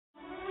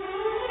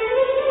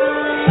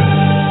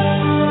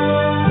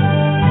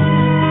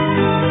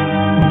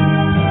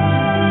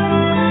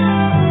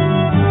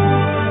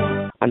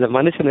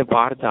மனுஷனை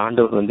பார்த்து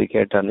ஆண்டவர் வந்து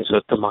கேட்டார், நீ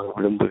சொத்தமாக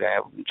விரும்புக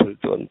அப்படின்னு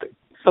சொல்லிட்டு வந்து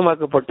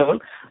சுத்தமாக்கப்பட்டவன்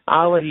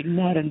அவர்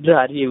இன்னார் என்று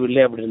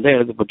அறியவில்லை அப்படின்னு தான்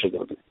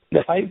எழுதப்பட்டிருக்கிறது.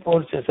 இந்த 5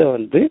 porches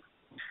வந்து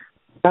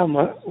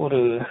நாம ஒரு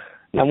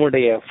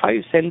நம்முடைய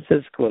 5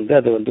 senses-க்கு வந்து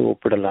அதை வந்து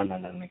ஒப்பிடலாம்னு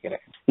நான்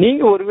நினைக்கிறேன்.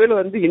 நீங்க ஒருவேளை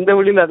வந்து இந்த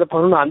வழியில அதை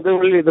பண்ணணும், அந்த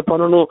வழியில இதை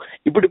பண்ணணும்,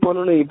 இப்படி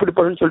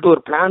பண்ணணும்னு சொல்லிட்டு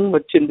ஒரு பிளான்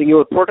வச்சிருந்தீங்க,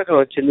 ஒரு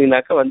புரோட்டோகால்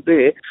வச்சிருந்தீங்கன்னாக்கா வந்து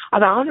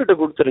அதை ஆண்டுகிட்ட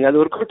கொடுத்துருங்க.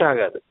 அது ஒர்க் அவுட்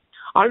ஆகாது.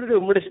 ஆல்ரெடி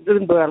உங்களுடைய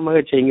சித்தத்தின்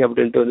பிரகாரமாக செய்யுங்க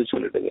அப்படின்ட்டு வந்து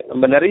சொல்லிடுங்க.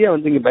 நம்ம நிறைய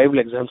வந்து இங்க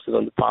பைபிள் எக்ஸாம்ஸ்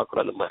வந்து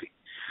பாக்குறோம். அந்த மாதிரி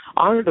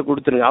ஆண்டுகிட்ட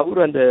கொடுத்துருங்க. அவரு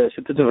அந்த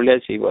சித்தத்தை வழியா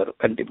செய்வார்.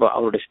 கண்டிப்பா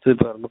அவருடைய சித்தத்தின்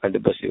பிரகாரமா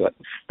கண்டிப்பா செய்வார்.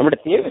 நம்மளோட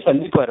தேவை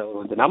சந்திப்பார்.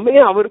 அவர் வந்து நம்ம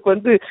ஏன் அவருக்கு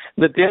வந்து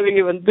இந்த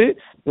தேவையை வந்து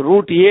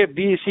ரூட்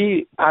ABC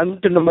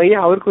அந்த நம்ம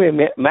ஏன் அவருக்கு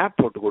மேப்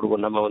போட்டு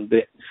கொடுக்கணும்? நம்ம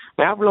வந்து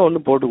மேப்ல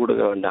ஒன்றும் போட்டு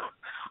கொடுக்க வேண்டாம்.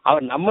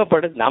 அவர்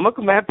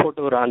நமக்கு மேப்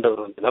போட்டு ஒரு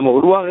ஆண்டவர் வந்து நம்ம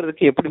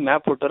உருவாகிறதுக்கு எப்படி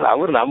மேப் போட்டார்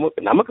அவர்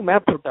நமக்கு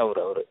மேப் போட்டு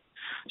அவரு.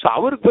 ஸோ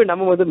அவருக்கு போய்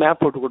நம்ம வந்து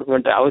மேப் போட்டு கொடுக்க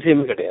வேண்டிய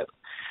அவசியமே கிடையாது.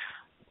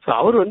 ஸோ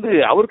அவர் வந்து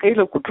அவர்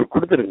கையில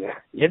கொடுத்துருங்க.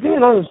 எது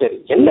வேணாலும் சரி,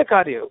 என்ன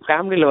காரியம்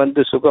ஃபேமிலியில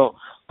வந்து சுகம்,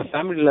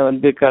 ஃபேமிலியில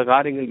வந்து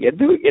காரியங்கள்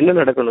என்ன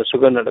நடக்கணும்,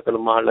 சுகம்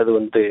நடக்கணுமா, அல்லது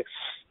வந்து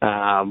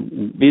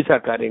வீசா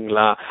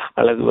காரியங்களா,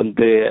 அல்லது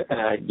வந்து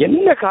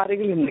என்ன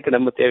காரியங்கள் இன்னைக்கு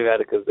நம்ம தேவையா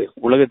இருக்குது,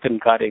 உலகத்தின்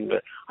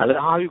காரியங்கள்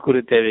அல்லது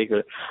ஆவிக்குரிய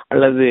தேவைகள்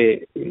அல்லது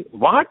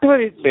what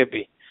ever it may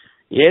be,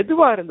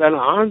 எதுவா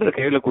இருந்தாலும் ஆண்டவர்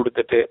கையில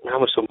கொடுத்துட்டு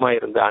நாம சும்மா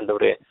இருந்த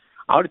ஆண்டவரே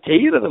அவர்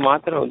செய்யறது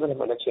மாத்திரம் வந்து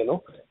நம்ம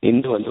நினைச்சணும்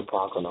இன்னும் வந்து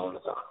பார்க்கணும்.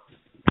 அவ்வளவுதான்.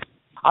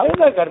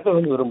 அதுதான் கருத்தை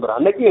வந்து விரும்புறேன்.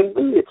 அன்னைக்கு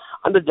வந்து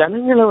அந்த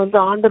ஜனங்களை வந்து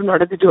ஆண்டவர்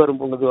நடத்திட்டு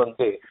வரும்போது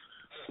வந்து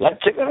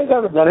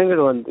லட்சக்கணக்கான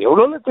ஜனங்கள் வந்து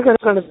எவ்வளவு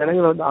லட்சக்கணக்கான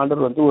ஜனங்களை வந்து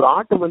ஆண்டவர் வந்து ஒரு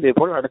ஆட்டு மந்தையை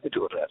போல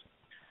நடத்திட்டு வர்றாரு.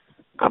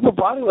 அப்ப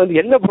பாருங்க வந்து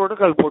என்ன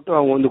புரோட்டோகால் போட்டு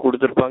அவங்க வந்து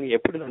கொடுத்துருப்பாங்க,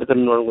 எப்படி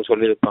நடத்தணும்னு அவங்க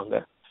சொல்லியிருப்பாங்க.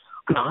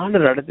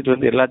 ஆண்டவர் நடத்திட்டு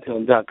வந்து எல்லாத்தையும்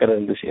வந்து அக்கறை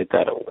வந்து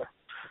சேர்த்தாரு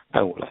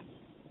அவங்கள.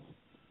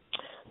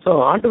 ஸோ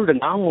ஆண்டவருடைய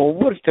நாம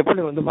ஒவ்வொரு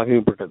ஸ்டெப்லையும் வந்து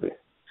மகிமைப்பட்டது.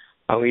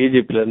 அவங்க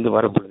ஈஜிப்ட்ல இருந்து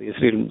வரப்படுது,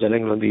 இஸ்ரேல்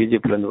ஜனங்கள் வந்து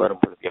ஈஜிப்ட்ல இருந்து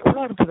வரப்படுது,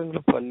 எவ்வளவு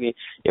அற்புதங்களை பண்ணி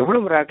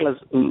எவ்வளவு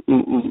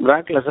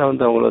மிராக்குலஸா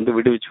வந்து அவங்களை வந்து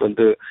விடுவிச்சு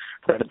வந்து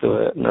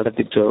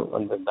நடத்திட்டு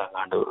வந்திருந்தாங்க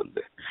ஆண்டவர்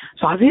வந்து.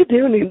 ஸோ அதே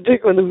தேவன்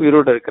இன்றைக்கு வந்து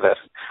உயிரோடு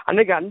இருக்கிறார்.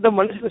 அன்னைக்கு அந்த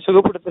மனுஷனை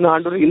சுகப்படுத்தின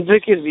ஆண்டவர்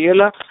இன்றைக்கு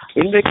ரியலா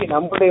இன்றைக்கு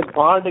நம்முடைய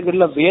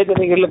பாடுகள்ல,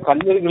 வேதனைகள்ல,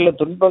 கண்ணீர்கள்ல,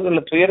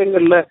 துன்பங்கள்ல,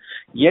 துயரங்கள்ல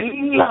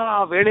எல்லா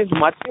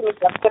வேலையும் மத்திய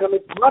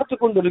கர்த்தரை பார்த்து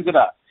கொண்டு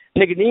இருக்கிறார்.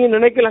 இன்னைக்கு நீங்க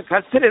நினைக்கலாம்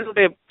கர்த்தர்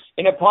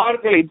என்னை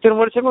பார்க்கல, இத்தனை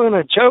வருஷமா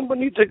நான் ஜெபம்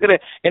பண்ணிட்டு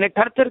இருக்கிறேன், எனக்கு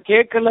கர்த்தர்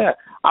கேட்கல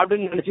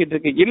அப்படின்னு நினைச்சிட்டு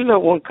இருக்கு. இல்ல,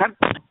 உன்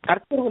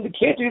கர்த்தர் வந்து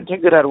கேட்டுக்கிட்டு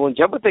இருக்கிறார், உன்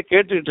ஜெபத்தை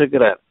கேட்டுக்கிட்டு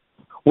இருக்கிறார்.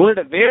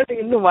 உன்னோட வேலை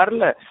இன்னும்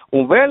வரல,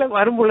 உன் வேலை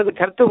வரும் பொழுது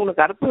கர்த்தர்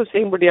உனக்கு அற்புதம்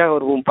செய்யும்படியாக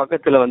உன்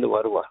பக்கத்துல வந்து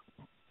வருவா.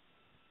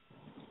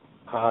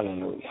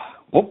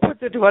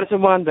 38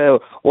 வருஷமா அந்த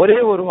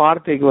ஒரே ஒரு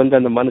வார்த்தைக்கு வந்து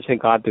அந்த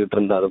மனுஷன் காத்துக்கிட்டு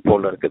இருந்தா அது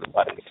போல இருக்குது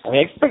பாருங்க.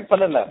 அவன் எக்ஸ்பெக்ட்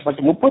பண்ணல,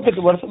 பட்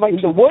 38 வருஷமா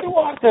இந்த ஒரு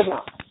வார்த்தை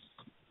தான்,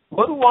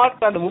 ஒரு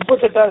வார்த்தை அந்த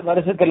 38வது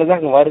வருஷத்துலதான்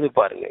அங்க வருது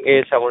பாருங்க.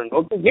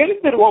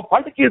 எழுந்திருவோம்,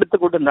 படுக்கை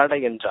எடுத்துக்கொண்டு நட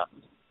என்றான்.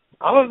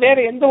 அவன் வேற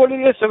எந்த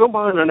வழியிலே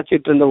சுகமாக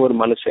நினைச்சிட்டு இருந்த ஒரு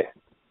மனுஷன்.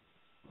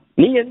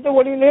 நீ எந்த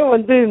வழியிலையும்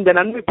வந்து இந்த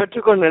நன்மை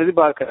பெற்றுக்கொண்டு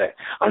எதிர்பார்க்கிற,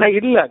 ஆனா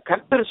இல்ல,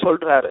 கர்த்தர்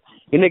சொல்றாரு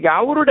இன்னைக்கு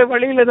அவருடைய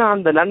வழியில தான்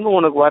அந்த நன்மை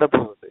உனக்கு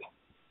வரப்போகுது.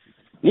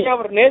 நீ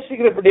அவர்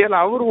நேசிக்கிறபடியால்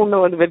அவரு உன்னை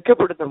வந்து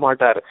வெட்கப்படுத்த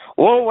மாட்டாரு,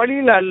 உன்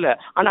வழியில அல்ல,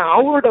 ஆனா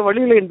அவரோட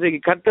வழியில இன்றைக்கு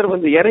கர்த்தர்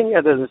வந்து இறங்கி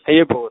அதை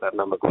செய்ய போகிறார்.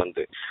 நமக்கு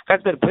வந்து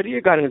கர்த்தர் பெரிய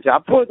காரியங்கள்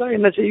அப்போதான்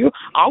என்ன செய்யும்,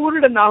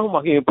 அவரோட நாமம்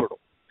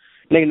மகிமைப்படும்.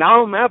 இன்னைக்கு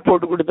நாம மேப்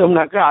போட்டு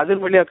கொடுத்தோம்னாக்கா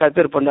அதன் வழியா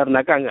கர்த்தர்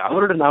பண்ணாருனாக்கா அங்க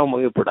அவரோட நாமம்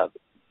மகிமைப்படாது.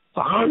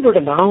 ஆண்டோட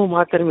நாமம்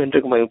மாத்திரம்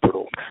என்றுக்கு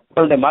மகிமைப்படுவோம்.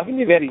 அவருடைய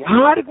மகிமை வேற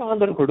யாருக்கும்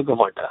ஆண்டவர் கொடுக்க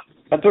மாட்டார்.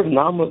 கர்த்தரோட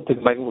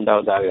நாமத்துக்கு மகிமை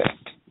உண்டாவதாக.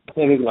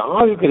 தேவைகளை,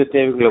 ஆவிக்கிற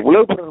தேவைகளை,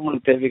 உலகப்பூர்வமான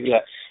தேவைகளை,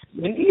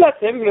 எல்லா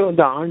தேவைகளையும்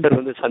வந்து ஆண்டவர்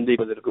வந்து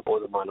சந்திப்பதற்கு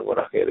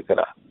போதுமானவராக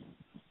இருக்கிறார்.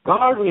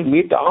 God will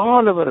meet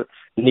all our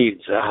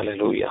needs.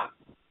 Hallelujah.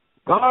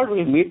 God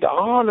will meet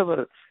all our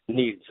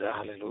needs.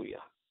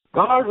 Hallelujah.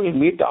 God will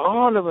meet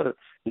all our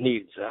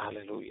needs.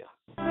 Hallelujah.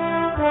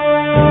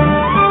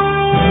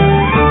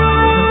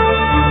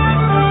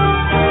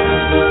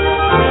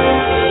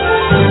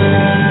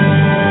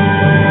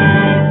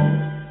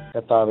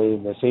 கர்த்தாவே,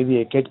 இந்த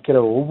செய்தியை கேட்கிற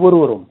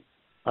ஒவ்வொருவரும்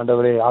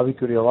ஆண்டவரே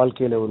ஆவிக்குரிய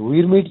வாழ்க்கையில ஒரு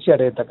உயிர் மீட்சி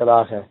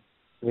அடையத்தக்கதாக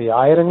இதை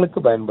ஆயிரங்களுக்கு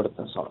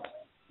பயன்படுத்த சொல்.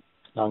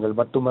 நாங்கள்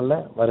மட்டுமல்ல,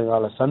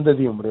 வருங்கால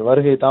சந்ததியும் உடைய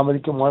வருகை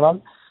தாமதிக்குமானால்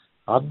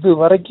அது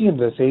வரைக்கும்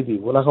இந்த செய்தி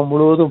உலகம்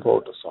முழுவதும்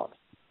போகட்டும் சுவாமி.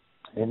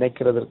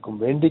 நினைக்கிறதற்கும்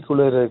வேண்டிக்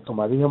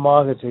கொள்வதற்கும்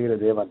அதிகமாக செய்கிற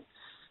தேவன்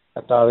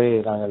கர்த்தாவே,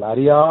 நாங்கள்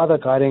அறியாத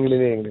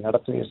காரியங்களிலே எங்களை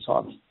நடத்துவீர்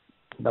சுவாமி.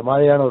 இந்த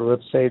மாதிரியான ஒரு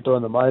வெப்சைட்டோ,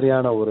 இந்த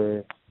மாதிரியான ஒரு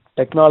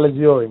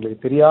டெக்னாலஜியோ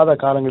எங்களுக்கு தெரியாத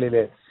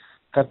காலங்களிலே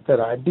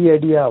கர்த்தர்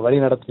அடியா வழி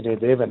நடத்தின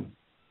தேவன்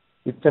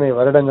இத்தனை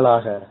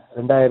வருடங்களாக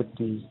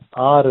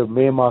 2006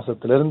 மே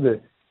மாசத்திலிருந்து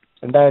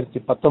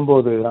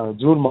 2019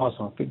 ஜூன்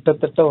மாசம்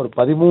கிட்டத்தட்ட ஒரு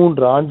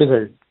 13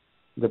 ஆண்டுகள்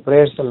இந்த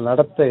பிரேயர்ஸ்கள்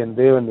நடத்த என்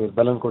தேவன்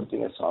பலன்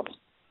கொடுத்தீங்க சுவாமி.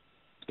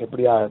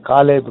 எப்படியா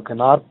காலேபுக்கு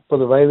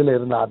 40 வயதுல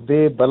இருந்த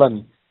அதே பலன்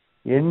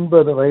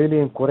 80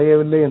 வயதிலையும்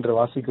குறையவில்லை என்று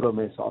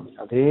வாசிக்கிறோமே சுவாமி.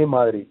 அதே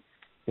மாதிரி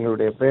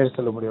எங்களுடைய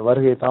பிரேயர்ஸ்கள் உடைய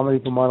வருகை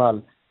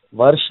தாமதிக்குமானால்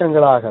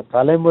வருஷங்களாக,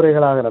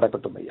 தலைமுறைகளாக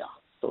நடக்கட்டும் ஐயா.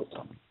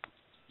 ஸ்தோத்திரம்.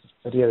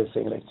 பெரிய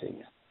விஷயங்களை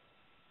செய்யுங்க.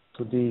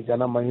 துதி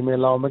கன மகிமை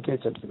இல்லாம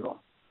கேட்டெடுத்துக்கிறோம்.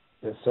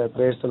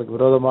 பிரேயர்களுக்கு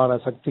விரோதமான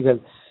சக்திகள்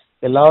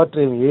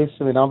எல்லாவற்றையும்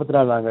இயேசுவின்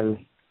நாமத்தினால் நாங்கள்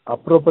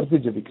அப்புறப்படுத்தி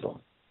ஜெபிக்கிறோம்.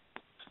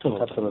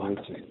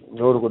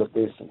 இதோடு கூட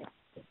பேசுங்க.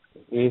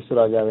 இயேசு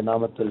ராஜாவின்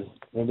நாமத்தில்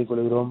வேண்டிக்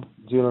கொள்கிறோம்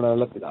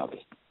ஜீவனுள்ள பிதாவே.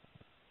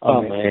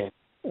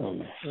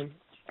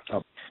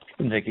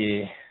 இன்றைக்கு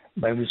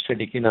பைபிள்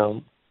ஸ்டடிக்கு நாம்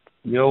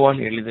யோவான்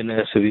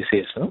எழுதின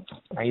சுவிசேஷம்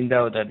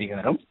 5வது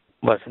அதிகாரம்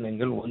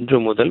வசனங்கள் 1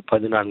 முதல்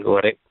 14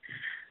 வரை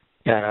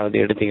யாராவது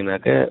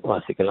எடுத்தீங்கன்னாக்க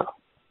வாசிக்கலாம்.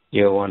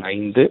 யோவான்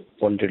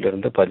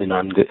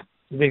 5:1-14.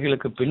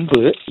 இவைகளுக்கு பின்பு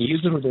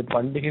யூதருடைய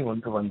பண்டிகை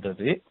ஒன்று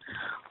வந்தது.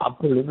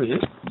 அப்பொழுது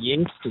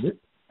இயேசு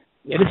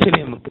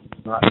எருசலேமுக்கு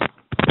போனார்.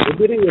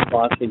 எதிரிய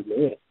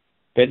வாசலிலே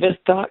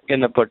பெதஸ்தா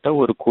எனப்பட்ட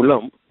ஒரு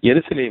குளம்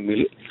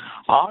எருசலேமில்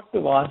ஆட்டு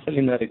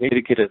வாசலின் அருகே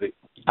இருக்கிறது.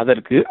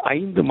 அதற்கு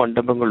 5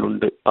 மண்டபங்கள்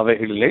உண்டு.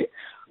 அவைகளிலே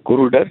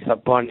குருடர்,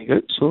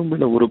 சப்பானிகள்,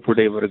 சூம்பின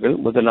உறுப்புடையவர்கள்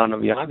முதலான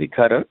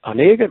வியாதிக்காரர்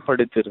அநேகர்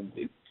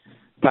படுத்திருந்து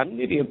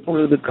தண்ணீர்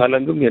எப்பொழுது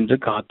கலங்கும் என்று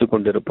காத்து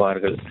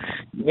கொண்டிருப்பார்கள்.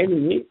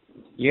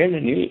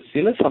 ஏனெனில்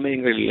சில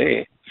சமயங்களிலே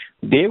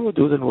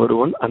தேவதூதன்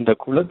ஒருவன் அந்த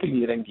குளத்தில்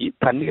இறங்கி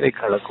தண்ணீரை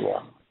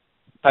கலக்குவான்.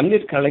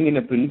 தண்ணீர் கலங்கின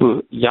பின்பு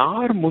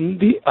யார்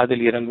முந்தி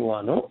அதில்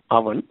இறங்குவானோ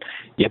அவன்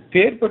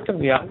எப்பேற்பட்ட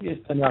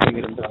வியாதியஸ்தனாக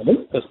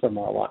இருந்தாலும்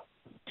சுத்தமாவான்.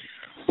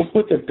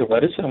 38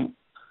 வருஷம்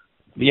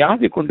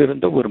வியாதி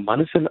கொண்டிருந்த ஒரு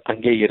மனுஷன்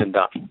அங்கே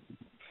இருந்தான்.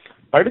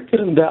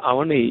 படுத்திருந்த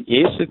அவனை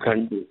இயேசு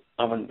கண்டு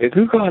அவன்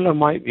வெகு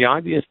காலமாய்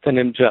வியாதியஸ்தன்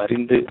என்று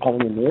அறிந்து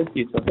அவனை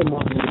நோக்கி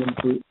சுத்தமாக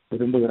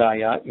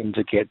விரும்புகிறாயா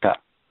என்று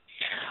கேட்டார்.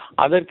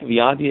 அதற்கு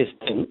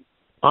வியாதியஸ்தன்,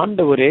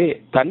 ஆண்டவரே,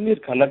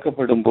 தண்ணீர்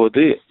கலக்கப்படும்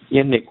போது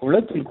என்னை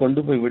குளத்தில் கொண்டு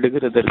போய்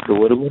விடுகிறதற்கு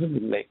ஒருவரும்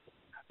இல்லை.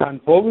 நான்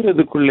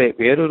போகிறதுக்குள்ளே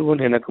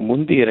வேறொருவன் எனக்கு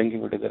முந்தி இறங்கி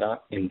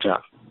விடுகிறான்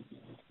என்றான்.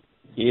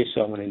 இயேசு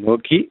அவனை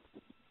நோக்கி,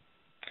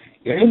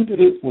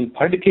 எழுந்திரு, உன்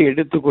படுக்கை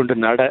எடுத்துக்கொண்டு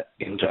நட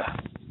என்றார்.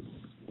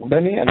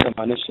 உடனே அந்த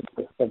மனுஷன்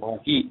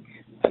சுத்தமாகி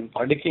தன்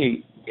படுக்கையை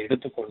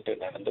எடுத்துக்கொண்டு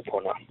நடந்து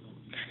போனான்.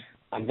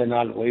 அந்த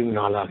நாள் ஓய்வு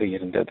நாளாக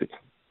இருந்தது.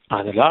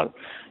 அதனால்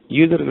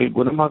யூதர்கள்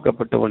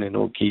குணமாக்கப்பட்டவனை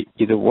நோக்கி,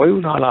 இது ஓய்வு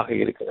நாளாக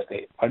இருக்கிறது,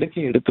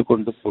 படுக்கை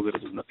எடுத்துக்கொண்டு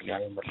போகிறது உனக்கு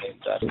நியாயமில்லை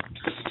என்றார்.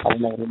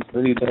 அவன் அவரின்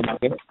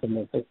பிரதியுத்தரமாக,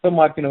 என்னை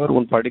சுத்தமாக்கினவர்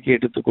உன் படுக்கை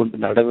எடுத்துக்கொண்டு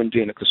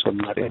நடவென்று எனக்கு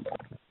சொன்னார்.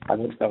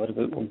 அதற்கு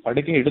அவர்கள், உன்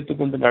படுக்கை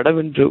எடுத்துக்கொண்டு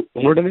நடவென்று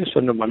உன்னுடனே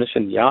சொன்ன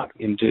மனுஷன் யார்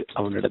என்று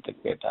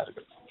அவனிடத்தில்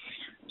கேட்டார்கள்.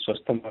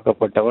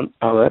 சுத்தமாக்கப்பட்டவன்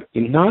அவர்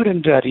இன்னார்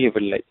என்று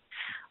அறியவில்லை.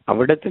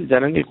 அவ்விடத்தில்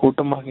ஜனங்கள்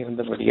கூட்டமாக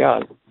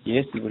இருந்தபடியால்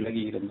இயேசு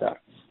விலகி இருந்தார்.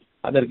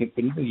 அதற்கு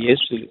பின்பு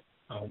இயேசு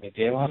அவனை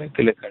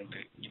தேவாலயத்தில் கண்டு,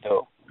 இதோ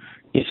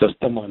நீ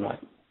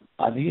சொஸ்தமானாய்,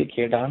 அதிக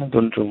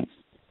கேடானதொன்றும்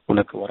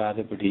உனக்கு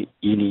வராதபடி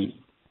இனி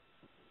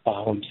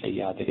பாவம்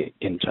செய்யாதே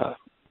என்றார்.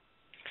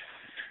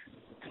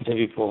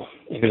 ஜெபிப்போம்.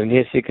 எங்களை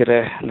நேசிக்கிற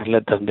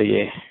நல்ல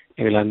தந்தையே,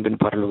 எங்கள்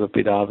அன்பின் பரலோக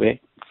பிதாவே,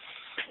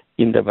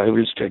 இந்த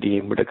பைபிள்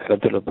ஸ்டடியை விட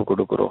கருத்தில் ஒப்பு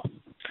கொடுக்கிறோம்.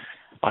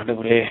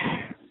 ஆண்டவரே,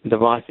 இந்த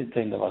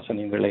வாசித்த இந்த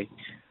வசனங்களை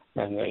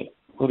நாங்கள்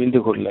புரிந்து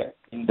கொள்ள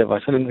இந்த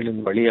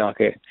வசனங்களின் வழியாக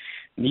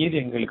நீர்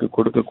எங்களுக்கு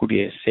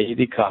கொடுக்கக்கூடிய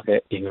செய்திக்காக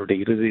எங்களுடைய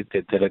இருதயத்தை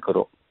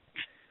திறக்கிறோம்.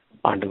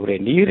 ஆண்டவரே,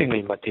 நீர்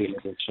எங்கள் மத்தியில்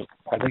இருக்கும்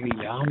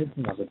கதைகள்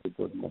யாருக்கும் நகர்த்தி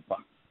போடுங்கப்பா.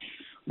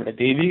 உங்களுடைய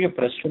தெய்வீக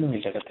பிரச்சனை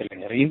இந்த இடத்துல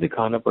நிறைந்து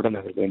காணப்பட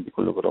நாங்கள் வேண்டிக்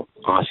கொள்கிறோம்.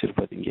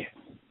 ஆசீர்வதிங்க,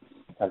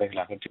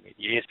 கதைகள் அகற்றுங்க.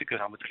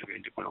 இயேசுக்கு நாமத்தில்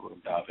வேண்டிக்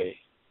கொள்கிறோம் தாவே.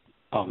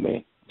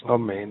 ஆமென்,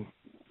 ஆமென்,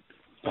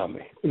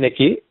 ஆமென்.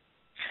 இன்னைக்கு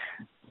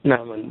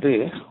நான்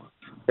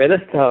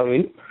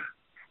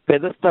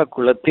பெதஸ்தா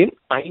குளத்தின்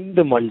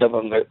 5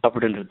 மண்டபங்கள்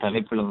அப்படின்ற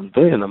தலைப்புல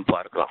நம்ம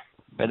பார்க்கலாம்.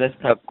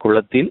 பெதஸ்தா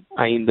குளத்தின்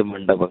 5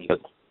 மண்டபங்கள்.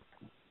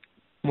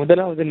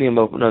 முதலாவது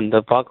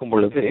நம்ம பார்க்கும்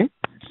பொழுது,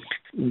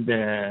 இந்த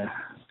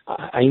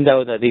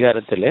 5வது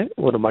அதிகாரத்துல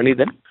ஒரு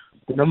மனிதன்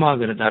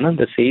குணமாகிறதான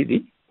அந்த செய்தி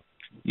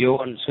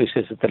யோவான்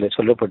சுவிசேஷத்துல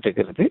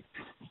சொல்லப்பட்டிருக்கிறது.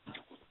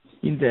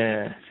 இந்த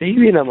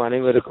செய்தி நம்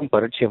அனைவருக்கும்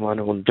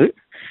பரிச்சயமான ஒன்று.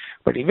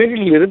 பட்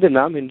இவைகளில் இருந்து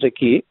நாம்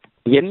இன்றைக்கு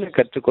என்ன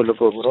கற்றுக்கொள்ள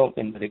போகிறோம்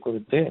என்பதை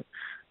குறித்து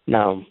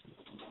நாம்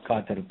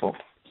காத்திருப்போம்.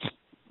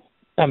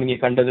 நாம் இங்கே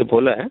கண்டது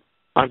போல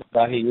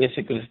ஆண்டவராகிய இயேசு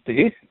கிறிஸ்து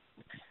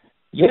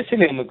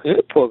எருசலேமுக்கு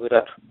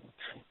போகிறார்.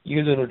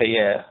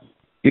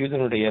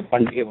 யூதனுடைய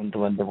பண்டிகை ஒன்று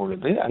வந்த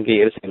பொழுது அங்கே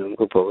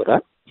எருசலேமுக்கு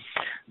போகிறார்.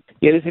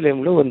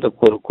 எருசலேம்ல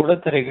ஒரு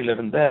குளத்தரைகள்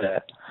இருந்த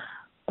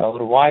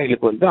ஒரு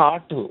வாயிலுக்கு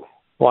ஆட்டு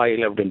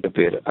வாயில் அப்படின்ற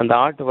பேரு. அந்த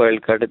ஆட்டு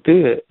வாயிலுக்கு அடுத்து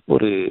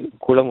ஒரு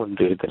குளம்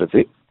ஒன்று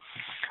இருக்கிறது.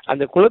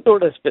 அந்த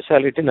குளத்தோட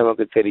ஸ்பெஷாலிட்டி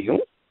நமக்கு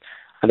தெரியும்.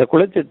 அந்த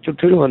குளத்தை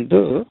சுற்றிலும்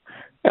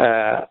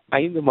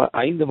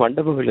 5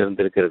 மண்டபங்கள்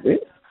இருந்திருக்கிறது.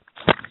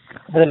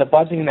 அதுல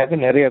பாத்தீங்கன்னாக்க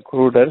நிறைய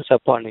குருடர்,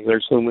 சப்பானிகள்,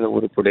 சூமின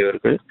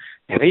உறுப்புடையவர்கள்,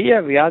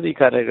 நிறைய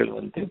வியாதிக்காரர்கள்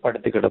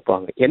படுத்து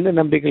கிடப்பாங்க. என்ன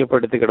நம்பிக்கையில்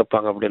படுத்து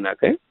கிடப்பாங்க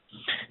அப்படின்னாக்க,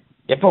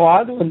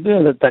 எப்பவாவது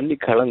அந்த தண்ணி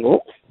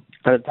கலங்கும்.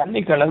 அந்த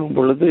தண்ணி கலங்கும்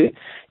பொழுது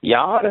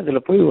யார்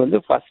அதுல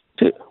போய்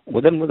ஃபர்ஸ்ட்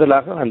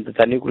முதலாக அந்த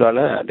தண்ணிக்குள்ளால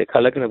அந்த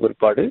கலக்கின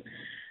பிற்பாடு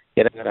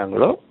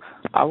இறங்குறாங்களோ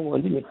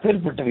அவங்க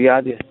எப்பேற்பட்ட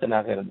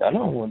வியாதியஸ்தனாக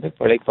இருந்தாலும் அவங்க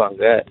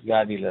பிழைப்பாங்க,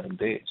 வியாதியில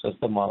இருந்து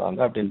சுத்தமாவாங்க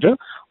அப்படின்ற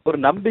ஒரு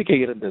நம்பிக்கை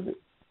இருந்தது.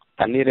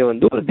 தண்ணீரை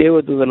ஒரு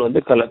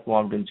தேவதூதன்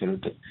கலக்குவான் அப்படின்னு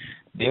சொல்லிட்டு.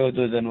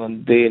 தேவதூதன்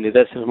வந்து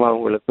நிதர்சனமா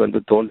அவங்களுக்கு வந்து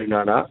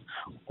தோன்றினானா,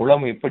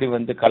 குளம் எப்படி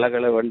வந்து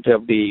கலகல வந்து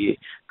அப்படி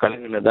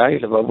கலங்கினதா,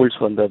 இல்ல பபுள்ஸ்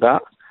வந்ததா,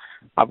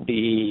 அப்படி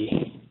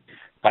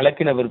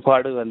கலக்கின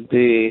பிற்பாடு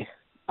வந்து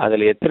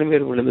அதுல எத்தனை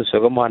பேர் விழுந்து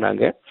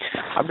சுகமானாங்க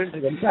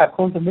அப்படின்றது வந்து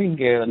அக்கௌண்ட்டுமே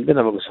இங்க வந்து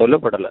நமக்கு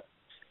சொல்லப்படலை.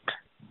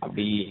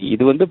 அப்படி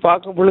இது வந்து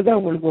பார்க்கும் பொழுது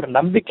அவங்களுக்கு ஒரு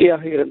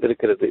நம்பிக்கையாக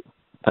இருந்திருக்கிறது.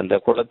 அந்த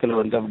குளத்துல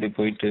வந்து அப்படி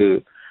போயிட்டு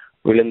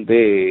விழுந்து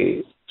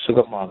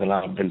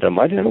சுகமாகலாம் அப்படின்ற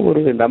மாதிரியான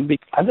ஒரு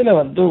நம்பிக்கை. அதுல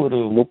வந்து ஒரு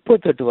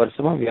 38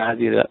 வருஷமா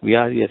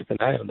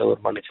வியாதியஸ்தனா இருந்த ஒரு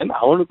மனுஷன்,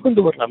 அவனுக்கும்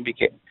இந்த ஒரு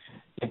நம்பிக்கை,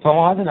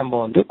 எப்பவாவது நம்ம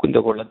வந்து இந்த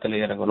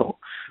குளத்துல இறங்கணும்,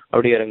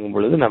 அப்படி இறங்கும்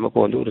பொழுது நமக்கு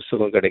வந்து ஒரு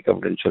சுகம் கிடைக்கும்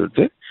அப்படின்னு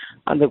சொல்லிட்டு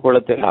அந்த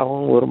குளத்துல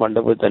அவன் ஒரு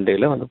மண்டப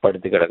தண்டையில வந்து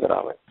படுத்து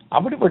கிடக்குறான்.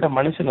 அப்படிப்பட்ட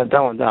மனுஷனை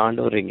தான் வந்து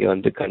ஆண்டவர் இங்க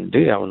வந்து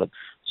கண்டு அவனை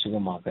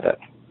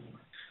சுகமாக்குறாரு.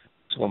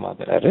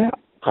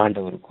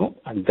 ஆண்டவருக்கும்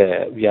அந்த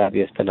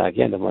வியாதியஸ்தனாகி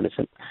அந்த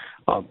மனுஷன்,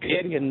 அவன்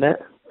பேர் என்ன,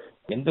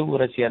 எந்த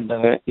ஊரை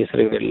சேர்ந்தவன்,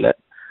 இஸ்ரவேல்ல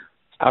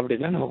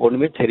அப்படின்னா நமக்கு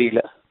ஒண்ணுமே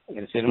தெரியல.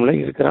 எருசலேம்ல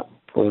இருக்கிறான்,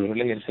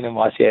 ஒருவேளை எருசலேம்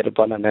வாசியா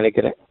இருப்பான்னு நான்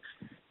நினைக்கிறேன்.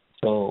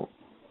 ஸோ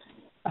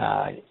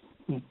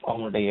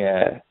அவனுடைய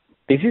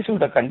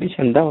டிசீஸோட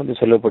கண்டிஷன் தான் வந்து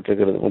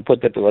சொல்லப்பட்டிருக்கிறது.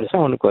 38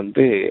 வருஷம் அவனுக்கு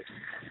வந்து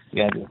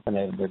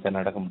வியாதியஸ்தனா இருந்தது,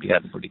 நடக்க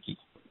முடியாதபடிக்கு.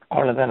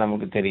 அவ்வளவுதான்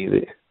நமக்கு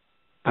தெரியுது.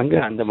 அங்க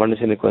அந்த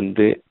மனுஷனுக்கு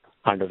வந்து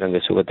ஆண்டவர் அங்க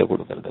சுகத்தை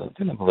கொடுக்கறத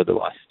வந்து நம்ம வந்து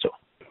வாசிச்சோம்.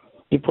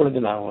 இப்பொழுது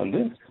நான் வந்து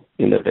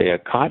இதனுடைய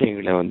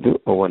காரியங்களை வந்து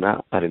ஒவ்வொன்றா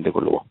அறிந்து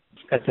கொள்வோம்.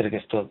 கர்த்தருக்கு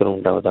ஸ்தோத்திரம்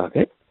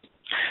உண்டாவதாக.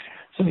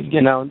 ஸோ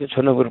இங்க நான் வந்து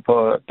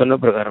சொன்ன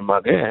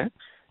பிரகாரமாக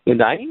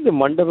இந்த 5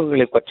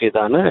 மண்டபங்களை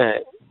பற்றியதான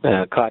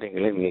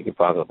காரியங்களை இன்னைக்கு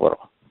பார்க்க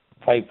போறோம்.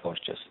 5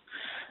 போர்ச்சஸ்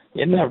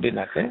என்ன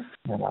அப்படின்னாக்க,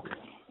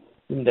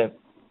 இந்த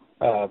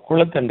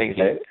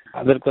குளத்தண்டையில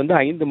அதற்கு வந்து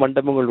 5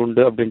 மண்டபங்கள்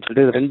உண்டு அப்படின்னு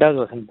சொல்லிட்டு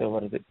 2வது வசனத்தில்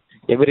வருது.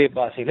 எபிரேய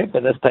பாஷையில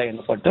பெதஸ்தா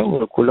எனப்பட்ட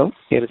ஒரு குளம்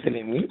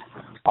எருசலேமில்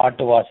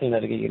ஆட்டு வாசலின்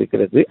அருகே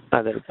இருக்கிறது,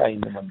 அதற்கு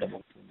 5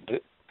 மண்டபம் உண்டு.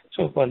 ஸோ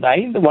இப்போ அந்த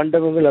 5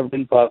 மண்டபங்கள்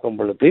அப்படின்னு பார்க்கும்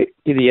பொழுது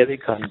இது எதை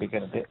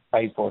காண்பிக்கிறது?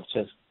 5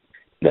 போர்ச்சஸ்.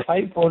 இந்த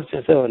 5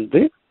 போர்ச்சஸை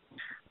வந்து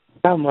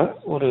நாம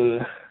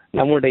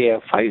நம்முடைய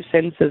 5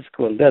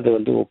 சென்சஸ்க்கு வந்து அதை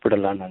வந்து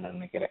ஒப்பிடலாம்னு நான்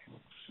நினைக்கிறேன்.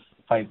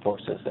 5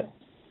 போர்ச்சஸை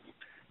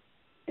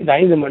இந்த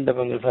 5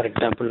 மண்டபங்கள், ஃபார்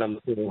எக்ஸாம்பிள்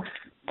நமக்கு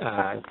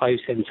 5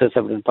 சென்சஸ்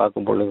அப்படின்னு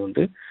பார்க்கும் பொழுது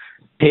வந்து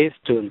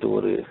டேஸ்ட் வந்து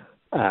ஒரு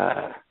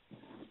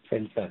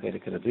சென்ஸாக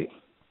இருக்கிறது.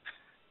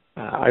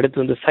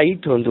 அடுத்து வந்து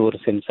சைட் வந்து ஒரு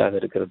சென்ஸாக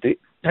இருக்கிறது.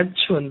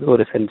 டச் வந்து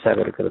ஒரு சென்ஸாக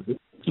இருக்கிறது.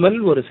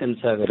 ஸ்மெல் ஒரு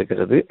சென்ஸாக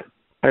இருக்கிறது.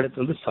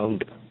 அடுத்து வந்து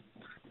சவுண்டு.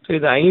 ஸோ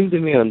இது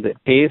 5மே வந்து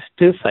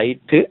taste,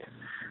 site,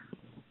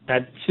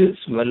 Dutch,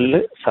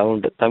 smell,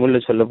 sound.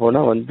 தமிழில் சொல்ல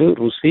போனால் வந்து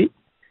ருசி,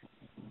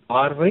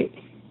 பார்வை,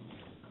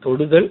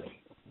 தொடுதல்,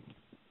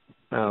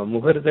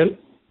 முகர்தல்,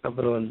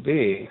 அப்புறம் வந்து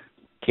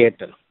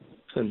கேட்டல்.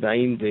 ஸோ இந்த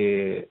 5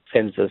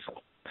 சென்சஸ்.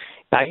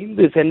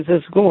 5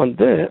 சென்சஸ்க்கும்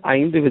வந்து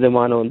 5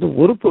 விதமான வந்து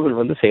உறுப்புகள்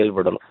வந்து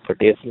செயல்படணும். இப்போ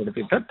டேஸ்ட்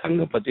எடுத்துக்கிட்டா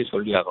டங்கை பற்றி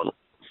சொல்லி ஆகணும்.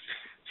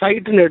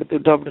 சைட்டுன்னு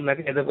எடுத்துக்கிட்டோம்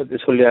அப்படின்னாக்க எதை பற்றி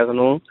சொல்லி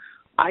ஆகணும்?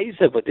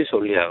 ஐஸை பற்றி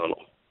சொல்லி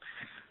ஆகணும்.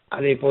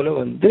 அதே போல்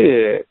வந்து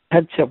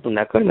டச்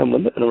அப்படின்னாக்கா நம்ம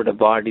வந்து நம்மளோட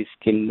பாடி,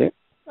 ஸ்கின்னு,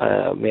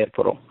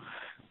 மேற்புறம்,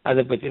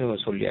 அதை பற்றி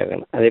நம்ம சொல்லி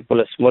ஆகணும். அதே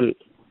போல் ஸ்மெல்,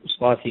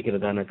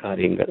 சுவாசிக்கிறதான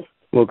காரியங்கள்,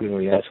 மூக்கு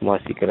வழியா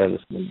சுவாசிக்கிற அந்த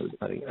ஸ்மெல்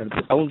காரியங்கள்.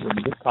 அடுத்து சவுண்ட்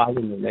வந்து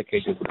காது நல்லா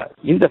கேட்கக்கூடாது.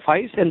 இந்த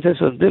 5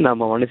 சென்சஸ் வந்து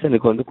நம்ம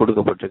மனுஷனுக்கு வந்து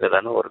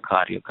கொடுக்கப்பட்டிருக்கிறதான ஒரு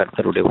காரியம்,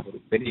 கர்த்தருடைய ஒரு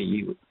பெரிய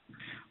ஈவு.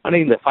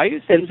 ஆனால் இந்த 5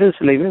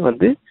 சென்சஸ்லையுமே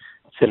வந்து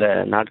சில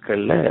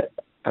நாட்கள்ல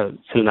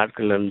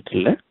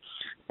இல்லை,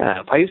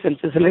 5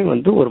 சென்சஸ்லையும்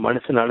வந்து ஒரு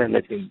மனுஷனால என்ன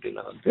செய்ய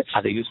முடியும்னா வந்து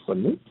அதை யூஸ்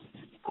பண்ணி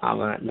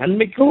அவன்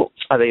நன்மைக்கும்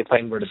அதை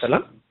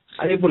பயன்படுத்தலாம்,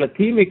 அதே போல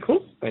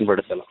தீமைக்கும்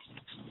பயன்படுத்தலாம்.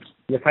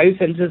 இந்த 5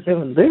 சென்சஸே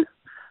வந்து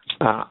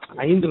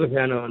 5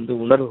 வகையான வந்து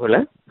உணர்வுகளை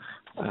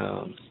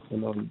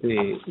நம்ம வந்து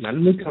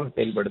நன்மைக்காக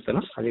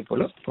செயல்படுத்தலாம், அதே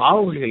போல பாவ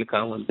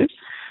வழிகளுக்காக வந்து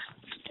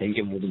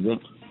செய்ய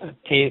முடியும்.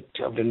 டேஸ்ட்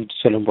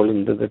அப்படின்னு சொல்லும் போது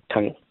இந்த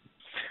டங்,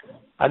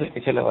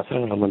 அதுக்கு சில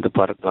வசனங்கள் நம்ம வந்து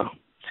பார்க்கலாம்.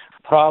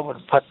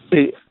 ப்ராவர்ப்ஸ்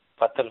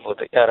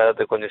 10:19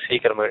 யாராவது கொஞ்சம்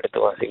சீக்கிரமா எடுத்து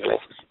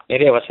வாசிங்களேன்.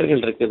 நிறைய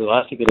வசனங்கள் இருக்குது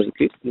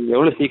வாசிக்கிறதுக்கு. நீங்க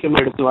எவ்வளவு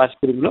சீக்கிரமா எடுத்து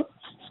வாசிக்கிறீங்களோ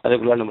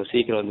அதுக்குள்ள நம்ம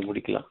சீக்கிரம் வந்து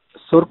முடிக்கலாம்.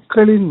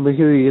 சொற்களின்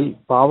மிகுதியில்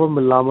பாவம்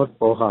இல்லாமற்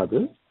போகாது,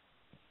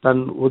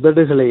 தன்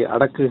உதடுகளை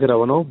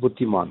அடக்குகிறவனோ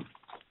புத்திமான்.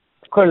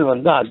 சொற்கள்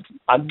வந்து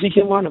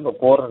அதிகமா நம்ம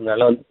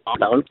போறதுனால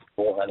வந்து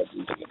போகாது.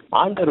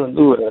 ஆண்டவர்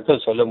வந்து ஒரு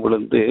இடத்துல சொல்லும்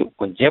பொழுது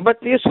கொஞ்சம்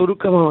ஜெபத்தையே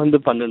சுருக்கமா வந்து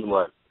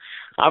பண்ணணுமா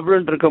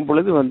அப்படின்னு இருக்கும்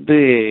பொழுது வந்து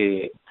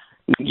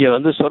இங்க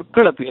வந்து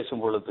சொற்களை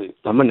பேசும் பொழுது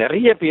நம்ம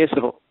நிறைய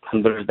பேசுறோம்.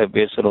 நண்பர்கள்ட்ட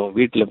பேசுறோம்,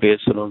 வீட்டுல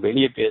பேசுறோம்,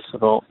 வெளியே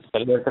பேசுறோம்.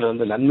 சில நேரத்துல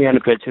வந்து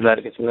நன்மையான பேச்சுகளா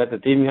இருக்கு, சில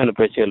நேரத்துல தீமையான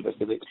பேச்சுகள்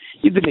இருக்குது.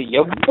 இதுல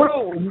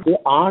எவ்வளவு வந்து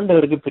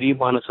ஆண்டவருக்கு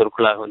பிரியமான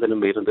சொற்களாக வந்து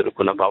நம்ம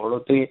இருந்திருக்கோம். நம்ம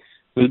அவ்வளோத்தையும்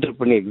ஃபில்டர்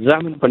பண்ணி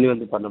எக்ஸாமின் பண்ணி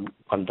வந்து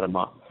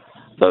பண்றோமா?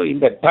 ஸோ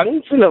இந்த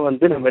டங்ஸ்ல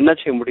வந்து நம்ம என்ன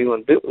செய்ய முடியும்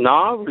வந்து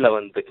நாவில்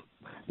வந்து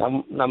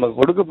நமக்கு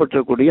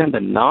கொடுக்கப்பட்டிருக்கக்கூடிய அந்த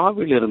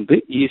நாவில் இருந்து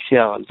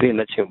ஈஸியா வந்து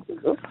என்ன செய்ய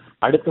முடியும்,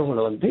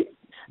 அடுத்தவங்களை வந்து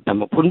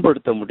நம்ம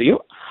புண்படுத்த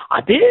முடியும்.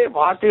 அதே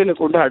வார்த்தைகளை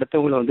கொண்டு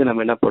அடுத்தவங்களை வந்து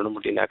நம்ம என்ன பண்ண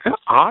முடியும்னாக்கா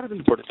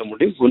ஆறுதல் படுத்த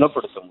முடியும்,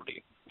 குணப்படுத்த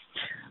முடியும்.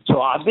 ஸோ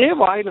அதே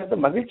வாயில இருந்து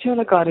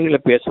மகிழ்ச்சியான காரியங்களை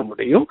பேச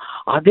முடியும்,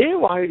 அதே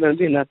வாயில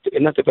இருந்து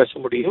என்னத்தை பேச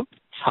முடியும்,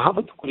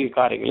 சாபத்துக்குரிய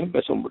காரியங்களையும்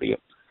பேச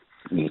முடியும்.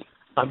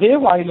 அதே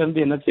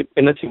வாயிலிருந்து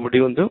என்ன செய்ய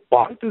முடியும் வந்து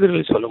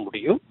வாழ்த்துதல்களை சொல்ல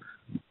முடியும்.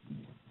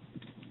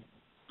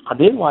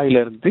 அதே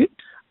வாயிலிருந்து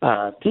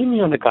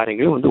தீமையான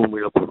காரியங்களும் வந்து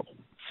உமிழப்படும்.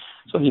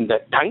 ஸோ இந்த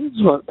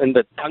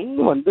டங்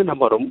வந்து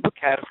நம்ம ரொம்ப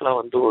கேர்ஃபுல்லா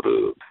வந்து ஒரு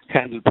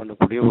ஹேண்டில்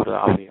பண்ணக்கூடிய ஒரு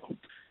அவயம்.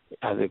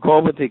 அது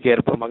கோபத்துக்கு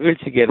ஏற்ப,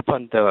 மகிழ்ச்சிக்கு ஏற்ப,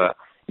 அந்த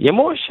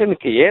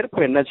எமோஷனுக்கு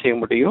ஏற்ப என்ன செய்ய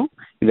முடியும்,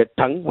 இந்த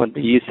டங் வந்து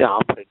ஈஸியா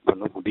ஆப்ரேட்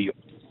பண்ண முடியும்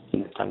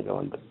இந்த டங்கை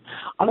வந்து.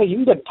 ஆனா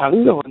இந்த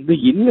டங்கை வந்து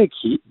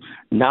இன்னைக்கு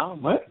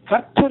நாம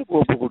கர்த்தருக்கு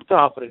ஒப்பு கொடுத்து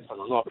ஆப்ரேட்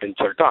பண்ணணும் அப்படின்னு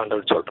சொல்லிட்டு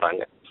ஆண்டவர்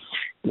சொல்றாங்க.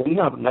 என்ன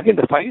அப்படின்னாக்க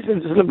இந்த 5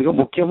 சென்சஸ்ல மிக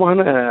முக்கியமான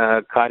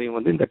காரியம்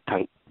வந்து இந்த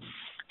டங்.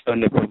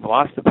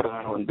 வாஸ்து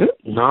பிரகாரம் வந்து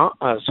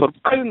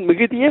சொற்களின்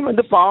மிகுதியே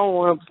வந்து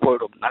பாவம்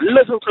போயிடும்.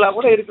 நல்ல சொற்களா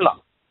கூட இருக்கலாம்,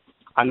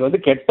 அங்க வந்து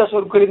கெட்ட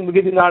சொற்களின்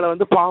மிகுதினால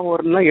வந்து பாவம்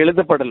வரும்னா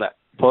எழுதப்படல.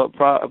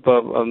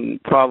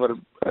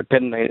 ப்ராவர்ப்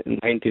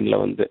 10:19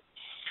 வந்து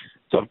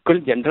சொற்கள்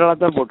ஜென்ரலா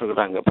தான்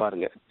போட்டுக்கிறாங்க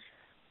பாருங்க.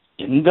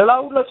 ஜென்ரலா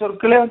உள்ள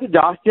சொற்களே வந்து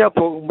ஜாஸ்தியா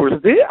போகும்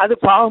பொழுது அது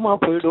பாவமா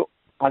போயிடும்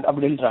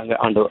அப்படின்றாங்க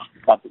ஆண்டவர்.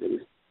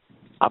 பார்த்துக்கோங்க.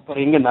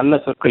 அப்புறம் இங்க நல்ல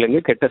சொற்கள் எங்க,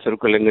 கெட்ட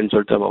சொற்கள் எங்கன்னு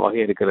சொல்லிட்டு நம்ம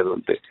வகை இருக்கிறது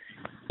வந்து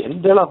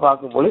ஜென்ரலா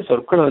பார்க்கும்போது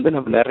சொற்களை வந்து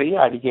நம்ம நிறைய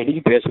அடிக்கடி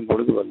பேசும்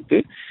பொழுது வந்து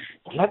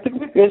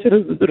எல்லாத்துக்குமே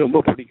பேசுறது வந்து ரொம்ப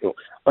பிடிக்கும்.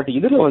 பட்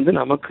இதுல வந்து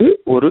நமக்கு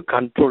ஒரு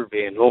கண்ட்ரோல்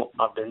வேணும்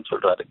அப்படின்னு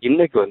சொல்றாரு.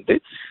 இன்னைக்கு வந்து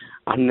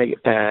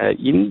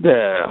இந்த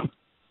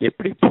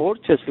எப்படி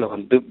போர்ச்சஸ்ல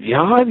வந்து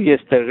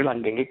வியாதியஸ்தர்கள்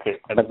அங்கங்கே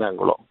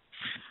கிடந்தாங்களோ,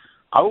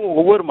 அவங்க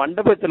ஒவ்வொரு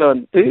மண்டபத்துல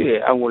வந்து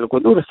அவங்களுக்கு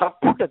வந்து ஒரு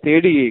சப்போர்ட்டை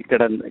தேடி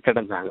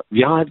கிடந்தாங்க.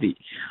 வியாதி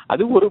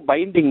அது ஒரு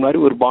பைண்டிங் மாதிரி,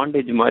 ஒரு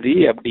பாண்டேஜ் மாதிரி,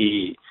 அப்படி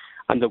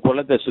அந்த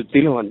குலத்தை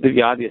சுத்திலும் வந்து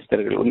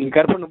வியாதியஸ்தர்கள். நீங்க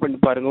கற்பனை பண்ணி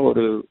பாருங்க.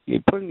 ஒரு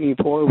இப்போ நீங்க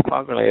போய்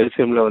பார்க்கலாம்,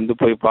 எல்சிஎம்ல வந்து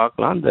போய்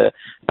பார்க்கலாம். அந்த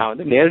நான்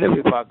வந்து நேரடியாக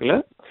போய் பார்க்கல,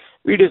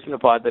 வீடியோஸ்ல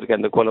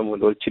பார்த்துருக்கேன். அந்த குளம்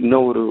வந்து ஒரு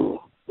சின்ன ஒரு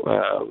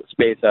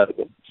ஸ்பேஸா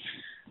இருக்கும்.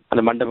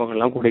 அந்த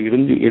மண்டபங்கள்லாம் கூட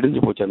இடிஞ்சு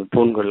போச்சு. அந்த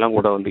தூண்கள்லாம்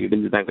கூட வந்து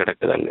இடிஞ்சு தான்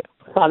கிடக்குதாங்க.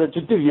 அதை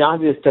சுற்றி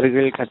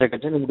வியாதியஸ்தர்கள்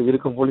கச்சன்னு இப்படி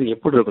இருக்கும்போது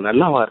எப்படி இருக்கும்,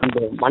 நல்லா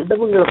இந்த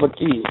மண்டபங்களை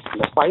பற்றி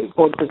இந்த 5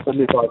 போர்ச்சஸ்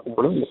சொல்லி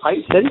பார்க்கும்போது இந்த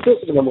 5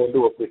 சென்சஸ்க்கு நம்ம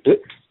வந்து ஒப்பிட்டு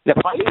இந்த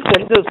 5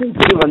 சென்சஸும்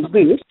இப்படி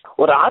வந்து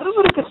ஒரு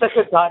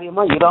அருவருக்கத்தக்க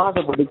காரியமா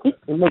இராதபடிக்கு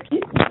இன்னைக்கு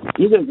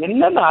இது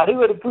என்னென்ன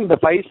அருவருப்பு இந்த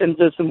 5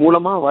 சென்சஸ்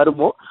மூலமா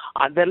வருமோ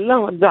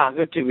அதெல்லாம் வந்து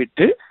அகற்றி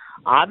விட்டு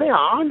அதை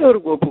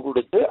ஆண்டவருக்கு ஒப்பு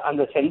கொடுத்து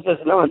அந்த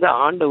சென்சஸ்லாம் வந்து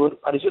ஆண்டவர்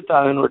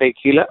பரிசுத்தாவினுடைய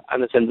கீழே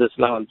அந்த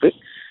சென்சஸ்லாம் வந்து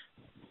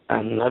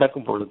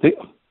நடக்கும் பொழுது,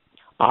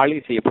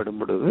 ஆளுகை செய்யப்படும்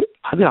பொழுது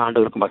அது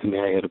ஆண்டவருக்கு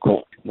மகிமையாக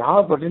இருக்கும்.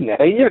 நான் பற்றி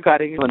நிறைய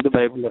காரியங்கள் வந்து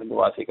பைபிள்ல இருந்து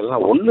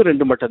வாசிக்கலாம்.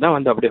 1-2 மட்டும் தான்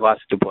வந்து அப்படியே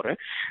வாசிட்டு போறேன்.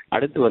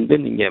 அடுத்து வந்து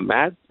நீங்க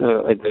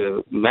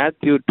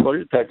மேத்யூ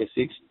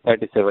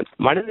 12:36-37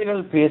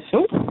 மனிதர்கள்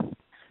பேசும்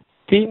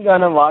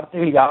தீங்கான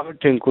வார்த்தைகள்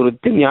யாவற்றையும்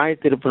குறித்து நியாய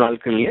தீர்ப்பு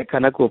நாட்களிலே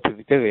கணக்கு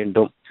ஒப்புவிக்க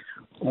வேண்டும்.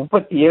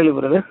 37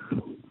 பிரதர்.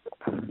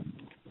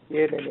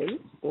 ஏனெனில்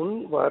உன்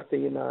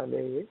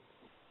வார்த்தையினாலேயே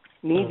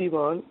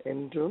நீதிமான்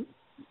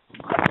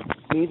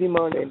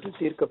என்று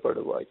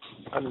தீர்க்கப்படுவாய்,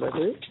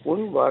 அல்லது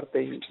உன்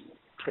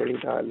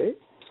வார்த்தைகளினாலே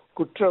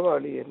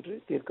குற்றவாளி என்று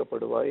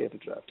தீர்க்கப்படுவாய்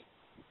என்றார்.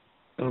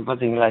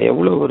 பாத்தீங்களா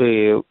எவ்வளவு ஒரு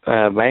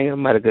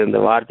பயங்கரமா இருக்கு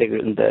இந்த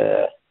வார்த்தைகள், இந்த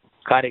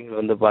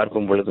காரியங்கள் வந்து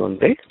பார்க்கும் பொழுது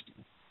வந்து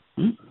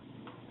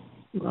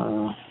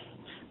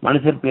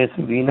மனுஷர்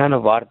பேசும்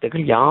வீணான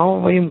வார்த்தைகள்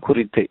யாவையும்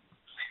குறித்து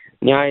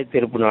நியாய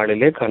தீர்ப்பு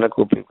நாளிலே கணக்கு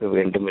ஒப்புவிக்க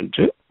வேண்டும்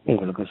என்று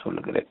உங்களுக்கு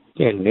சொல்லுகிறேன்.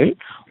 ஏனெனில்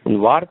உன்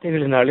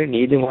வார்த்தைகளினாலே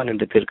நீதிமான்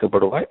என்று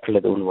தீர்க்கப்படுவாய்,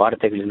 அல்லது உன்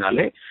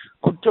வார்த்தைகளினாலே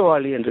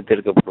குற்றவாளி என்று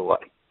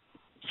தீர்க்கப்படுவாய்.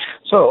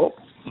 சோ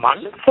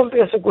மனுஷன்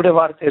பேசக்கூடிய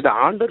வார்த்தை,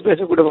 ஆண்டவர்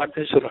பேசக்கூடிய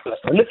வார்த்தை சொல்லல.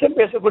 மனுஷன்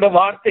பேசக்கூடிய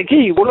வார்த்தைக்கு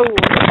இவ்வளவு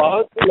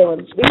பாகத்துல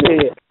வந்து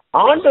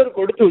ஆண்டவர்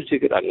கொடுத்து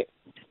வச்சுக்கிறாங்க.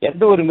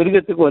 எந்த ஒரு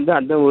மிருகத்துக்கு வந்து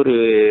அந்த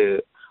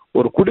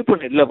ஒரு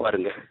குடிப்பன் இல்லை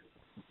பாருங்க.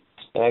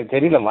 எனக்கு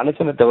தெரியல,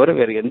 மனுஷனை தவிர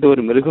வேற எந்த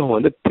ஒரு மிருகம்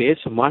வந்து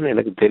பேசுமான்னு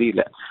எனக்கு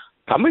தெரியல.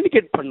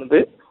 கம்யூனிகேட் பண்ணுது.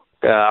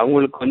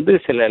 அவங்களுக்கு வந்து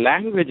சில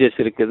லாங்குவேஜஸ்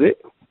இருக்குது.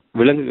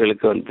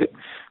 விலங்குகளுக்கு வந்து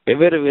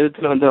வெவ்வேறு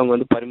விதத்துல வந்து அவங்க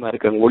வந்து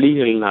பரிமாறிக்கிறாங்க.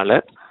 ஒளிகள்னால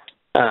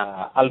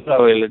அல்ட்ரா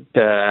வயலட்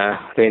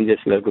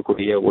ரேஞ்சஸ்ல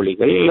இருக்கக்கூடிய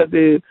ஒளிகள்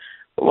அல்லது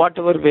வாட்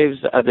எவர்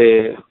வேவ்ஸ், அது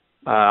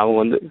அவங்க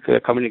வந்து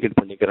கம்யூனிகேட்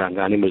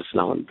பண்ணிக்கிறாங்க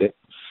அனிமல்ஸ்லாம் வந்து.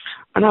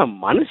 ஆனா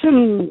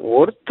மனுஷன்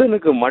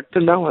ஒருத்தனுக்கு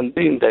மட்டும்தான்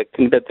வந்து இந்த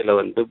கிங்டத்துல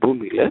வந்து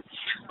பூமியில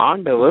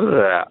ஆண்டவர்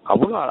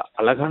அவ்வளோ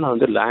அழகான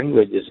வந்து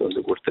லாங்குவேஜஸ்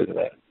வந்து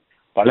கொடுத்துருக்கிறாரு.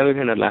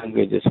 பலவகையான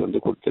லாங்குவேஜஸ் வந்து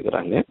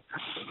கொடுத்துக்கிறாங்க.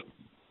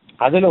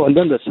 அதுல வந்து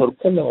அந்த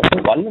சொற்கள்ல வந்து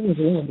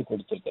வல்லமைகளும் வந்து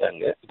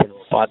கொடுத்துருக்குறாங்க. இப்போ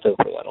நம்ம பார்த்த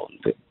பிரகாரம்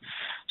வந்து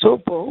ஸோ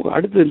இப்போ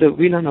அடுத்து இந்த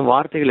வீணான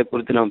வார்த்தைகளை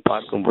குறித்து நம்ம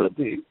பார்க்கும்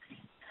பொழுது,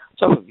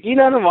 ஸோ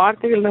வீணான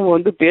வார்த்தைகள் நம்ம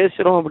வந்து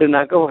பேசுறோம்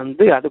அப்படின்னாக்கா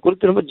வந்து அதை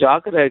குறித்து ரொம்ப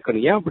ஜாக்கிரதையா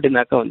இருக்கணும். ஏன்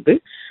அப்படின்னாக்கா வந்து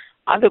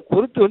அதை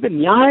குறித்து வந்து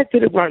நியாய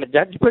தீர்ப்பு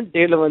ஜட்ஜ்மெண்ட்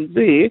டேல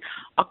வந்து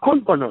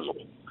அக்கௌண்ட்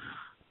பண்ணணும்.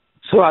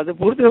 ஸோ அதை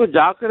பொறுத்து நம்ம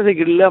ஜாக்கிரதை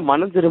இல்லை,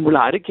 மனம் திரும்பல,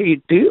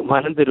 அறிக்கையிட்டு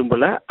மனம்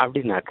திரும்பல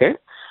அப்படின்னாக்க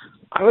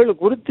அவளை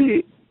குறித்து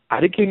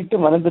அறிக்கையிட்டு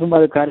மனம்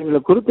திரும்பாத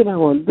காரியங்களை குறித்து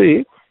நாங்கள் வந்து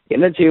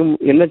என்ன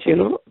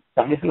செய்யணும்,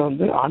 கடைசியில்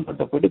வந்து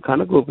ஆண்பட்ட போயிட்டு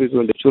கணக்கு ஒப்பிக்க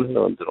வேண்டிய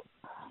சூழ்நிலை வந்துடும்.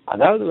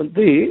 அதாவது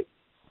வந்து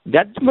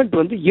ஜட்ஜ்மெண்ட்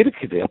வந்து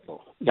இருக்குது. அப்போ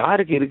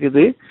யாருக்கு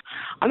இருக்குது?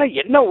 ஆனா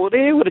என்ன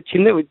ஒரே ஒரு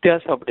சின்ன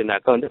வித்தியாசம்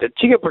அப்படின்னாக்க வந்து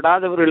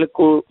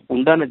ரட்சிக்கப்படாதவர்களுக்கு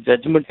உண்டான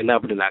ஜட்ஜ்மெண்ட் என்ன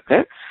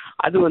அப்படின்னாக்க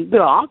அது வந்து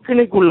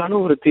ஆக்கினைக்குள்ளான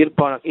ஒரு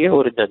தீர்ப்பாகிய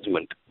ஒரு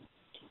ஜட்ஜ்மெண்ட்.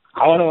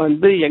 அவனை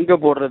வந்து எங்க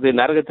போடுறது,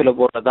 நரகத்துல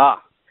போடுறதா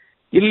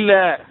இல்ல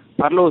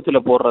பரலோகத்துல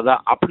போடுறதா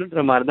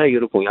அப்படின்ற மாதிரி தான்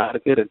இருக்கும்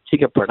யாருக்கு?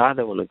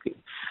 ரட்சிக்கப்படாதவனுக்கு.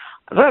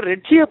 அதான்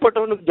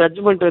ரட்சிக்கப்பட்டவனுக்கு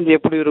ஜட்ஜ்மெண்ட் வந்து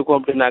எப்படி இருக்கும்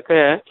அப்படின்னாக்க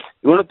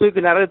இவனை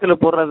தூக்கி நரகத்துல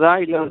போடுறதா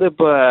இல்ல வந்து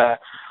இப்ப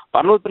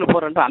பரலோகத்துல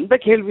போறான்ட்டு அந்த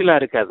கேள்வியெல்லாம்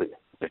இருக்காது.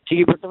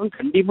 ரட்சிக்கப்பட்டவன்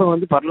கண்டிப்பா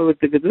வந்து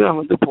பரலோகத்துக்கு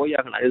அவன் வந்து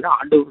போயாகணும். அதுதான்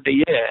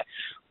ஆண்டவருடைய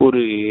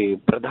ஒரு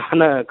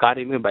பிரதான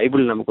காரியமே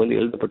பைபிள் நமக்கு வந்து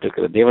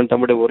எழுதப்பட்டிருக்கிறது. தேவன்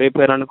தம்முடைய ஒரே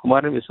பேரான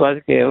குமாரன்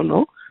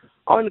விசுவாசிக்கணும்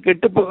அவன்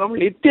கெட்டு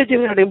போகாமல் நித்திய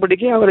ஜீவன்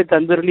அடையும்படிக்கு அவரை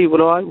தந்தருளி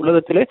இவ்வளவு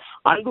உலகத்திலே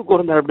அன்பு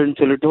கூர்ந்தார் அப்படின்னு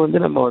சொல்லிட்டு வந்து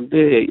நம்ம வந்து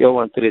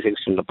யோவான்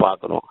 3:16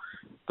 பார்க்கிறோம்,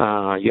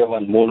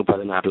 யோவான்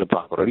 3:16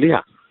 பார்க்கிறோம் இல்லையா?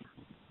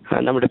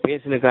 நம்முடைய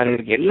பேசின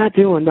காரியங்களுக்கு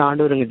எல்லாத்தையும் வந்து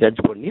ஆண்டவருங்க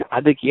ஜட்ஜ் பண்ணி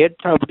அதுக்கு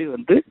ஏற்ற அப்படி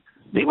வந்து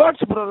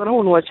ரிவார்ட்ஸ் ப்ரோக்ராம்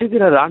ஒன்று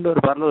வச்சிருக்கிறாரு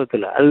ஆண்டவர்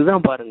பரலோகத்தில்.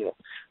 அதுதான் பாருங்க,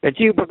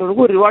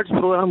 ரட்சிக்கப்பட்டவருக்கும் ஒரு ரிவார்ட்ஸ்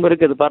ப்ரோக்ராம்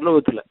இருக்குது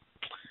பரலோகத்தில்.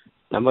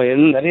 நம்ம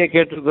நிறைய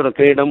கேட்டிருக்கிறோம்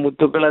கிரீடம்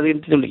முத்துக்கள்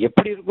அதுன்னு சொல்லி.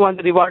 எப்படி இருக்கும்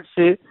அந்த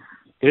ரிவார்ட்ஸு?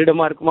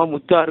 கிரீடமா இருக்குமா,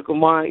 முத்தா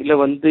இருக்குமா, இல்லை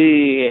வந்து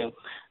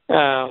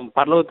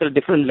பரலோகத்தில்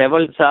டிஃப்ரெண்ட்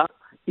லெவல்ஸா?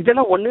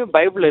 இதெல்லாம் ஒன்றுமே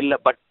பைபிள் இல்லை.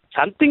 But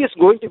something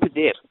is going to be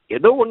there.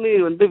 ஏதோ ஒன்று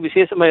வந்து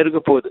விசேஷமா இருக்க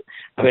போகுது.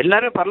 நம்ம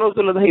எல்லாரும்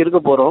பரலோகத்தில் தான்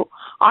இருக்க போறோம்.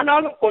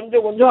 ஆனாலும்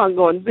கொஞ்சம் கொஞ்சம்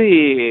அங்கே வந்து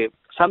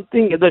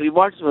சம்திங் ஏதோ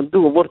ரிவார்ட்ஸ் வந்து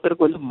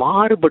ஒவ்வொருத்தருக்கும் வந்து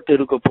மாறுபட்டு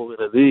இருக்க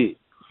போகிறது.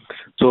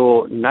 ஸோ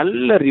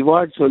நல்ல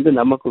ரிவார்ட்ஸ் வந்து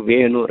நமக்கு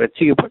வேணும்,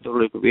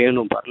 ரட்சிக்கப்பட்டவர்களுக்கு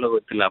வேணும்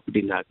பரலோகத்தில்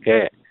அப்படின்னாக்க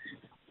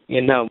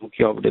என்ன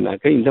முக்கியம்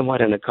அப்படின்னாக்க இந்த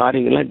மாதிரியான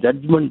காரியங்கள்லாம்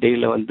ஜட்ஜ்மெண்ட்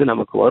டேல வந்து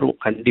நமக்கு வரும்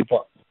கண்டிப்பா.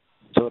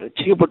 ஸோ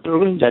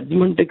ரட்சிக்கப்பட்டவர்கள்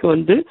ஜட்ஜ்மெண்ட்டுக்கு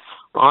வந்து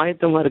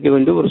ஆயத்தமா இருக்க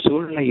வேண்டிய ஒரு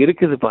சூழ்நிலை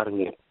இருக்குது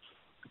பாருங்க.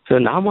 ஸோ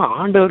நாம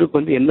ஆண்டவருக்கு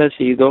வந்து என்ன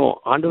செய்தோம்,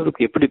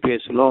 ஆண்டவருக்கு எப்படி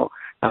பேசணும்,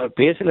 நம்ம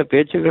பேசின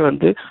பேச்சுகள்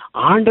வந்து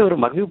ஆண்டவர்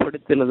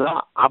மகிழ்ப்படுத்தினதா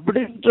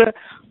அப்படின்ற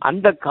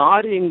அந்த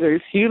காரியங்கள்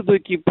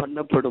சீர்தூக்கி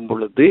பண்ணப்படும்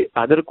பொழுது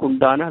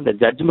அதற்குண்டான அந்த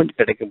ஜட்ஜ்மெண்ட்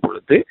கிடைக்கும்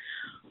பொழுது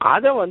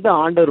அதை வந்து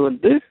ஆண்டவர்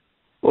வந்து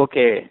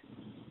ஓகே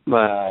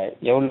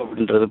எவ்வளோ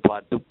அப்படின்றது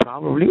பார்த்து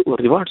ப்ராபப்ளி ஒரு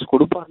ரிவார்ட்ஸ்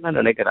கொடுப்பாருன்னு தான்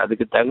நினைக்கிறேன்.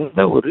 அதுக்கு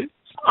தகுந்த ஒரு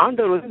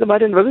ஆண்டவர் வந்து இந்த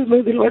மாதிரி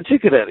வெகுமதிகள்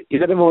வச்சிருக்கிறாரு.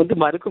 இதை நம்ம வந்து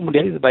மறுக்க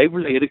முடியாது, இது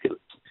பைபிள்ல இருக்குது.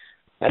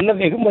 நல்ல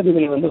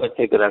வெகுமதிகள் வந்து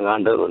வச்சிருக்கிறாங்க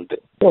ஆண்டவர் வந்து.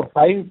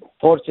 5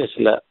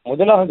 போர்ச்சஸ்ல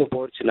முதலாவது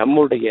போர்ச்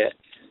நம்முடைய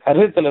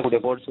சரீரத்தில் கூடிய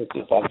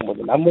போர்ச்சஸ்ல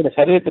பார்க்கும்போது நம்முடைய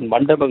சரீரத்தின்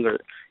மண்டபங்கள்,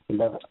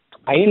 இந்த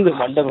 5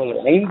 மண்டபங்கள்,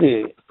 5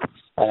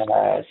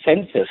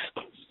 சென்சஸ்,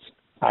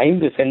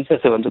 5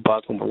 சென்சஸை வந்து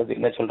பார்க்கும் பொழுது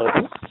என்ன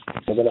சொல்றது?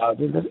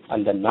 முதலாவது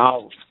அந்த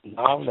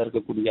நாவில்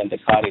இருக்கக்கூடிய அந்த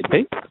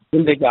காரியத்தை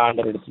இன்றைக்கு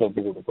ஆண்டவர் இடத்துல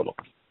ஒப்பு கொடுக்கணும்.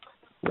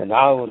 இந்த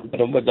நாவை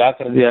வந்து ரொம்ப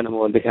ஜாக்கிரதையா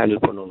நம்ம வந்து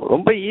ஹேண்டில் பண்ணணும்.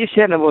 ரொம்ப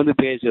ஈஸியா நம்ம வந்து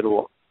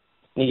பேசிடுவோம்.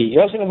 நீங்க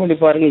யோசனை பண்ணி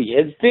பாருங்க,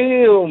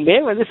 எதுவுமே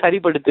வந்து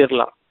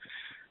சரிப்படுத்திடலாம்.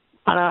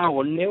 ஆனா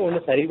ஒண்ணு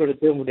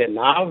சரிப்படுத்தவே முடியாது.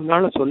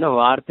 நாவனால சொன்ன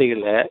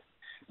வார்த்தைகளை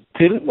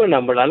திரும்ப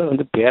நம்மளால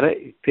வந்து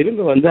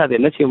திரும்ப வந்து அதை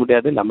என்ன செய்ய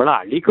முடியாது, நம்மளால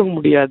அழிக்கவும்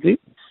முடியாது,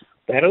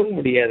 பெறவும்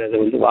முடியாது, அதை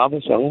வந்து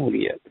வாபஸ் வாங்க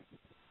முடியாது,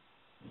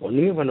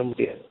 ஒண்ணுமே பண்ண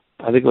முடியாது.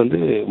 அதுக்கு வந்து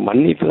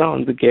மன்னிப்பு தான்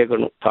வந்து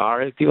கேட்கணும்.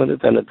 தாழ்த்தி வந்து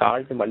தன்னை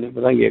தாழ்த்தி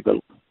மன்னிப்பு தான்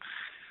கேட்கணும்.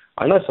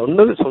 ஆனா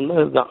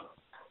சொன்னது தான்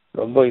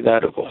ரொம்ப இதா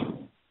இருக்கும்.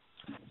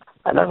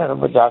 அதனால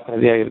ரொம்ப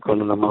ஜாக்கிரதையா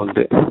இருக்கணும். நம்ம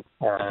வந்து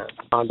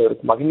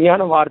ஆண்டவருக்கு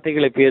மகிமையான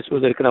வார்த்தைகளை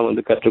பேசுவதற்கு நம்ம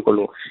வந்து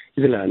கற்றுக்கொள்வோம்.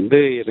 இதுல வந்து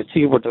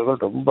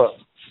ரட்சிக்கப்பட்டவர்கள் ரொம்ப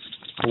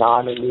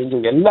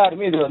நீங்கள்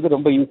எல்லாருமே இது வந்து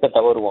ரொம்ப ஈஸியா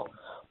தவறுவோம்.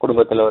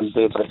 குடும்பத்துல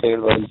வந்து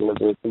பிரச்சனைகள் வரும்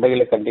பொழுது,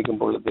 பிள்ளைகளை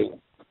கண்டிக்கும் பொழுது,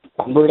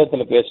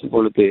 அன்புடத்துல பேசும்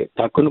பொழுது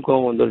டக்குனு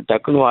கோவம் வந்து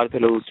டக்குனு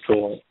வார்த்தையில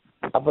விட்டுருவோம்.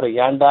 அப்புறம்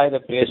ஏன்டா இதை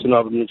பேசணும்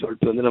அப்படின்னு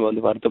சொல்லிட்டு வந்து நம்ம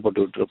வந்து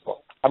வருத்தப்பட்டு விட்டுருப்போம்.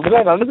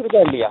 அப்படிலாம்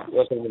நடந்துருக்கா இல்லையா?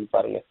 யோசனை பண்ணி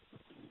பாருங்க.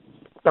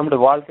 நம்முடைய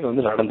வாழ்க்கை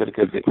வந்து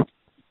நடந்திருக்கிறது.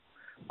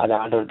 அதை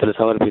ஆண்டவரத்தில்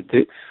சமர்ப்பித்து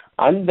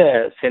அந்த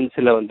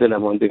சென்ஸ்ல வந்து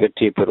நம்ம வந்து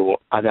வெற்றியை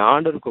பெறுவோம். அதை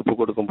ஆண்டவருக்கு ஒப்பு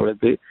கொடுக்கும்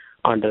பொழுது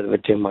ஆண்டவர்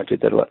வெற்றியை மாற்றி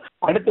தருவார்.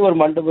 அடுத்த ஒரு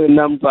மண்டபம்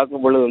என்னன்னு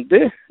பார்க்கும் பொழுது வந்து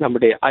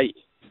நம்முடைய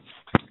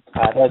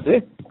அதாவது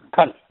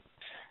கண்.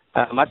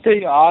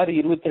 மத்தேயு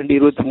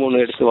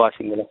 6:22-23 எடுத்து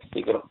வாசிங்களேன்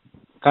சீக்கிரம்.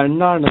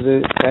 கண்ணானது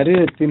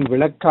சரீரத்தின்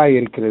விளக்காய்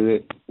இருக்கிறது.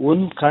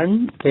 உன் கண்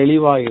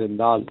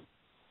தெளிவாயிருந்தால்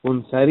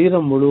உன்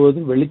சரீரம்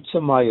முழுவதும்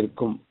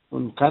வெளிச்சமாயிருக்கும்.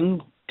 உன் கண்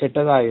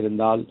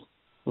கெட்டதாயிருந்தால்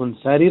உன்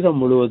சரீரம்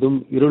முழுவதும்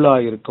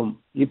இருளாயிருக்கும்.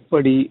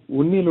 இப்படி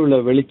உன்னில் உள்ள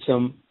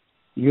வெளிச்சம்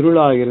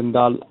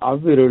இருளாயிருந்தால்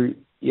அவ்விருள்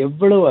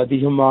எவ்வளவு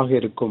அதிகமாக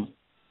இருக்கும்.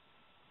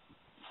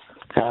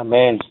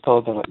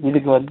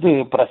 இதுக்கு வந்து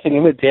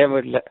பிரசங்கமே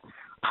தேவையில்லை.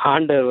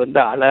 ஆண்டவர் வந்து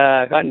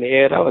அழகா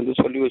நேரா வந்து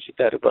சொல்லி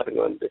வச்சுட்டாரு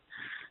பாருங்க. வந்து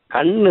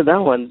கண்ணு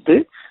தான் வந்து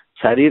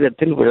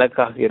சரீரத்தின்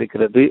விளக்காக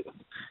இருக்கிறது.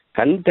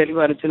 கண்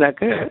தெளிவா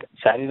இருந்துச்சுனாக்க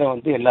சரீரம்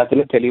வந்து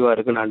எல்லாத்துலயும் தெளிவா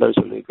இருக்குன்னு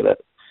ஆண்டவர்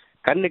சொல்லியிருக்கிறாரு.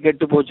 கண்ணு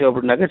கெட்டு போச்சு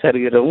அப்படின்னாக்க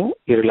சரீரமும்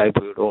இருளாய்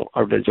போயிடும்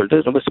அப்படின்னு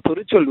சொல்லிட்டு ரொம்ப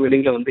ஸ்பிரிச்சுவல்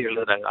வெளியில வந்து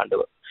எழுதுறாங்க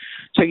ஆண்டவர்.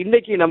 ஸோ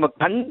இன்னைக்கு நம்ம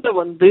கண்ணை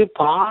வந்து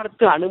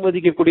பார்த்து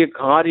அனுமதிக்கக்கூடிய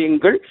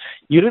காரியங்கள்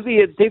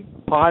இருதயத்தை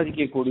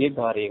பாதிக்கக்கூடிய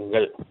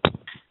காரியங்கள்.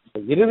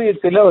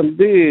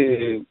 இருதயத்திலிருந்து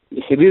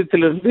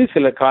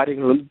சில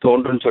காரியங்கள் வந்து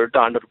தோன்றுன்னு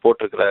சொல்லிட்டு ஆண்டவர்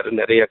போட்டிருக்கிறாரு.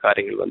 நிறைய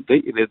காரியங்கள் வந்து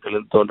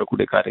இதயத்திலிருந்து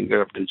தோன்றக்கூடிய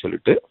காரியங்கள் அப்படின்னு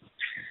சொல்லிட்டு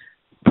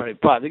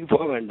இப்போ அதுக்கு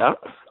போக வேண்டாம்.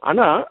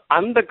 ஆனா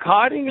அந்த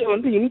காரியங்களை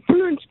வந்து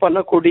இன்ஃப்ளூயன்ஸ்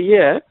பண்ணக்கூடிய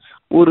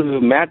ஒரு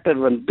மேட்டர்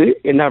வந்து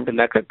என்ன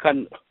அப்படின்னாக்கா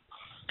கண்.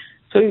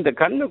 ஸோ இந்த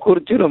கண்ணை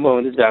குறித்து ரொம்ப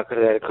வந்து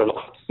ஜாக்கிரதையா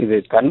இருக்கணும். இது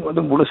கண்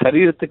வந்து முழு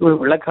சரீரத்துக்கு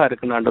விளக்கா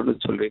இருக்குன்னு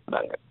ஆண்டவர்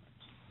சொல்லியிருக்கிறாங்க.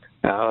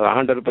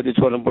 ஆண்டவர் பற்றி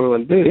சொல்லும்போது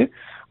வந்து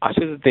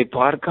அசுத்தத்தை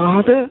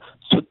பார்க்காத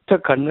சுத்த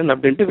கண்ணன்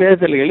அப்படின்ட்டு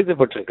வேதத்தில்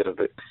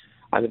எழுதப்பட்டிருக்கிறது.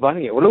 அது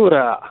பாருங்க எவ்வளவு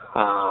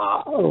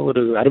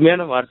ஒரு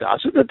அருமையான வார்த்தை,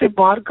 அசுத்தத்தை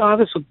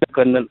பார்க்காத சுத்த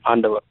கண்ணன்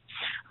ஆண்டவர்.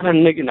 ஆனா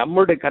இன்னைக்கு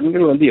நம்மளுடைய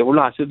கண்கள் வந்து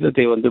எவ்வளவு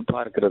அசுத்தத்தை வந்து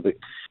பார்க்கிறது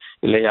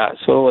இல்லையா?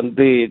 ஸோ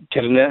வந்து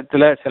சில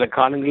நேரத்துல சில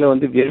காலங்களில்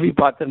வந்து விரும்பி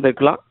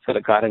பார்த்துருக்கலாம், சில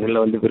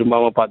காலங்களில் வந்து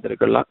விரும்பாம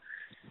பார்த்துருக்கலாம்,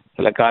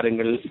 சில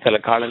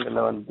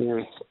காலங்களில் வந்து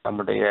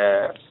நம்முடைய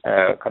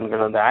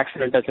கண்கள் வந்து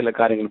ஆக்சிடென்டா சில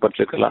காரியங்கள்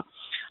பட்டிருக்கலாம்.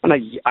 ஆனா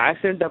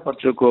ஆக்சிடென்டா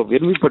பட்டிருக்கோ,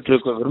 விரும்பி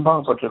பட்டிருக்கோ,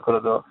 விரும்பாம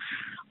பட்டிருக்கிறதோ,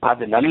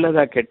 அது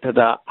நல்லதா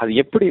கெட்டதா, அது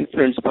எப்படி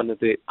இன்ஃப்ளூயன்ஸ்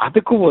பண்ணுது,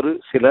 அதுக்கும் ஒரு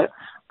சில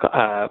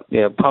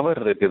பவர்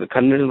இருக்குது.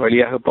 கண்ணின்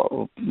வழியாக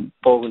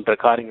போகின்ற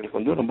காரியங்களுக்கு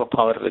வந்து ரொம்ப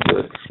பவர்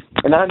இருக்குது.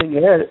 ஏன்னா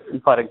நீங்க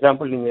ஃபார்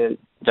எக்ஸாம்பிள் நீங்க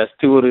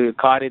ஜஸ்ட் ஒரு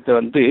காரியத்தை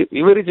வந்து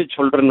விவரிச்சு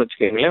சொல்றேன்னு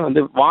வச்சுக்கோங்களேன்,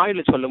 வந்து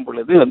வாயில சொல்லும்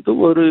பொழுது வந்து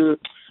ஒரு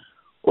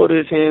ஒரு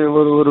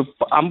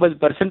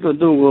 50%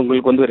 வந்து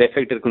உங்களுக்கு வந்து ஒரு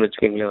எஃபெக்ட் இருக்குன்னு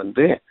வச்சுக்கோங்களேன்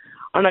வந்து.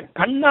 ஆனா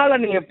கண்ணால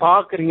நீங்க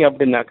பாக்குறீங்க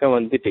அப்படின்னாக்கா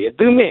வந்துட்டு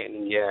எதுவுமே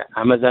நீங்க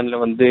அமேசான்ல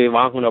வந்து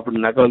வாங்கணும்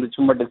அப்படின்னாக்கா வந்து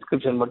சும்மா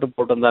டிஸ்கிரிப்ஷன் மட்டும்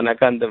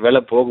போட்டிருந்தானாக்கா அந்த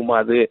விலை போகுமா?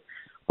 அது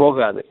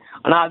போகாது.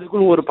 ஆனா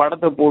அதுக்குன்னு ஒரு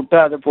படத்தை போட்டு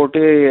அதை போட்டு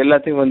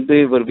எல்லாத்தையும் வந்து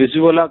ஒரு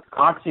விசுவலா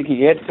காட்சிக்கு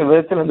ஏற்ற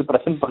விதத்தில் வந்து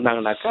ப்ரெசென்ட்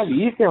பண்ணாங்கனாக்கா அது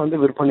ஈஸியா வந்து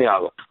விற்பனை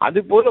ஆகும். அது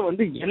போல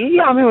வந்து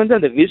எல்லாமே வந்து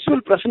அந்த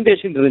விசுவல்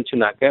ப்ரெசன்டேஷன்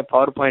இருந்துச்சுனாக்க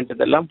பவர் பாயிண்ட்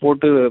இதெல்லாம்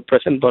போட்டு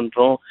ப்ரெசென்ட்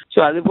பண்றோம்.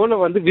 ஸோ அது போல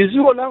வந்து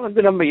விசுவலா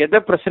வந்து நம்ம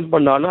எதை ப்ரெசென்ட்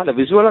பண்ணாலும் அந்த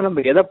விசுவலா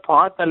நம்ம எதை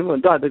பார்த்தாலும்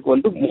வந்து அதுக்கு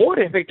வந்து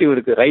மோர் எஃபெக்டிவ்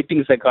இருக்கு.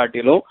 ரைட்டிங்ஸை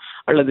காட்டிலும்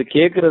அல்லது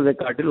கேட்கறதை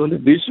காட்டிலும்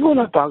வந்து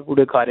விசுவலா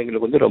பார்க்கக்கூடிய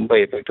காரியங்களுக்கு வந்து ரொம்ப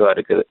எஃபெக்டிவா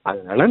இருக்குது.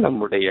 அதனால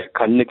நம்முடைய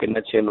கண்ணுக்கு என்ன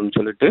செய்யணும்னு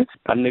சொல்லிட்டு,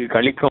 கண்ணுக்கு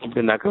கழிக்கும்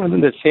அப்படின்னாக்கா வந்து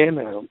இந்த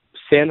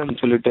சேனம்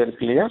சொல்லிட்டு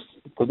இருக்கு இல்லையா,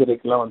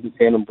 குதிரைக்கெல்லாம் வந்து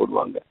சேனம்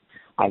போடுவாங்க.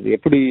 அது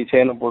எப்படி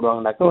சேனம்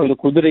போடுவாங்கனாக்கா வந்து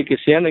குதிரைக்கு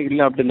சேனம்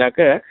இல்லை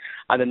அப்படின்னாக்க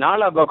அது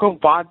நாலா பக்கம்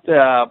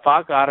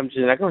பார்க்க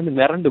ஆரம்பிச்சதுனாக்கா வந்து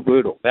மிரண்டு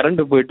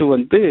போயிட்டு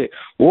வந்து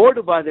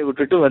ஓடு பாதையை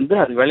விட்டுட்டு வந்து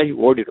அது விலகி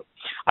ஓடிடும்.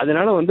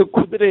 அதனால வந்து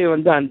குதிரையை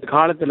வந்து அந்த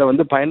காலத்துல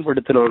வந்து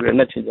பயன்படுத்துறவர்கள்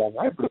என்ன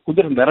செஞ்சாங்க, இப்படி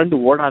குதிரை மிரண்டு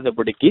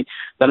ஓடாதபடிக்கு,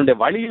 தன்னுடைய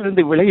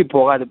வழியிலிருந்து விலகி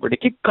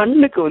போகாதபடிக்கு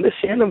கண்ணுக்கு வந்து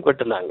சேனம்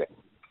கட்டுனாங்க.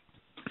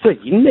 ஸோ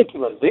இன்னைக்கு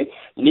வந்து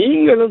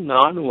நீங்களும்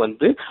நானும்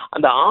வந்து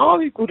அந்த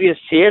ஆவிக்குரிய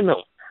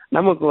சேனம்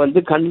நமக்கு வந்து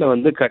கண்ணில்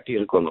வந்து கட்டி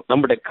இருக்கணும்.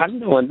 நம்முடைய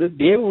கண்ணை வந்து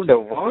தேவனுடைய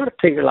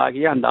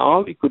வார்த்தைகளாகிய அந்த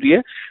ஆவிக்குரிய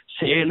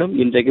சேனம்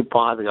இன்றைக்கு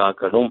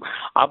பாதுகாக்கணும்.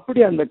 அப்படி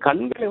அந்த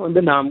கண்களை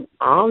வந்து நாம்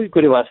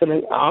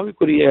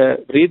ஆவிக்குரிய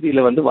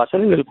ரீதியில வந்து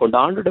வசனங்கள் கொண்டு,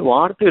 ஆண்டோட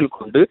வார்த்தைகள்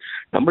கொண்டு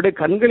நம்முடைய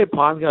கண்களை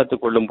பாதுகாத்து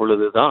கொள்ளும்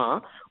பொழுதுதான்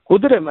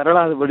குதிரை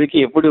மிரளாதபடிக்கு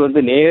எப்படி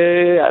வந்து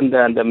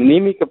அந்த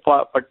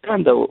நியமிக்கப்பட்ட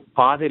அந்த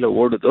பாதையில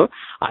ஓடுதோ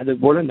அது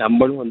போல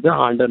நம்மளும் வந்து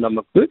ஆண்டவர்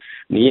நமக்கு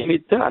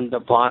நியமித்த அந்த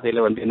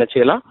பாதையில வந்து என்ன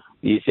செய்யலாம்,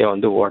 ஈஸியா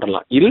வந்து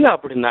ஓடலாம். இல்லை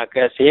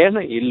அப்படின்னாக்க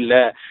சேனை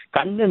இல்லை,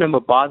 கண்ணை நம்ம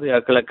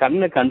பாதுகாக்கல,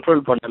 கண்ணை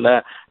கண்ட்ரோல் பண்ணல,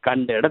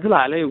 கண்ட இடத்துல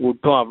அலைய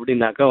விட்டோம்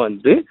அப்படின்னாக்கா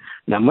வந்து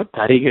நம்ம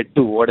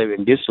தரிகட்டு ஓட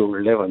வேண்டிய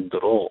சூழ்நிலை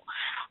வந்துடும்.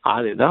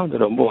 அதுதான்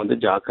வந்து ரொம்ப வந்து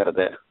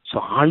ஜாக்கிரதை. ஸோ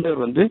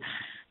ஆண்டவர் வந்து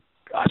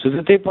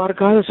அசுத்தத்தை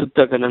பார்க்காத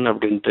சுத்த கண்ணன்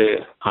அப்படின்ட்டு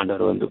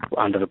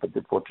ஆண்டவரை பத்தி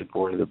போற்றி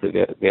போடுறது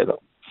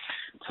வேதம்.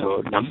 ஸோ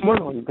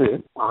நம்மளும் வந்து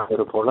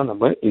ஆண்டவரை போல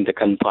நம்ம இந்த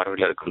கண்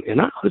பார்வையில இருக்கணும்.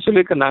 ஏன்னா அது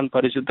சொல்லியிருக்க நான்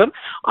பரிசுத்தர்,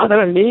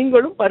 அதனால்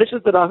நீங்களும்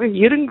பரிசுத்தராக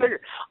இருங்கள்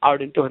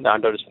அப்படின்ட்டு வந்து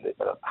ஆண்டவர்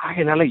சொல்லியிருக்கிறார்.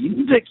 அதனால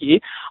இன்றைக்கு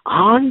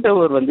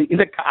ஆண்டவர்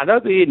வந்து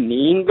அதாவது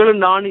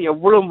நீங்களும் நானும்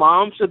எவ்வளவு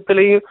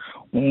மாம்சத்திலையும்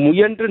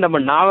முயன்று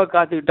நம்ம நாவை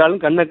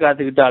காத்துக்கிட்டாலும் கண்ணை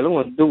காத்துக்கிட்டாலும்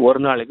வந்து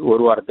ஒரு நாளைக்கு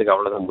ஒரு வாரத்துக்கு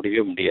அவ்வளவுதான்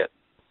முடியவே முடியாது.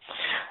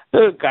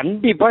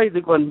 கண்டிப்பா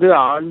இதுக்கு வந்து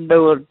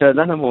ஆண்டவர்கிட்ட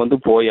தான் நம்ம வந்து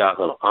போய்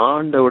ஆகணும்.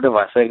 ஆண்டவரோட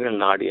வசனங்கள்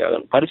நாடி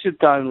ஆகணும்.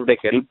 பரிசுத்தாவினுடைய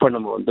ஹெல்ப்பை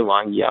நம்ம வந்து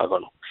வாங்கி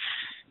ஆகணும்.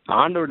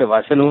 ஆண்டவருடைய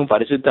வசனமும்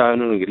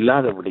பரிசுத்தாவினும்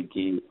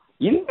இல்லாதபடிக்கு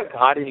இந்த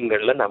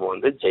காரியங்கள்ல நம்ம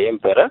வந்து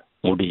ஜெயம் பெற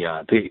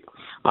முடியாது.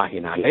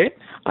 ஆகினாலே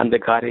அந்த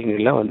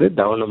காரியங்கள்ல வந்து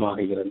கவனமாக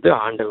இருந்து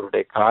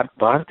ஆண்டவருடைய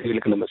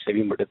வார்த்தைகளுக்கு நம்ம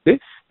செவிமடுத்து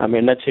நம்ம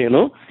என்ன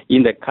செய்யணும்,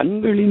 இந்த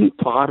கண்களின்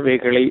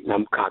பார்வைகளை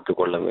நாம் காத்து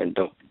கொள்ள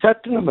வேண்டும்.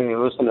 சற்று நம்ம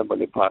யோசனை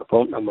பண்ணி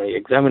பார்ப்போம், நம்ம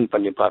எக்ஸாமின்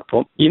பண்ணி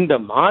பார்ப்போம். இந்த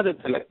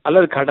மாதத்துல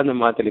அல்லது கடந்த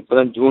மாதத்துல,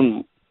 இப்பதான் ஜூன்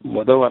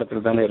முதல்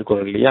வாரத்துல தானே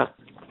இருக்கணும் இல்லையா,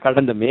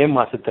 கடந்த மே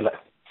மாசத்துல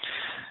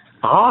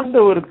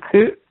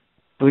ஆண்டவருக்கு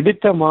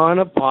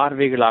பிடித்தமான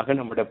பார்வைகளாக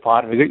நம்முடைய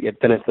பார்வைகள்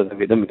எத்தனை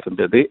சதவீதம்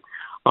இருந்தது,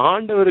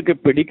 ஆண்டவருக்கு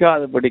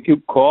பிடிக்காதபடிக்கு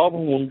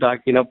கோபம்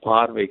உண்டாக்கின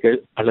பார்வைகள்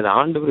அல்லது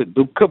ஆண்டவரை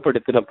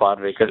துக்கப்படுத்தின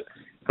பார்வைகள்,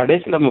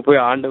 கடைசியில் நம்ம போய்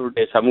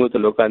ஆண்டவருடைய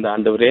சமூகத்தில் உட்காந்து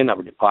ஆண்டவரே நான்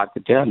அப்படி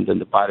பார்த்துட்டு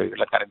அந்தந்த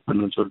பார்வைகளை கரெக்ட்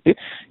பண்ணணும்னு சொல்லிட்டு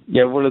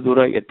எவ்வளவு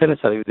தூரம் எத்தனை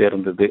சதவீதம்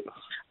இருந்தது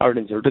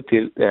அப்படின்னு சொல்லிட்டு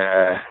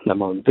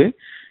நம்ம வந்து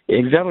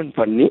எக்ஸாமின்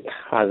பண்ணி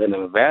அதை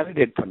நம்ம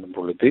வேலிடேட் பண்ணும்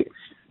பொழுது,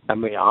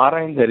 நம்ம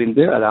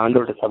ஆராய்ந்தறிந்து அது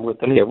ஆண்டவருடைய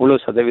சமூகத்தில்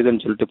எவ்வளவு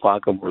சதவீதம் சொல்லிட்டு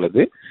பார்க்கும்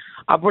பொழுது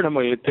அப்போ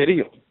நம்மளுக்கு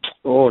தெரியும்,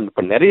 ஓ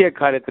இப்ப நிறைய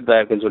காரியத்துக்கு தான்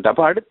இருக்குன்னு சொல்லிட்டு.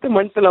 அப்போ அடுத்த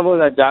மந்த்ல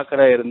நம்ம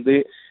ஜாக்கிரதா இருந்து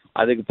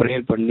அதுக்கு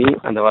ப்ரேயர் பண்ணி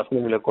அந்த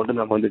வசனங்களை கொண்டு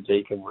நம்ம வந்து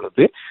ஜெயிக்கும்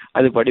பொழுது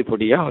அது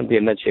படிப்படியாக வந்து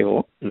என்ன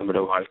செய்வோம்,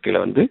 நம்மளோட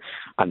வாழ்க்கையில் வந்து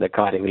அந்த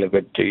காரியங்களை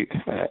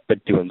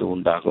வெற்றி வந்து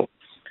உண்டாகும்.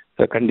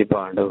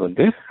 கண்டிப்பாக ஆண்டவர்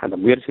வந்து அந்த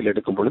முயற்சியில்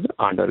எடுக்கும் பொழுது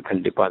ஆண்டவர்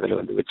கண்டிப்பாக அதில்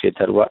வந்து வெற்றியை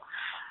தருவார்.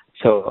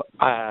 ஸோ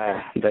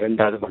இந்த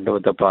 2வது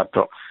மண்டபத்தை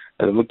பார்த்தோம்.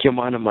 அது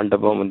முக்கியமான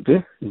மண்டபம் வந்து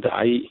இந்த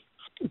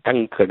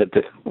டங்க்கு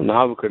அடுத்து,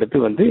 நாவுக்கு அடுத்து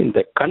வந்து இந்த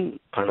கண்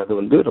ஆனது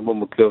வந்து ரொம்ப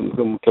மிக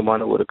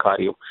முக்கியமான ஒரு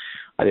காரியம்.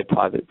 அதை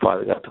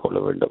பாதுகாத்து கொள்ள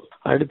வேண்டும்.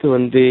 அடுத்து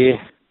வந்து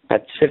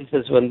டச்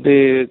சென்சஸ் வந்து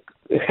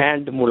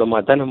ஹேண்ட் மூலமா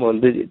தான் நம்ம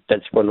வந்து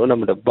டச் பண்ணுவோம்.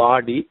 நம்மளோட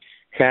பாடி,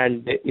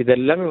 ஹேண்டு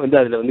இதெல்லாமே வந்து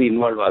அதில் வந்து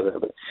இன்வால்வ்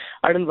ஆகுறது.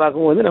 அப்படின்னு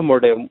பார்க்கும்போது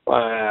நம்மளுடைய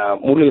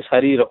முழு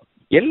சரீரம்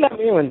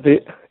எல்லாமே வந்து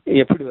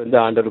எப்படி வந்து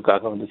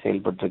ஆண்டவருக்காக வந்து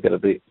செயல்பட்டு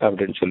இருக்கிறது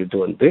அப்படின்னு சொல்லிட்டு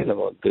வந்து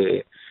நம்ம வந்து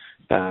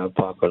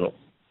பார்க்கணும்.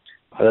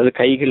 அதாவது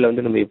கைகளில்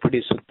வந்து நம்ம எப்படி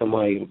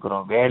சுத்தமாக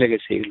இருக்கிறோம்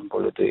வேலைகள் செய்யும்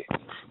பொழுது.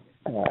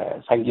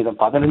 சங்கீதம்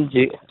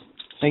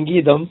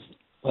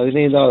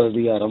 15வது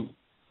அதிகாரம்.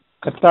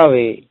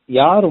 கர்த்தாவே,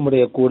 யார்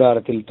உம்முடைய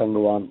கூடாரத்தில்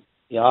தங்குவான்?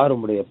 யார்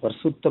உம்முடைய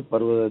பரிசுத்த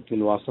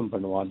பர்வதத்தில் வாசம்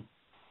பண்ணுவான்?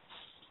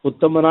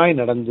 உத்தமனாய்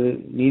நடந்து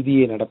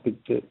நீதியை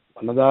நடப்பித்து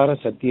மனதார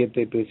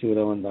சத்தியத்தை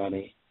பேசுகிறவன்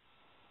தானே.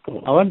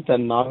 அவன்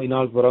தன்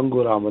நாவினால்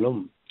புறங்கூறாமலும்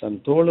தன்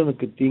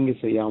தோழனுக்கு தீங்கு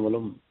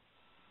செய்யாமலும்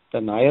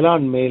தன்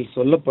அயலான் மேல்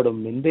சொல்லப்படும்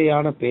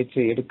நிந்தையான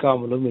பேச்சை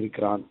எடுக்காமலும்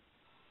இருக்கிறான்.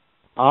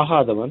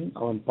 ஆகாதவன்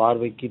அவன்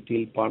பார்வைக்கு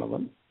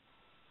தீழ்ப்பானவன்.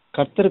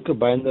 கர்த்தருக்கு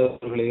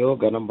பயந்தவர்களையோ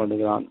கனம்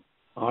பண்ணுகிறான்.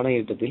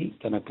 ஆணையிட்டதில்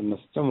தனக்கு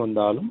நஷ்டம்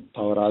வந்தாலும்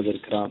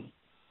தவறாதிருக்கிறான்.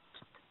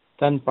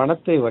 தன்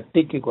பணத்தை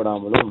வட்டிக்கு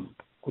கொடாமலும்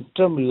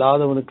குற்றம்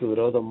இல்லாதவனுக்கு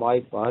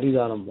விரோதமாய்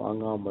பாரிதானம்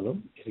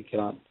வாங்காமலும்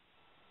இருக்கிறான்.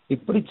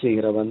 இப்படி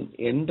செய்கிறவன்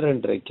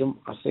என்றென்றைக்கும்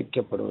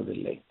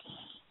அசைக்கப்படுவதில்லை.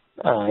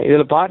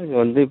 இதுல பாருங்க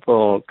வந்து இப்போ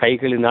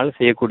கைகளினால்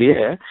செய்யக்கூடிய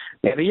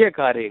நிறைய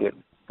காரியங்கள்,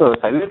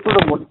 சரீரத்தோட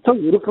மொத்தம்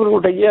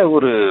உறுப்பினுடைய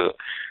ஒரு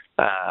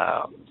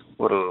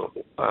ஒரு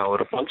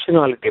ஒரு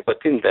ஃபங்க்ஷனாலிட்டியை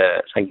பற்றி இந்த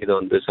சங்கீதம்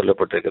வந்து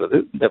சொல்லப்பட்டிருக்கிறது.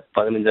 இந்த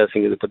 15வது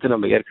சங்கீதத்தை பற்றி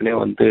நம்ம ஏற்கனவே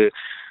வந்து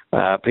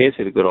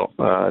பேசியிருக்கிறோம்,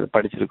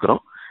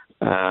 படிச்சிருக்கிறோம்.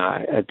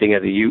 ஐ திங்க்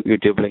அது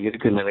யூடியூப்ல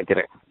இருக்குன்னு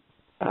நினைக்கிறேன்.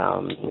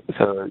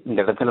 ஸோ இந்த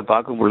இடத்துல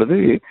பார்க்கும் பொழுது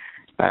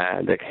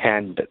இந்த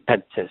ஹேண்ட்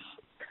டச்சஸ்,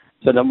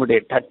 ஸோ நம்முடைய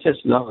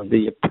டச்சஸ்லாம் வந்து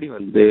எப்படி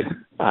வந்து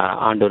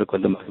ஆண்டவருக்கு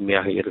வந்து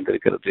மகிமையாக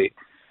இருந்திருக்கிறது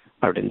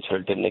அப்படின்னு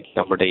சொல்லிட்டு இன்னைக்கு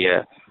நம்முடைய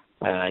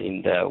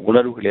இந்த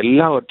உணர்வுகள்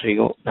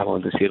எல்லாவற்றையும் நம்ம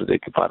வந்து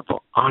சீர்தூக்கி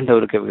பார்ப்போம்.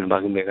 ஆண்டவருக்கு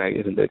மகிமையாக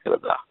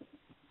இருந்திருக்கிறதா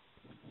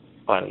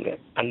பாருங்க.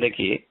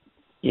 அன்னைக்கு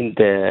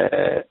இந்த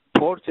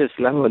போர்ச்சஸ்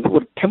எல்லாமே வந்து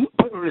ஒரு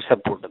டெம்பரரி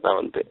சப்போர்ட் தான்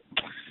வந்து,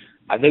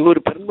 அது ஒரு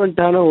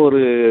பெர்மனண்டான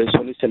ஒரு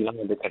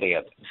சொல்யூஷன்லாம் வந்து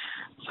கிடையாது.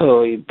 ஸோ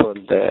இப்போ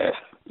இந்த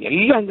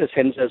எல்லா இந்த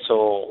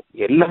சென்சஸும்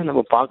எல்லாம்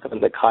நம்ம பார்க்குற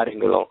இந்த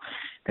காரியங்களும்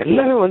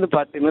எல்லாமே வந்து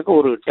பார்த்தீங்கன்னாக்கா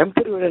ஒரு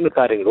டெம்பரரியான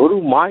காரியங்கள், ஒரு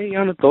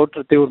மாயான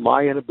தோற்றத்தை ஒரு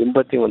மாயான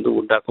பிம்பத்தையும் வந்து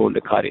உண்டாக்க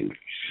வேண்டிய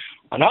காரியங்கள்.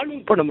 ஆனாலும்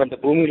இப்போ நம்ம இந்த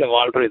பூமியில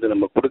வாழ்றோம், இது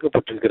நம்ம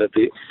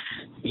கொடுக்கப்பட்டிருக்கிறது.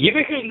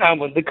 இவைகள்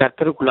நாம் வந்து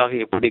கர்த்தருக்குள்ளாக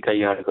எப்படி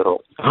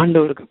கையாளுகிறோம்,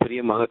 ஆண்டவருக்கு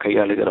பிரியமாக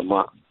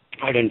கையாளுகிறோமா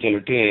அப்படின்னு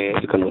சொல்லிட்டு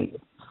இருக்கணும்.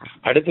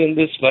 அடுத்து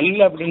வந்து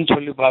ஸ்மெல் அப்படின்னு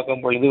சொல்லி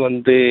பார்க்கும் பொழுது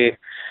வந்து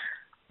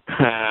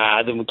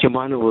அது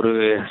முக்கியமான ஒரு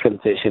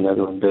சென்சேஷன்.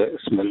 அது வந்து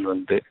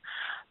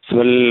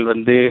ஸ்மெல்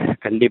வந்து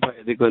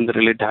கண்டிப்பாக எதுக்கு வந்து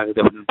ரிலேட்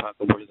ஆகுது அப்படின்னு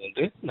பார்க்கும் பொழுது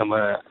வந்து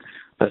நம்ம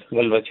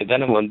ஸ்மெல் வச்சு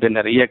தான் நம்ம வந்து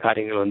நிறைய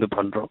காரியங்கள் வந்து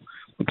பண்ணுறோம்.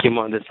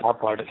 முக்கியமாக வந்து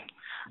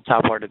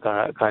சாப்பாடு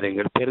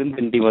காரியங்கள்.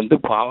 பெருந்திண்டி வந்து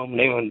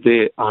பாவம்னே வந்து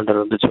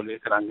ஆண்டவர் வந்து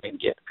சொல்லியிருக்கிறாங்க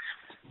இங்கே.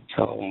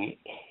 ஸோ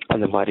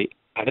அந்த மாதிரி.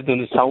 அடுத்து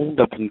வந்து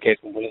சவுண்ட் அப்படின்னு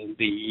கேட்கும்போது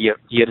வந்து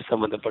இயர்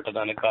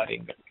சம்மந்தப்பட்டதான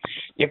காரியங்கள்,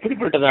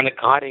 எப்படிப்பட்டதான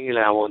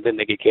காரியங்களை நாம் வந்து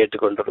இன்னைக்கு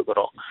கேட்டுக்கொண்டு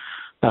இருக்கிறோம்.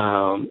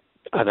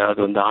 அதாவது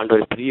வந்து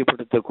ஆண்டவரை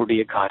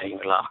பிரியப்படுத்தக்கூடிய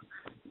காரியங்களா,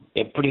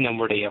 எப்படி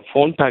நம்முடைய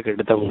ஃபோன் டாக்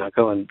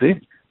எடுத்தோம்னாக்கா வந்து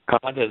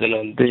காது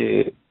அதில் வந்து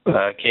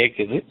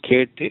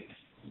கேட்டு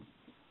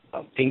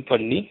திங்க்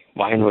பண்ணி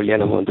வாயின்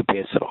வழியாக நம்ம வந்து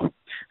பேசுகிறோம்.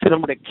 ஸோ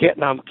நம்முடைய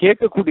நாம்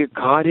கேட்கக்கூடிய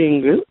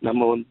காரியங்கள்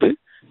நம்ம வந்து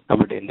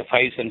நம்மளுடைய இந்த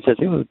 5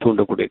 சென்சஸையும் வந்து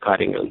தூண்டக்கூடிய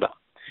காரியங்கள் தான்.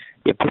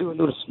 எப்படி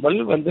வந்து ஒரு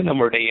ஸ்மெல் வந்து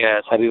நம்மளுடைய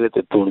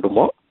சரீரத்தை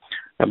தூண்டுமோ,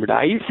 நம்மளுடைய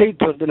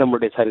ஐசைட் வந்து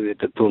நம்மளுடைய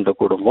சரீரத்தை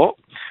தூண்டக்கூடுமோ,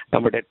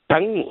 நம்மளுடைய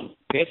டங்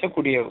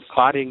பேசக்கூடிய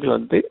காரியங்கள்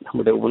வந்து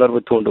நம்மளுடைய உணர்வு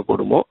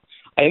தூண்டக்கூடுமோ,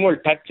 அதேபோல்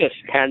டச்சஸ்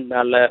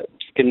ஹேண்ட்னால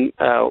ஸ்கின்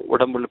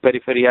உடம்புல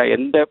பெரிஃபெரியா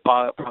எந்த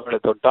பாகங்களை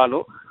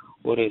தொட்டாலும்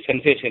ஒரு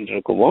சென்சேஷன்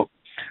இருக்குமோ,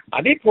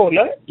 அதே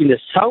போல இந்த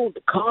சவுண்ட்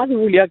காது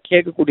வழியா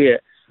கேட்கக்கூடிய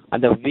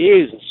அந்த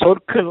வேவ்ஸ்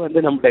சொற்கள் வந்து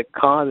நம்மளுடைய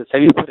காது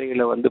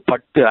செவிப்புறைகளை வந்து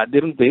பட்டு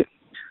அதிர்ந்து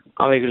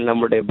அவைகள்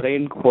நம்மளுடைய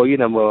பிரெயினுக்கு போய்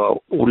நம்ம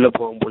உள்ள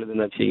போகும் பொழுது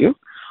என்ன செய்யும்,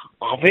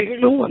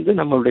 அவைகளும் வந்து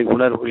நம்மளுடைய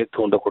உணர்வுகளை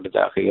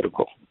தூண்டக்கூடியதாக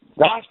இருக்கும்.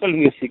 காஸ்பல்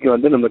மியூசிக்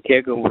வந்து நம்ம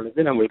கேட்கும்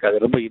பொழுது நம்மளுக்கு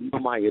அது ரொம்ப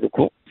இன்பமா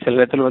இருக்கும். சில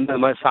இடத்துல வந்து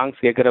அந்த மாதிரி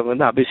சாங்ஸ் கேட்கறவங்க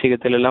வந்து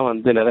அபிஷேகத்துல எல்லாம்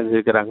வந்து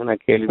நிறைஞ்சிருக்கிறாங்க,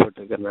 நான்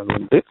கேள்விப்பட்டிருக்கேன். நான்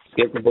வந்து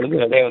கேட்கும்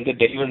பொழுது நிறைய வந்து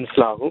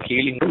டெலிவரன்ஸ்லாம் ஆகும்,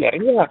 ஹீலிங்கும்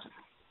நிறைய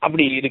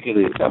அப்படி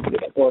இருக்குது. அப்படி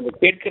அப்போ அந்த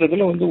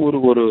கேட்கறதுல வந்து ஒரு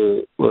ஒரு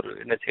ஒரு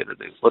என்ன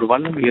செய்யறது, ஒரு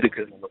வல்லமை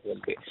இருக்குது நமக்கு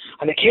வந்து.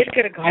 அந்த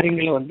கேட்கிற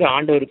காரியங்களை வந்து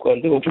ஆண்டவருக்கு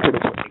வந்து ஒப்பு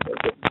கொடுப்போம்.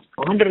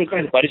 ஆண்டவருக்கு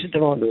அது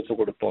பரிசுத்தமா வந்து ஒப்பு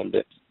கொடுப்போம்.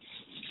 வந்து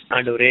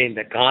ஆண்டவரே,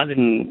 இந்த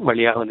காதின்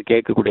வழியாக வந்து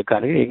கேட்கக்கூடிய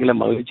காரியங்கள் எங்களை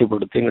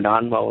மகிழ்ச்சிப்படுத்தி எங்களோட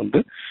ஆன்மா வந்து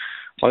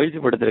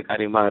மகிழ்ச்சிப்படுத்துகிற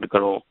காரியமாக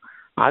இருக்கணும்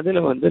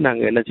அதுல வந்து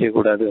நாங்க என்ன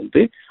செய்யக்கூடாது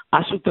வந்து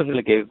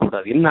அசுத்தங்களை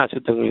கேட்கக்கூடாது. என்ன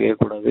அசுத்தங்கள்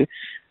கேட்கக்கூடாது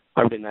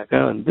அப்படின்னாக்கா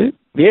வந்து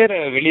வேற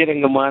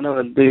வெளியரங்கமான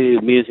வந்து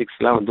மியூசிக்ஸ்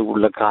எல்லாம் வந்து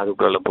உள்ள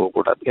காதுக்குள்ள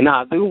போகக்கூடாது. ஏன்னா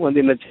அதுவும்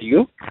வந்து என்ன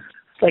செய்யும்,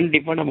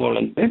 கண்டிப்பா நம்ம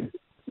வந்து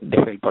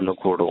டிஃபைன்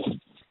பண்ணக்கூடும்.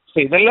 ஸோ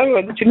இதெல்லாம்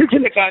வந்து சின்ன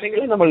சின்ன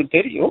காரியங்களும் நம்மளுக்கு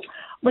தெரியும்.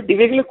 பட்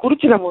இவைகளை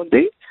குறித்து நம்ம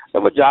வந்து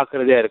ரொம்ப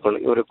ஜாக்கிரதையா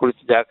இருக்கணும். இவரை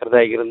குறித்து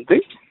ஜாக்கிரதையா இருந்து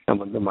நம்ம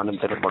வந்து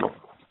மனம் திரும்பணும்.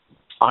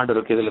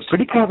 ஆண்டவருக்கு இதுல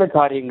பிடிக்காத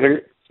காரியங்கள்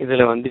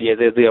இதுல வந்து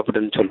எது எது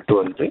அப்படின்னு சொல்லிட்டு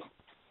வந்து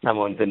நம்ம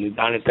வந்து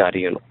நிதானித்து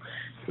அறியணும்.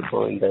 இப்போ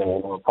இந்த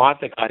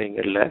பார்த்த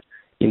காரியங்கள்ல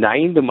இந்த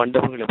 5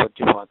 மண்டபங்களை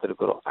பற்றி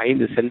பார்த்துருக்குறோம்.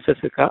 5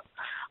 சென்சஸுக்கா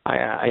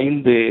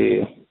 5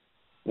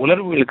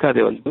 உணர்வுகளுக்கு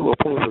அதை வந்து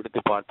ஒப்புமை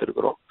எடுத்து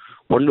பார்த்துருக்குறோம்.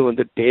 ஒன்று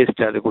வந்து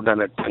டேஸ்ட், அதுக்கு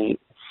உண்டான டங்.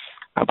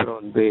 அப்புறம்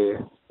வந்து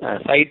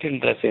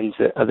சைட்ன்ற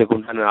சென்ஸ், அதுக்கு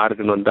உண்டான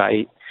ஆர்கன் வந்து ஐ.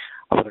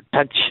 அப்புறம்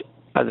டச்,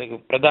 அதுக்கு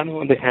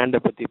பிரதானமாக வந்து ஹேண்டை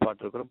பற்றி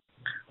பார்த்துருக்குறோம்.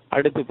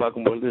 அடுத்து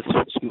பார்க்கும்பொழுது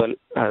ஸ்மெல்,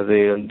 அது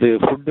வந்து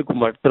ஃபுட்டுக்கு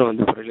மட்டும்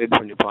வந்து ரிலேட்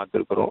பண்ணி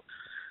பார்த்துருக்குறோம்.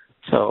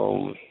 ஸோ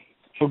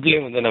ஃபுட்லேயே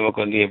வந்து நமக்கு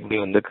வந்து எப்படி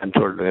வந்து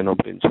கண்ட்ரோல் வேணும்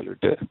அப்படின்னு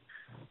சொல்லிட்டு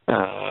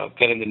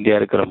பிறந்திண்டியா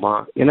இருக்கிறோமா.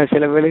 ஏன்னா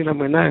சில வேளைக்கு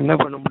நம்ம என்ன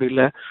பண்ண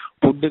முடியல,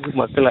 ஃபுட்டுக்கு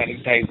மக்கள்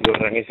அடிக்ட் ஆகிட்டு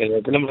வர்றாங்க. சில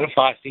இடத்துல நம்மளால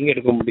ஃபாஸ்டிங்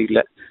எடுக்க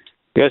முடியல.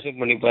 யோசனை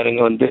பண்ணி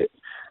பாருங்க வந்து,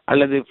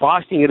 அல்லது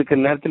ஃபாஸ்டிங்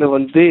இருக்கிற நேரத்தில்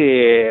வந்து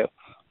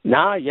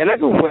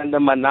எனக்கு இந்த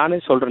மாதிரி நானே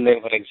சொல்கிறேனே.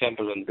 ஃபார்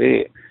எக்ஸாம்பிள் வந்து,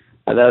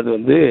 அதாவது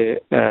வந்து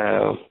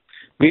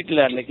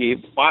வீட்டில் அன்னைக்கு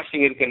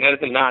ஃபாஸ்டிங் இருக்கிற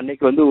நேரத்தில் நான்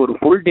அன்னைக்கு வந்து ஒரு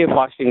ஃபுல் டே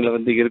ஃபாஸ்டிங்கில்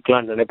வந்து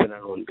இருக்கலாம்னு நினைப்பேன்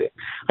நான் வந்து.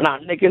 ஆனால்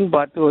அன்னைக்குன்னு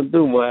பார்த்து வந்து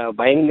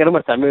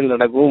பயங்கரமாக சமையல்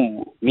நடக்கும்,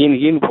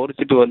 மீன்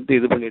பொறிச்சிட்டு வந்து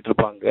இது பண்ணிட்டு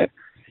இருப்பாங்க.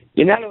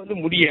 என்னால் வந்து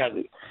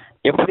முடியாது.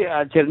 எப்படி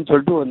ஆச்சுன்னு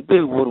சொல்லிட்டு வந்து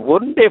ஒரு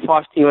 1 டே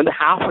ஃபாஸ்டிங் வந்து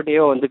ஹாஃப்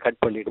டேவை வந்து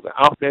கட் பண்ணிவிடுவேன்.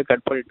 ஹாஃப் டே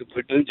கட் பண்ணிட்டு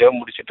போயிட்டு ஜெபம்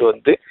முடிச்சுட்டு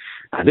வந்து,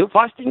 அது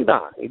ஃபாஸ்டிங்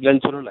தான்,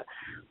 இல்லைன்னு சொல்லலை.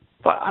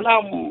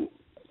 ஆனால்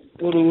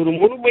ஒரு ஒரு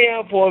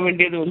முழுமையாக போக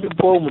வேண்டியது வந்து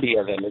போக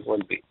முடியாது எனக்கு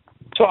வந்து.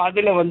 ஸோ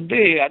அதில் வந்து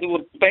அது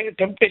ஒரு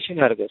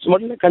டெம்டேஷனாக இருக்குது.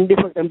 ஸ்மெல்லில்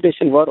கண்டிப்பாக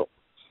டெம்டேஷன் வரும்.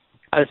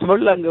 அது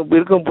ஸ்மெல் அங்கே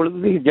இருக்கும்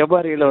பொழுது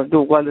ஜபாரியில் வந்து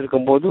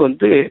உட்காந்துருக்கும் போது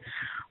வந்து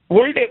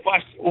ஃபுல் டே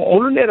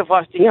முழு நேர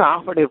ஃபாஸ்டிங்காக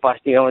ஹாஃப் டே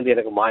ஃபாஸ்டிங்காக வந்து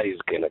எனக்கு மாறி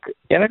இருக்கு.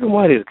 எனக்கு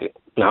மாறி இருக்கு.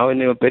 நான்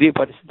இன்னும் பெரிய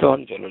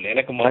பரிசுத்தம்னு சொல்லலை,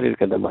 எனக்கு மாறி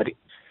இருக்கு அந்த மாதிரி.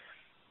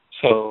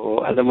 ஸோ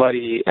அந்த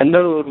மாதிரி அந்த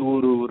ஒரு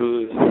ஒரு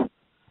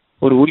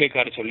ஒரு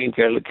ஊழியக்காரர் சொல்லி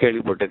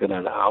கேள்விப்பட்டிருக்கேன்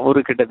நான்.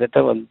 அவரு கிட்டத்தட்ட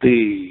வந்து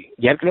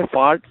ஏற்கனவே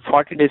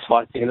 40 days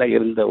ஃபாஸ்டிங்லாம்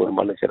இருந்த ஒரு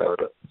மனுஷர்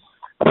அவர்.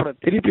 அப்புறம்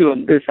திருப்பி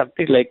வந்து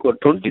சம்திங் லைக் ஒரு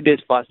 20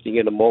 days ஃபாஸ்டிங்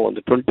என்னமோ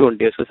வந்து 21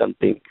 days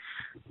சம்திங்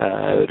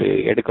ஒரு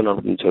எடுக்கணும்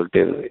அப்படின்னு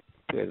சொல்லிட்டு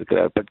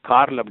இருக்கிறார். பட்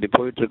காரில் அப்படி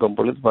போயிட்டு இருக்கும்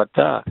பொழுது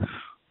பார்த்தா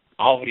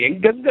அவர்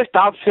எங்கெங்க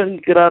ஸ்டாப்ஸ்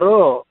நிற்கிறாரோ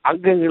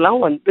அங்கெங்கெல்லாம்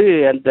வந்து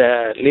அந்த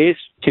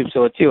லேஸ்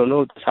சிப்ஸை வச்சு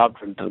ஒன்று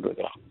சாப்பிட்டு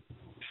இருந்துருக்கலாம்.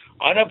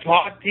 அதை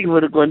பார்த்து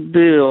இவருக்கு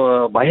வந்து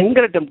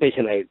பயங்கர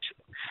டெம்டேஷன் ஆயிடுச்சு.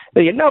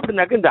 என்ன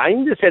அப்படின்னாக்க இந்த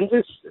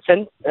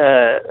 5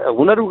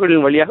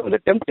 உணர்வுகளின் வழியாக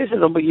வந்து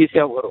டெம்டேஷன் ரொம்ப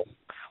ஈஸியாக வரும்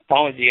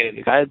பாவம்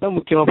செய்யறதுக்கு. அதுதான்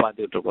முக்கியமாக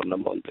பார்த்துக்கிட்டு இருக்கோம்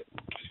நம்ம வந்து.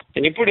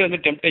 எப்படி வந்து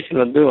டெம்டேஷன்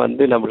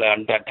வந்து நம்மளை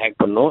அட்டாக்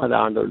பண்ணும், அதை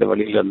ஆண்டோட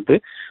வழியில் வந்து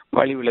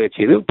வழி விலக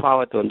செய்து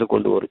பாவத்தை வந்து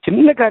கொண்டு வரும்.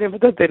 சின்ன காரியமாக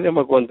தான் தெரியும்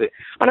நமக்கு வந்து.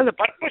 ஆனால் அந்த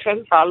பர்பஸ்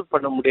வந்து சால்வ்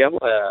பண்ண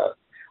முடியாமல்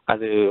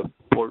அது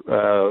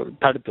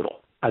தடுத்துரும்.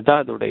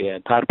 அதுதான் அதோடைய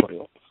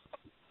தாற்பயம்.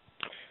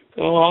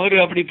 ஸோ அவர்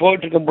அப்படி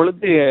போயிட்டு இருக்கும்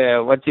பொழுது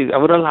வச்சு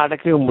அவரால்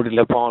அடக்கவே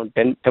முடியல. பாவம்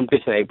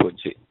டெம்டேஷன் ஆகி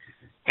போச்சு.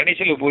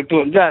 கடைசியில் போயிட்டு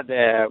வந்து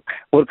அதை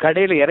ஒரு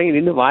கடையில் இறங்கி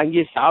நின்று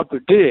வாங்கி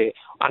சாப்பிட்டுட்டு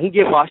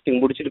அங்கேயே ஃபாஸ்டிங்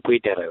முடிச்சுட்டு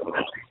போயிட்டார்.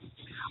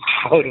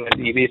 அவர்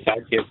வந்து இதே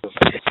சாட்சியம்.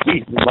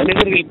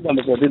 மனிதர்களுக்கு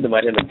நமக்கு வந்து இந்த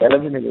மாதிரியான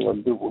பலவீனங்கள்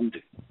வந்து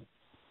உண்டு.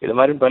 இந்த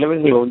மாதிரி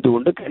பலவீனங்கள் வந்து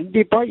உண்டு.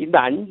 கண்டிப்பாக இந்த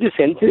 5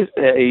 சென்சஸ்,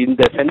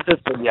 இந்த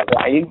சென்சஸ் வழியாக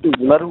 5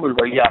 உணர்வுகள்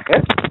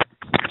வழியாக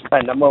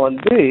நம்ம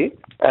வந்து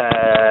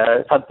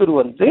சத்துரு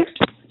வந்து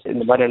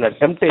இந்த மாதிரியான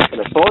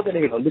டெம்டேஷன்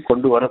சோதனைகள் வந்து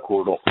கொண்டு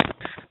வரக்கூடும்.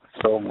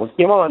 ஸோ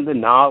முக்கியமாக வந்து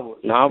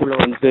நாவில்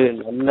வந்து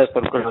நல்ல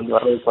சொற்கள் வந்து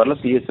வர்றதுக்கு வரல,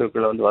 தீய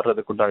சொற்கள் வந்து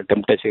வர்றதுக்கு உண்டான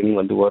டெம்டேஷன்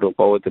வந்து வரும்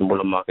கோபத்தின்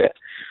மூலமாக.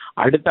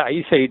 அடுத்த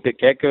ஐசைட்டு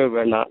கேட்கவே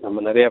வேணாம்,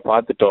 நம்ம நிறைய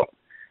பார்த்துட்டோம்.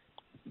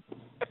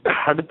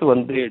 அடுத்து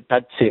வந்து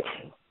டச்சு,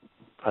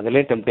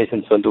 அதுலேயே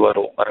டெம்டேஷன்ஸ் வந்து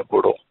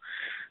வரக்கூடும்.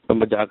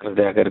 ரொம்ப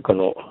ஜாக்கிரதையாக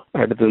இருக்கணும்.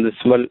 அடுத்து வந்து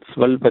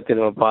ஸ்மெல் பற்றி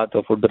நம்ம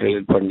பார்த்தோம், ஃபுட்டு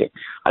ரிலேட் பண்ணி.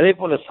 அதே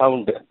போல்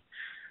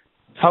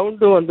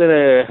சவுண்டும் வந்து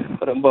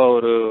ரொம்ப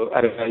ஒரு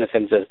அருமையான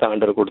சென்சஸ் தான்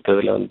ஆண்டவர்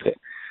கொடுத்ததுல வந்து.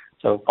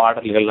 ஸோ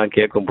பாடல்கள்லாம்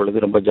கேட்கும்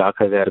பொழுது ரொம்ப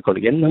ஜாக்கிரதையாக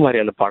இருக்கணும். என்ன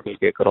மாதிரியான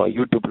பாடல் கேட்குறோம்,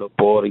 யூடியூப்பில்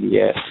போகிறீங்க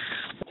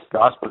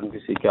காஸ்பல்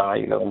மியூசிக்கா,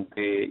 இல்லை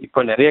வந்து இப்போ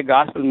நிறைய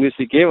காஸ்பல்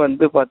மியூசிக்கே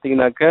வந்து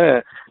பார்த்தீங்கன்னாக்க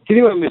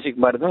சினிமா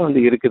மியூசிக் மாதிரி தான்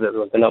வந்து இருக்குது. அது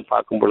வந்து நான்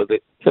பார்க்கும் பொழுது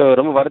ஸோ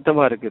ரொம்ப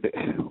வருத்தமாக இருக்குது.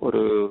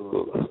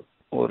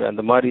 ஒரு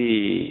அந்த மாதிரி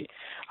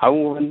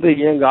அவங்க வந்து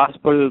ஏன்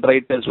காஸ்பல்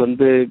ரைட்டர்ஸ்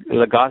வந்து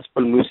இல்லை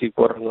காஸ்பல் மியூசிக்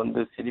போடுறவங்க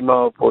வந்து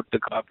சினிமாவை போட்டு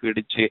காப்பி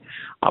அடித்து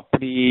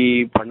அப்படி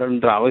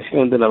பண்ணணுன்ற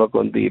அவசியம் வந்து நமக்கு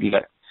வந்து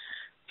இல்லை.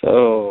 ஸோ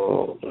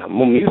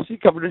நம்ம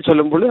மியூசிக் அப்படின்னு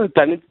சொல்லும்போது அது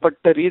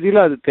தனிப்பட்ட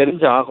ரீதியில் அது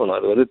தெரிஞ்சு ஆகணும்.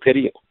 அது வந்து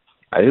தெரியும்.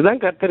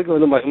 அதுதான் கர்த்தருக்கு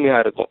வந்து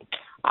மகிமையாக இருக்கும்.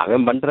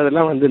 அவன்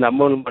பண்ணுறதெல்லாம் வந்து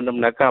நம்மளும்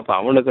பண்ணோம்னாக்கா அப்போ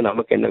அவனுக்கு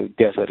நமக்கு என்ன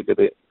வித்தியாசம்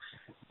இருக்குது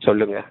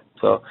சொல்லுங்க.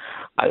 ஸோ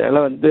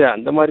அதனால் வந்து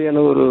அந்த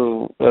மாதிரியான ஒரு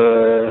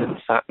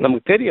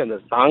நமக்கு தெரியும். அந்த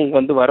சாங்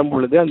வந்து வரும்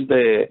பொழுது அந்த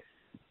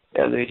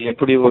அது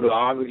எப்படி ஒரு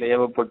ஆவில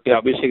ஏவப்பட்டு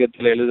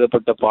அபிஷேகத்தில்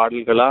எழுதப்பட்ட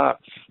பாடல்களா,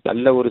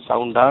 நல்ல ஒரு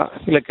சவுண்டா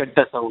இல்ல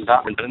கெட்ட சவுண்டா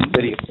என்றது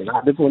தெரியும்.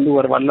 அதுக்கு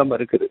ஒரு வல்லம்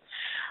இருக்குது.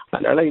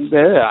 அதனால இந்த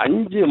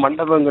 5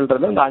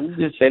 மண்டபங்கள்ன்றது அந்த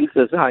 5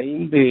 சென்சஸ்,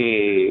 5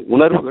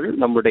 உணர்வுகள்,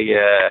 நம்முடைய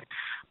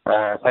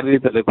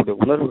சரீரத்தில் இருக்கக்கூடிய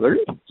உணர்வுகள்.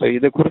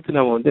 இதை குறித்து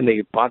நம்ம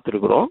இன்னைக்கு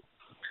பார்த்துருக்குறோம்.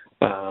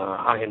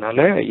 அதனால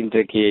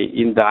இன்றைக்கு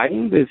இந்த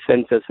 5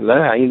 சென்சஸ்ல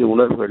 5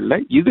 உணர்வுகள்ல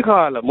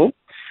இதுகாலமும்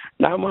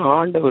நாம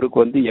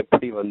ஆண்டவருக்கு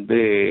எப்படி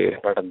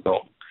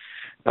நடந்தோம்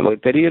நமக்கு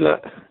தெரியல.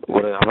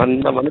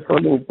 அந்த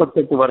மனுஷன்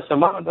 38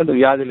 வருஷமா அந்த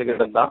வியாதியில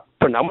கிடந்தான்.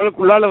 இப்ப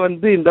நம்மளுக்குள்ளால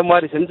இந்த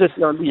மாதிரி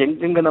சென்சஸ்ல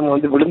எங்கெங்க நம்ம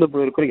விழுந்து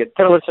போயிருக்கிறோம்,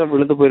 எத்தனை வருஷம்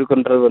விழுந்து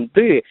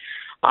போயிருக்கோன்றது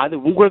அது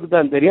உங்களுக்கு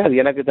தான் தெரியும், அது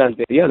எனக்கு தான்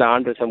தெரியும். அது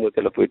ஆண்டு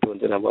சமூகத்துல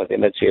போயிட்டு நம்ம அதை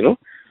என்ன செய்யணும்,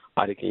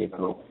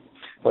 அறிக்கையிடணும்.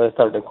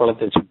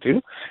 குளத்தை சுற்றி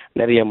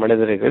நிறைய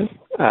மனிதர்கள்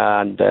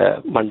அந்த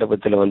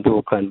மண்டபத்துல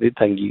உட்கார்ந்து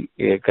தங்கி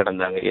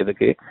கிடந்தாங்க.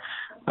 எதுக்கு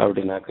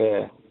அப்படின்னாக்க,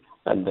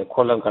 அந்த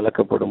குளம்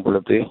கலக்கப்படும்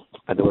பொழுது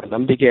அது ஒரு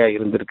நம்பிக்கையா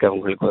இருந்திருக்கு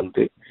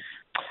அவங்களுக்கு.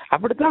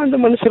 அப்படித்தான் அந்த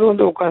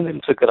மனுஷன் உட்கார்ந்து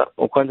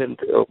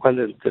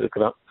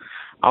இருக்கிறான்.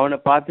 அவனை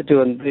பார்த்துட்டு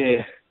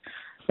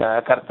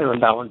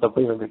கர்த்தர் அவன்கிட்ட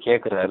போய்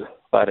கேட்கிறாரு,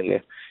 பாருங்க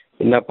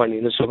என்னப்பா நீ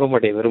இன்னும்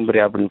சுகமடைய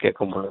விரும்புறியா அப்படின்னு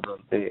கேட்கும்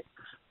பொழுது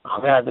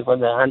அவன்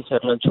அதுக்கு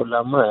ஆன்சர்லாம்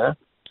சொல்லாம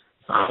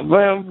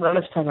அவன்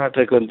நினைச்சிட்டான்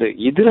நாட்டுக்கு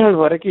இது நாள்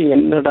வரைக்கும்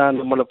என்னடா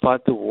நம்மளை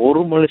பார்த்து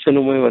ஒரு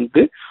மனுஷனுமே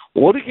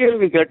ஒரு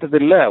கேள்வி கேட்டது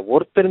இல்ல,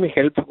 ஒருத்தருமே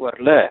ஹெல்ப்புக்கு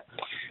வரல.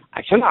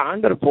 ஆக்சுவலா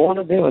ஆண்டர்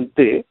போனதே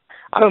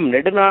அவன்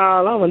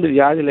நெடுநாளா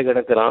வியாதியில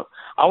கிடக்குறான்,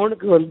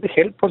 அவனுக்கு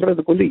ஹெல்ப்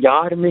பண்றதுக்கு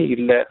யாருமே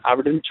இல்லை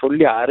அப்படின்னு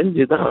சொல்லி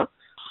அறிஞ்சுதான்.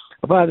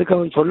 அப்ப அதுக்கு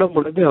அவன் சொல்லும்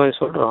பொழுது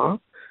அவன் சொல்றான்,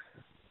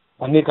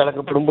 தண்ணீர்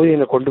கலக்கப்படும் போது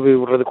என்னை கொண்டு போய்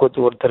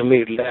விடுறதுக்கு ஒருத்தருமே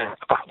இல்லை.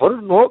 ஒரு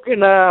நோக்கு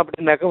என்ன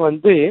அப்படின்னாக்க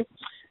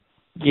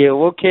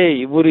ஓகே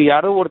இவரு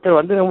யாரோ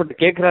ஒருத்தர் நம்மகிட்ட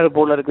கேட்கிறாரு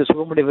போல இருக்கு,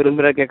 சுகமடைய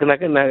விரும்புறாரு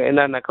கேட்கனாக்க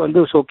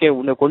என்னன்னாக்க ஓகே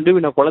உன்னை கொண்டு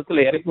போய் நான்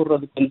குளத்துல இறக்கி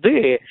விடுறதுக்கு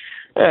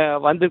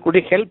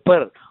கூடிய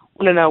ஹெல்ப்பர்,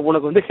 நான்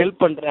உனக்கு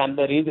ஹெல்ப் பண்றேன்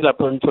அந்த ரீதியில்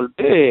அப்படின்னு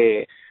சொல்லிட்டு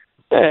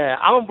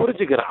அவன்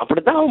புரிஞ்சுக்கிறான்.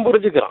 அப்படித்தான் அவன்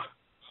புரிஞ்சுக்கிறான்.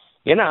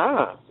 ஏன்னா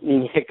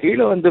நீங்க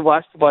கீழே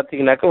வாசித்து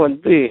பார்த்தீங்கன்னாக்க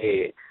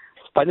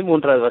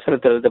 13வது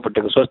வசனத்தில்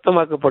எழுதப்பட்டிருக்கு,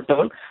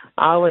 சொஸ்தமாக்கப்பட்டவன்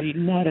அவர்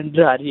இன்னார்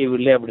என்று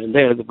அறியவில்லை அப்படின்னு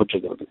தான்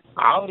எழுதப்பட்டிருக்கிறது.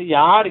 அவர்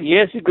யார்?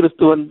 இயேசு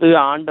கிறிஸ்து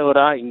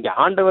ஆண்டவரா? இங்க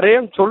ஆண்டவரே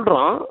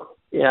சொல்றோம்.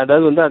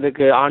 அதாவது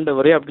அதுக்கு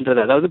ஆண்டவரே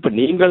அப்படின்றது, அதாவது இப்ப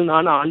நீங்கள்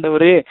நானும்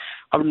ஆண்டவரே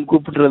அப்படின்னு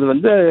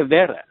கூப்பிடுறது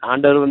வேற.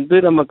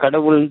 ஆண்டவர் நம்ம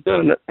கடவுள்ன்ட்டு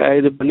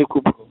இது பண்ணி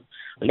கூப்பிடுவோம்.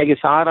 அன்னைக்கு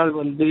சாரால்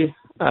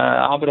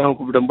ஆபிரகாம்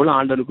கூப்பிடும்போது,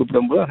 ஆண்டவர்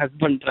கூப்பிடும்போது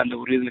ஹஸ்பண்ட் அந்த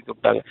ஒரு இதில்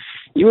கூப்பிட்டாங்க.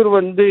 இவர்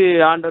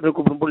ஆண்டவர்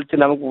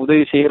கூப்பிடும்போது நமக்கு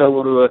உதவி செய்யற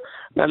ஒரு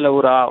நல்ல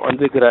ஒரு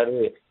வந்திருக்கிறாரு,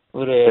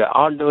 ஒரு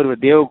ஆண்டவர்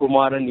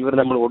தேவகுமாரன், இவர்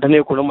நம்மளை உடனே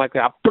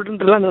குணமாக்க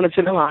அப்படின்றலாம்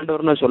நினைச்சுன்னா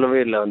ஆண்டவர்னா சொல்லவே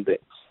இல்லை.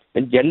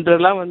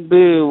 ஜென்ரலா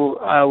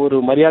ஒரு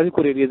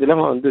மரியாதைக்குரிய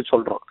ரீதியில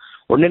சொல்றோம்.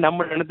 உடனே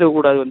நம்ம நினைக்க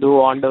கூடாது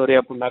ஆண்டவரே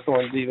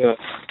அப்படின்னாக்க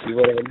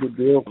இவரை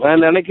தேவ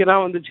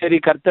நினைக்கிறான். சரி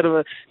கர்த்தர்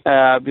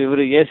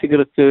இவர் இயேசு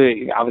கிறிஸ்து,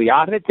 அவர்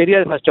யாருன்னே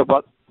தெரியாது. ஃபர்ஸ்ட் ஆஃப்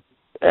ஆல்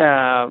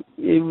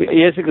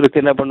இயேசு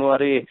கிறிஸ்து என்ன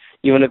பண்ணுவாரு,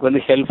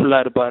 இவனுக்கு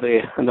ஹெல்ப்ஃபுல்லா இருப்பாரு.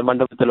 அந்த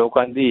மண்டபத்துல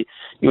உட்காந்து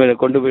இவனை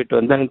கொண்டு போயிட்டு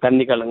அங்க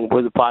தண்ணி கலங்கும்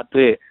போது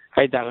பார்த்து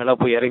கைத்தாங்கலாம்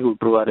போய் இறங்கி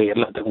விட்டுருவாரு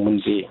எல்லாத்துக்கும்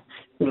முந்தி,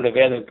 இவனுடைய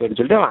வேதம் கேட்டு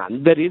சொல்லிட்டு அவன்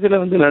அந்த ரீதியில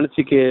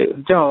நினைச்சுக்க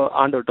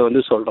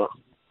ஆண்டவர்கிட்ட சொல்றான்.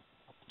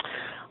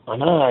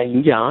 ஆனா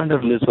இங்க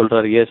ஆண்டவர்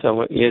சொல்றாரு,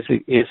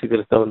 இயேசு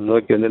கிறிஸ்தவன்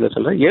நோக்கி என்ன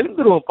சொல்றாரு,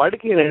 எழுந்துருவோம்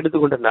படுக்கையை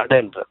எடுத்துக்கொண்ட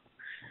நடன்ற.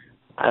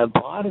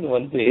 பாருங்க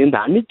இந்த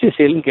அனிச்ச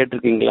செயல்னு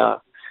கேட்டிருக்கீங்களா?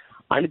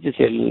 அனிச்ச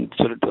செயல்னு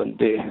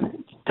சொல்லிட்டு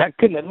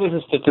டக்கு நர்வஸ்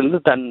சிஸ்டத்துல இருந்து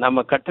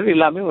நம்ம கட்டளை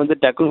இல்லாம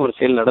டக்குன்னு ஒரு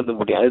செயல் நடந்து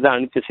முடியும். அதுதான்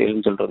அனிச்ச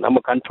செயல்னு சொல்றோம்.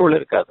 நம்ம கண்ட்ரோல்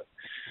இருக்காது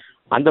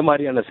அந்த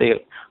மாதிரியான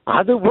செயல்.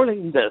 அது போல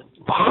இந்த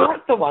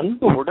வார்த்தை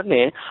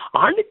உடனே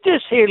அனிச்ச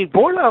செயல்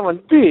போல அவன்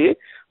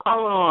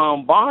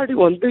பாடி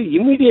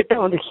இமீடியட்டா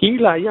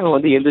ஹீல் ஆகி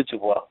அவன் எந்திரிச்சு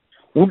போறான்.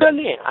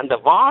 உடனே அந்த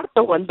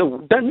வார்த்தை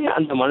உடனே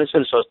அந்த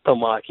மனுஷன்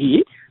சொஸ்தமாகி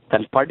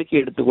தன் படுக்கை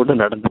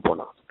எடுத்துக்கொண்டு நடந்து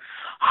போனான்.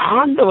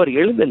 ஆண்டவர்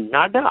எழுந்து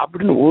நட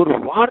அப்படின்னு ஒரு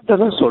வார்த்தை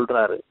தான்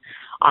சொல்றாரு.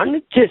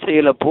 அனிச்ச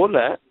செயலை போல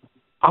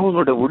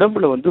அவனோட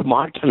உடம்புல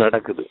மாற்றம்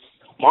நடக்குது.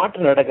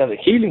 மாற்றம் நடக்காது,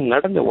 ஹீலிங்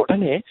நடந்த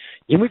உடனே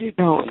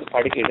இமிடியட்டா அவன்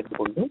படுக்கை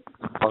எடுத்துக்கொண்டு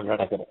அவன்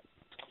நடக்கிறான்.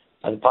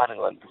 அது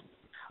பாருங்க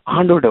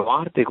ஆண்டோட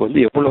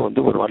வார்த்தைக்கு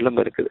எவ்வளவு ஒரு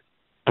வல்லமை இருக்குது.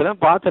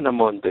 இப்பதான் பார்த்த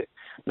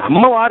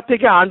நம்ம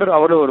வார்த்தைக்கு ஆண்டவர்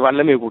அவ்வளவு ஒரு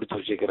வல்லமையை கொடுத்து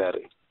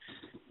வச்சிருக்கிறாரு.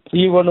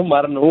 ஜீவனும்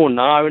மரணமும்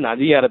நாவின்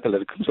அதிகாரத்துல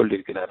இருக்குன்னு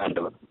சொல்லியிருக்கிறார்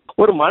ஆண்டவர்.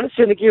 ஒரு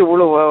மனுஷனுக்கு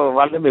இவ்வளவு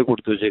வல்லமை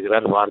கொடுத்து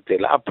வச்சிருக்கிறார்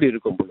வார்த்தையில. அப்படி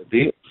இருக்கும்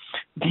பொழுது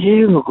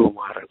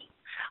தேவகுமாரன்,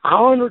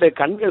 அவனுடைய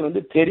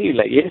கண்கள்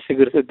தெரியல, இயேசு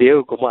கிறிஸ்து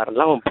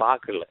தேவகுமாரன் அவன்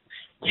பார்க்கல.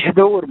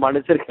 ஏதோ ஒரு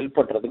மனுஷர் ஹெல்ப்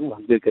பண்றதுக்கு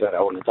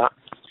வந்திருக்கிறார் அவனுதான்.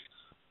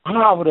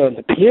 ஆனா அவரு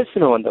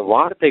பேசின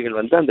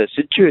வார்த்தைகள் அந்த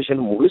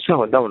சிச்சுவேஷன் முழுசா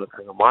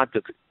அவனுக்கு அங்க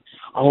மாத்துது.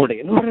 அவனோட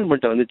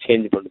என்வாரன்மெண்ட்டை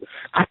சேஞ்ச் பண்ணுது.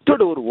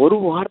 கர்த்தரோட ஒரு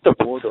வார்த்தை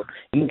போதும்.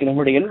 இன்னைக்கு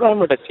நம்மளுடைய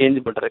என்வாரன்மெண்ட்டை சேஞ்ச்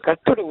பண்றது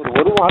கர்த்தரோட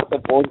ஒரு வார்த்தை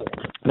போதும்.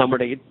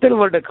 நம்மளுடைய இத்தனை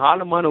வருட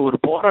காலமான ஒரு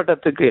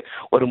போராட்டத்துக்கு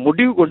ஒரு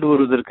முடிவு கொண்டு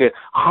வருவதற்கு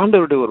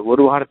ஆண்டவருடைய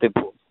ஒரு வார்த்தை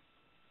போதும்.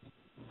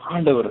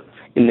 ஆண்டவர்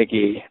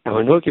இன்னைக்கு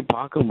நம்ம நோக்கி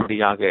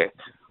பார்க்கும்படியாக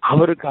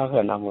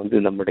அவருக்காக நாம்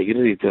நம்முடைய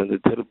இருதயத்தை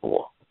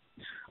திருப்புவோம்.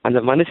 அந்த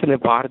மனுஷனை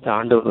பார்த்து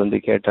ஆண்டவர் வந்து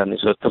கேட்டார், நீ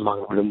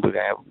சொத்தமாக விரும்புக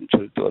அப்படின்னு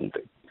சொல்லிட்டு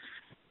வந்து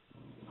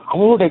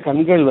அவனுடைய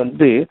கண்கள்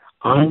வந்து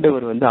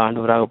ஆண்டவர் வந்து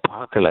ஆண்டவராக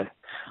பார்க்கல.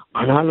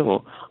 ஆனாலும்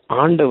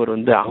ஆண்டவர்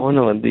வந்து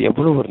அவனை வந்து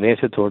எவ்வளவு ஒரு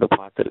நேசத்தோடு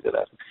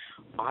பார்த்திருக்கிறார்.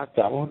 பார்த்து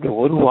அவனுடைய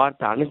ஒரு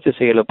வார்த்தை அணைச்ச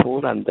செயலை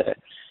போல அந்த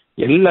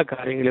எல்லா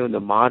காரியங்களையும்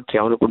வந்து மாற்றி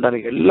அவனுக்கு உண்டான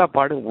எல்லா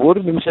பாடும் ஒரு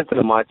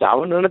நிமிஷத்துல மாற்றி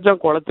அவன் நினைச்சா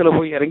குளத்துல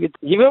போய் இறங்கி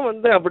இவன்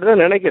வந்து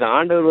அப்படிதான் நினைக்கிறான்.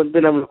 ஆண்டவர்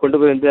வந்து நம்மளை கொண்டு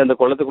போய் வந்து அந்த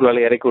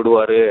குளத்துக்குள்ளால இறக்கி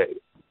விடுவாரு,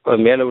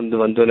 மேல வந்து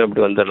வந்தோன்னு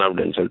அப்படி வந்துடலாம்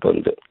அப்படின்னு சொல்லிட்டு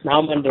வந்து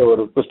நாம் என்ற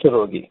ஒரு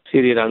குஷ்டரோகி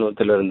சீரிய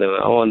ராணுவத்துல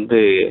இருந்தவன் அவன் வந்து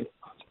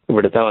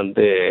இப்படித்தான்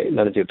வந்து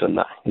நினைச்சிட்டு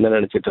இருந்தான். என்ன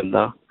நினைச்சிட்டு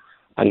இருந்தான்,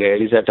 அங்க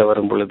எலிசாட்ட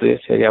வரும் பொழுது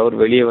சரி அவர்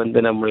வெளியே வந்து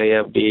நம்மளைய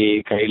அப்படி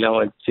கையெல்லாம்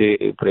வச்சு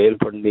ப்ரேயர்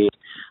பண்ணி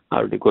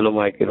அப்படி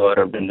குணமாக்கிடுவார்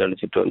அப்படின்னு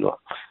நினைச்சிட்டு வந்தோம்.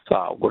 ஸோ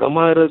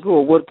குணமாகிறதுக்கு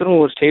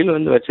ஒவ்வொருத்தரும் ஒரு ஸ்டைல்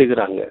வந்து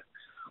வச்சுக்கிறாங்க.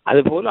 அது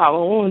போல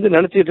அவன் வந்து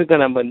நினைச்சிட்டு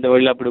இருக்கான் நம்ம இந்த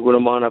வழியில் அப்படி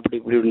குணமான அப்படி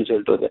இப்படி இப்படின்னு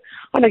சொல்லிட்டு வந்து.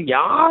 ஆனா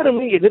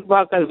யாருமே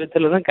எதிர்பார்க்காத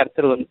விதத்துல தான்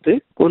கர்த்தர் வந்து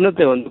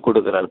குணத்தை வந்து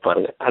கொடுக்குறாரு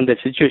பாருங்க. அந்த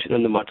சிச்சுவேஷன்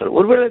வந்து மாற்றம்.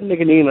 ஒருவேளை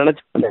இன்னைக்கு நீங்க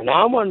நினைச்சு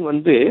நாமான்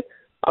வந்து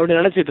அப்படி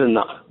நினைச்சிட்டு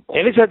இருந்தான்,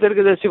 எலிசா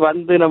தீர்க்கதரிசி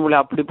வந்து நம்மளை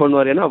அப்படி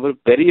பண்ணுவார். ஏன்னா அவர்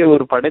பெரிய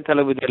ஒரு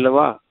படைத்தளபதி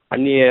அல்லவா,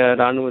 அந்நிய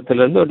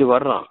ராணுவத்துல இருந்து அப்படி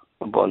வர்றான்.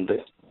 அப்போ வந்து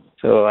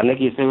ஸோ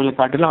அன்னைக்கு இசைவில்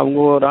காட்டிலும் அவங்க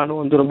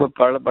ராணுவம் வந்து ரொம்ப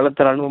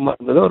பலத்த ராணுவமா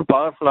இருந்தது, ஒரு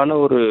பவர்ஃபுல்லான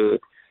ஒரு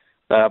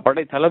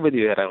படை தளபதி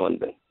வேற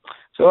வந்து.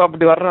 ஸோ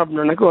அப்படி வர்றான்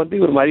அப்படின்னாக்க வந்து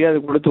இவர்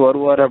மரியாதை கொடுத்து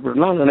வருவார்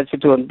அப்படின்னா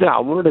நினைச்சிட்டு வந்து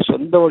அவனோட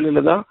சொந்த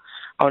வழியில தான்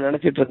அவன்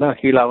நினைச்சிட்டு இருந்தான்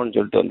ஹீலாவன்னு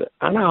சொல்லிட்டு வந்து.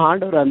 ஆனா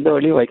ஆண்டவர் அந்த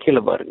வழியை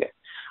வைக்கல பாருங்க.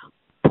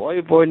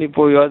 போய் நீ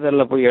போய்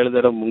யோதனில் போய்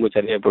எழுதுற முங்க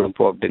சரியா போயிடும்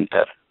போ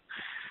அப்படின்ட்டார்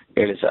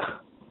எலிசா.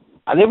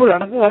 அதே போல்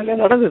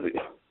நடந்தது.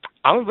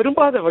 அவன்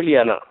விரும்பாத வழி,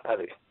 ஆனா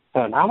அது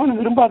அவன்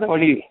விரும்பாத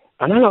வழி.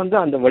 ஆனாலும் வந்து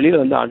அந்த வழியில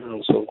வந்து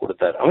ஆண்டவர் சுகம்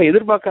கொடுத்தாரு. அவன்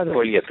எதிர்பார்க்காத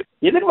வழி, அது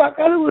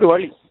எதிர்பார்க்காத ஒரு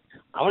வழி.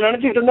 அவன்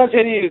நினைச்சிட்டு இருந்தா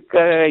சரி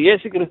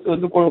இயேசு கிறிஸ்து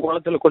வந்து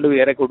குளத்துல கொண்டு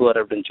போய் இறக்கி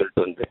விடுவார் அப்படின்னு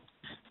சொல்லிட்டு வந்து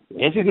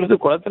இயேசு கிறிஸ்து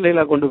குளத்துல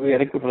எல்லாம் கொண்டு போய்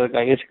இறக்கி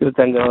விடுறதுக்கா இயேசு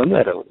கிறிஸ்து அங்க வந்து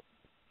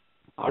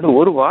அப்படி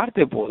ஒரு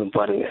வார்த்தை போதும்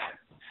பாருங்க.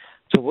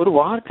 ஸோ ஒரு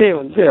வார்த்தையை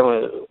வந்து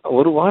அவன்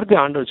ஒரு வார்த்தை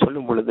ஆண்டவர்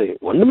சொல்லும் பொழுது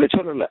ஒண்ணுமே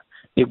சொல்லல,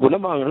 நீ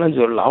குணமாகலாம்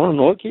சொல்லல, அவனை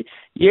நோக்கி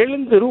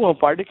எழுந்துரும்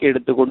அவன் படுக்கை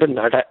எடுத்துக்கொண்டு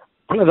நட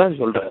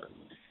அவ்வளவுதான் சொல்றாரு.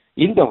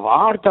 இந்த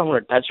வார்த்தை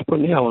அவனை டச்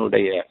பண்ணி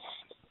அவனுடைய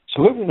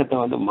சுகவீனத்தை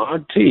வந்து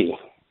மாற்றி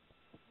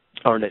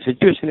அவனுடைய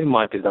சிச்சுவேஷனே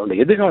மாற்றிடுது,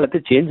 அவனுடைய எதிர்காலத்தை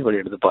சேஞ்ச்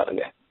பண்ணி எடுத்து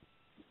பாருங்க.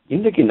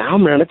 இன்னைக்கு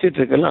நாம் நினைச்சிட்டு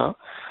இருக்கலாம்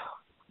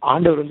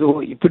ஆண்டவர் வந்து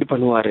இப்படி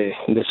பண்ணுவாரு,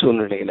 இந்த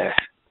சூழ்நிலையில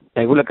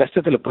நான் இவ்வளவு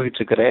கஷ்டத்துல போயிட்டு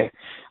இருக்கிறேன்,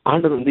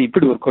 ஆண்டவர் வந்து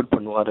இப்படி ஒர்க் அவுட்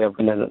பண்ணுவாரு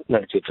அப்படின்னு நான்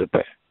நினைச்சிட்டு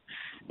இருப்பேன்.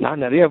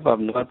 நான் நிறைய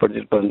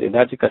படிச்சிருப்பேன்,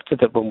 ஏதாச்சும்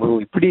கஷ்டத்தை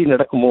போகும்போது இப்படி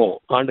நடக்குமோ,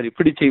 ஆண்டவர்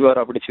இப்படி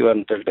செய்வார் அப்படி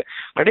செய்வார்னு சொல்லிட்டு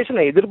கடைசி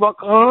நான்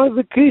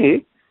எதிர்பார்க்காததுக்கு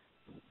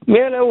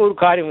மேல ஒரு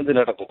காரியம் வந்து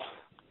நடக்கும்.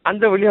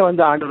 அந்த வழியா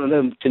வந்து ஆண்டவர்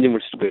வந்து செஞ்சு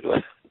முடிச்சுட்டு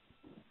போயிடுவார்.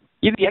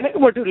 இது எனக்கு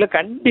மட்டும் இல்ல,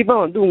 கண்டிப்பா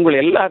வந்து உங்களை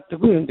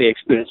எல்லாத்துக்கும் இந்த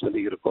எக்ஸ்பீரியன்ஸ்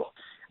வந்து இருக்கும்.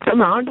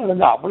 நம்ம ஆண்டவர்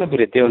வந்து அவ்வளவு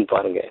பெரிய தேவன்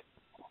பாருங்க.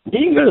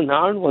 நீங்கள்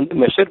நான் வந்து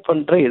மெஷர்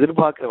பண்ற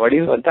எதிர்பார்க்கிற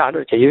வழியை வந்து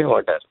ஆண்டவர் செய்யவே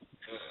மாட்டார்.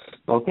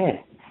 ஓகே,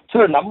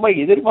 ஸோ நம்ம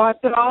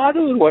எதிர்பார்க்காத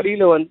ஒரு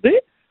வழியில வந்து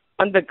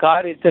அந்த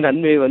காரியத்தை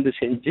நன்மையை வந்து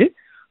செஞ்சு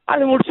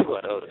அதை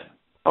முடிச்சுக்குவார் அவரு.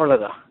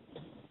 அவ்வளவுதான்.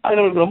 அது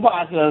நம்மளுக்கு ரொம்ப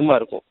ஆசீர்வாதமா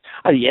இருக்கும்.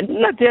 அது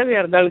என்ன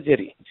தேவையா இருந்தாலும்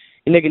சரி.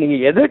 இன்னைக்கு நீங்க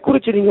எதை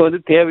குறிச்சு நீங்க வந்து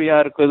தேவையா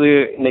இருக்குது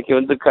இன்னைக்கு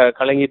வந்து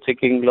கலங்கிட்டு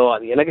இருக்கீங்களோ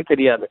அது எனக்கு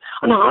தெரியாது.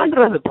 ஆனா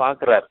ஆண்டவர் அதை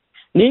பாக்குறாரு.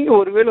 நீங்க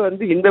ஒருவேளை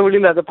வந்து இந்த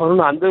வழியில அதை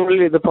பண்ணணும், அந்த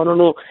வழியில இதை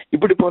பண்ணணும்,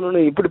 இப்படி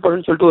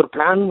பண்ணணும்னு சொல்லிட்டு ஒரு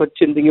பிளான்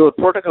வச்சிருந்தீங்க, ஒரு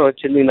ப்ரோட்டோகால்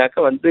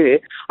வச்சிருந்தீங்கன்னாக்கா வந்து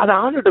அதை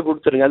ஆண்டர்கிட்ட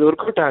கொடுத்துருங்க. அது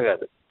ஒர்க் அவுட்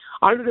ஆகாது.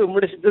 ஆல்ரெடி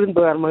உங்களுடைய சித்தத்தின்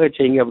பிரகாரமாக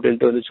செய்யுங்க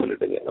அப்படின்ட்டு வந்து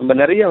சொல்லிடுங்க. நம்ம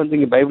நிறைய வந்து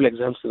இங்க பைபிள்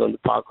எக்ஸாம்ஸ்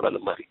வந்து பாக்குறோம்.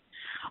 அந்த மாதிரி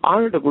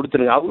ஆண்டர்கிட்ட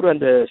கொடுத்துருங்க. அவரு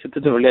அந்த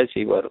சித்தத்தின் வழியா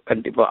செய்வார்.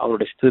 கண்டிப்பா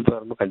அவருடைய சித்தத்தின்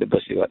பிரகாரமா கண்டிப்பா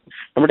செய்வார்.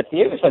 நம்மளோட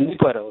தேவை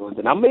சந்திப்பார் அவர்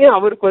வந்து. நம்ம ஏன்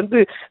அவருக்கு வந்து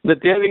இந்த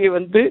தேவையை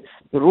வந்து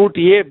ரூட்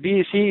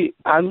ABC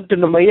அந்த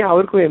நம்ம ஏன்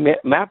அவருக்கு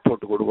மேப்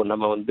போட்டு கொடுக்கணும்.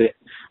 நம்ம வந்து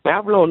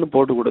மேப்லாம் ஒன்றும்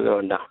போட்டு கொடுக்க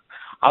வேண்டாம்.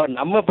 அவர்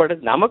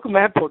நமக்கு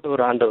மேப் போட்டு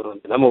ஒரு ஆண்டவர்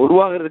வந்து நம்ம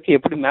உருவாகிறதுக்கு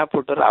எப்படி மேப்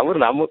போட்டார்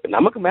அவர்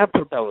நமக்கு மேப்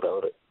போட்டு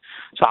அவரு.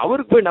 ஸோ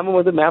அவருக்கு போய் நம்ம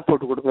வந்து மேப்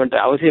போட்டு கொடுக்க வேண்டிய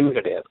அவசியமே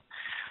கிடையாது.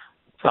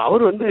 ஸோ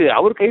அவர் வந்து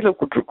அவர் கையில்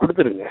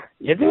கொடுத்துருங்க.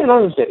 எது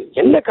வேணாலும் சரி,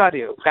 என்ன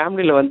காரியம்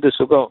ஃபேமிலியில் வந்து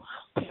சுகம்,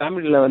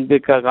 ஃபேமிலியில் வந்து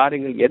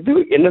காரியங்கள்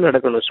என்ன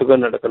நடக்கணும்,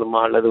 சுகம் நடக்கணுமா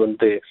அல்லது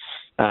வந்து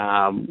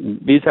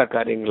வீசா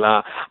காரியங்களா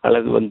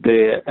அல்லது வந்து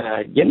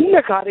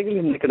என்ன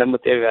காரியங்கள் இன்னைக்கு நம்ம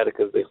தேவையா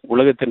இருக்குது,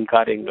 உலகத்தின்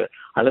காரியங்கள்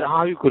அல்லது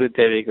ஆவிக்குரிய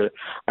தேவைகள்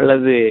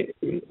அல்லது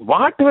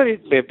வாட்எவர்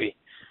இட் மே பி,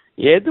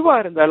 எதுவா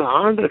இருந்தாலும்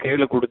ஆண்டவர்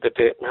கையில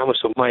கொடுத்துட்டு நாம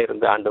சும்மா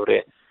இருந்து ஆண்டவரே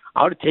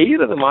அவர்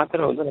செய்யறது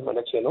மாத்திரம் வந்து நம்ம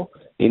என்ன செய்யணும்,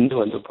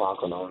 இன்னும் வந்து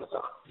பார்க்கணும்.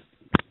 அவ்வளவுதான்.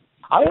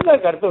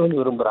 அதுதான் கருத்தை வந்து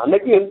விரும்புறேன்.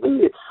 அன்னைக்கு வந்து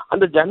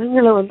அந்த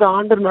ஜனங்களை வந்து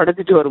ஆண்டவர்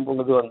நடத்திட்டு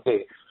வரும்பொழுது வந்து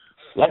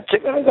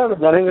லட்சக்கணக்கான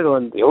ஜனங்கள்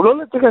வந்து எவ்வளவு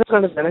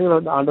லட்சக்கணக்கான ஜனங்களை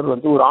வந்து ஆண்டவர்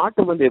வந்து ஒரு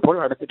ஆட்டு மந்தையை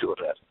போல நடத்திட்டு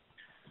வர்றாரு.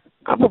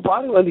 அப்ப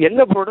பாருங்க வந்து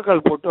என்ன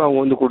புரோட்டோகால் போட்டு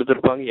அவங்க வந்து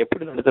கொடுத்துருப்பாங்க,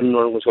 எப்படி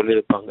நடத்தணும்னு அவங்க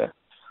சொல்லியிருப்பாங்க.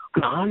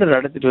 ஆண்டவர்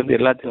நடத்திட்டு வந்து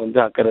எல்லாத்தையும்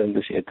வந்து அக்கறை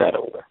வந்து சேர்த்தாரு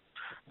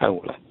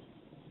அவங்கள.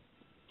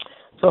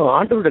 ஸோ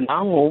ஆண்டவருடைய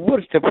நாம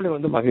ஒவ்வொரு ஸ்டெப்லையும்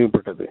வந்து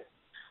மகிமைப்பட்டது.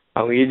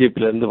 அவங்க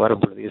ஈஜிப்ட்ல இருந்து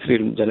வரப்படுது,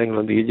 இஸ்ரேல் ஜனங்கள்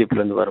வந்து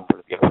ஈஜிப்ட்ல இருந்து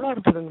வரப்படுது. எவ்வளவு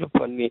அற்புதங்களை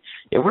பண்ணி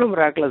எவ்வளவு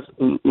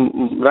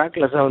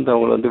மிராக்குலஸா வந்து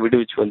அவங்களை வந்து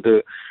விடுவிச்சு வந்து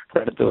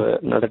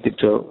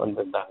நடத்திட்டு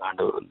வந்திருந்தாங்க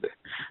ஆண்டவர் வந்து.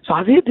 ஸோ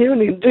அதே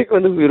தேவன் இன்றைக்கு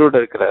வந்து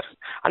உயிரோடு இருக்கிறார்.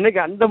 அன்னைக்கு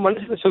அந்த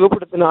மனுஷனை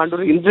சுகப்படுத்தின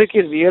ஆண்டவர் இன்றைக்கு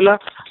ரியலா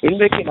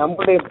இன்றைக்கு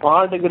நம்முடைய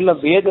பாடுகள்ல,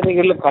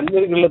 வேதனைகள்ல,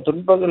 கண்ணீர்கள்ல,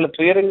 துன்பங்கள்ல,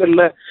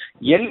 துயரங்கள்ல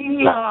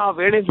எல்லா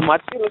வேலையும்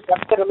மத்திய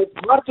கர்த்தரை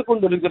பார்த்து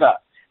கொண்டு இருக்கிறார்.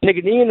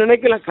 இன்னைக்கு நீங்க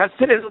நினைக்கலாம்,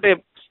 கர்த்தர்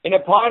என்னை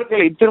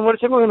பார்க்கல, இத்தனை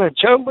வருஷமா நான்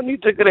ஜெபம்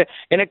பண்ணிட்டு இருக்கிறேன்,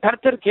 எனக்கு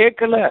கர்த்தர்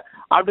கேட்கல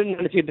அப்படின்னு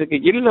நினைச்சிட்டு இருக்கு.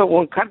 இல்ல,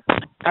 உன்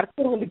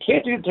கர்த்தர் வந்து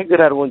கேட்டுக்கிட்டு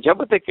இருக்கிறார், உன்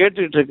ஜெபத்தை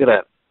கேட்டுக்கிட்டு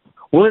இருக்கிறார்.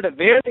 உன்னோட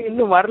வேலை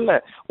இன்னும் வரல,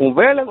 உன்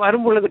வேலை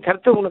வரும் பொழுது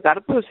கர்த்தர் உனக்கு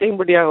அற்புதம்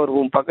செய்யும்படியாக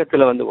உன்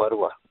பக்கத்துல வந்து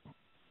வருவார்.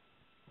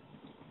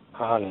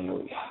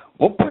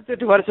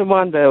 38 வருஷமா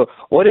அந்த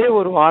ஒரே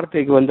ஒரு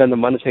வார்த்தைக்கு வந்து அந்த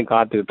மனுஷன்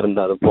காத்துக்கிட்டு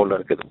இருந்தா அது போல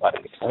இருக்குது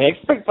பாருங்க. அவன்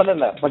எக்ஸ்பெக்ட்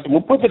பண்ணல, பட்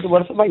 38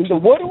 வருஷமா இந்த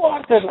ஒரு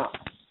வார்த்தை தான்,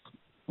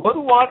 ஒரு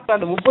வார்த்தை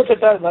அந்த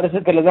 38வது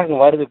வருஷத்துலதான் அங்க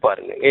வருது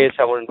பாருங்க.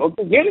 அவன்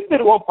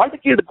எழுந்திருவோம்,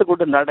 படுக்கை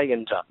எடுத்துக்கொண்டு நட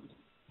என்றான்.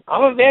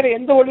 அவன் வேற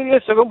எந்த வழியிலே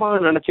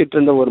சுகமாக நினைச்சிட்டு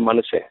இருந்த ஒரு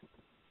மனுஷன்.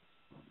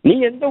 நீ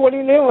எந்த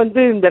வழியிலேயும்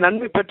வந்து இந்த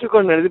நன்மை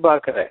பெற்றுக்கொண்டு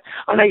எதிர்பார்க்கிற,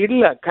 ஆனா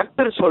இல்ல,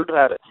 கர்த்தர்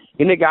சொல்றாரு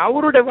இன்னைக்கு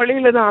அவருடைய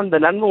வழியில தான் அந்த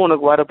நன்மை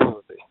உனக்கு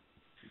வரப்போகுது.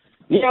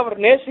 நீ அவர்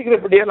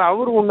நேசிக்கிறபடியால்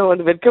அவர் உன்னை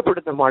வந்து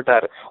வெட்கப்படுத்த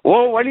மாட்டார்,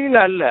 உன்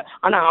வழியில அல்ல,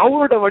 ஆனா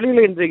அவரோட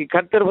வழியில இன்றைக்கு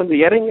கர்த்தர் வந்து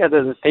இறங்கி அதை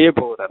செய்ய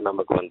போகிறார்.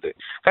 நமக்கு வந்து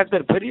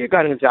கர்த்தர் பெரிய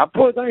காரியங்கள்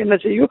அப்போதான் என்ன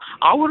செய்யும்,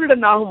 அவரோட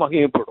நாமம்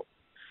மகிமைப்படும்.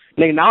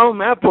 இன்னைக்கு நாம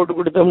மேப் போட்டு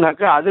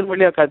கொடுத்தோம்னாக்கா அதன்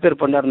வழியா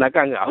கர்த்தர்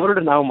பண்ணாருனாக்கா அங்க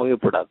அவரோட நாமம்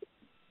மகிமைப்படாது.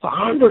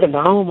 ஆண்டோட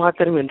நாமம்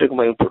மாத்திரம் என்றுக்கு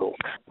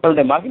மகிமைப்படுவோம்.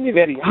 அவருடைய மகிமை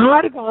வேற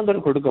யாருக்கு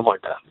ஆண்டவர் கொடுக்க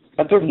மாட்டார்.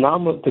 கர்த்தரோட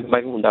நாமத்துக்கு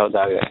மகிமை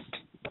உண்டாவதாக.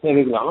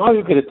 தேவைகளை,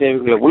 ஆவிக்கிற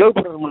தேவைகளை,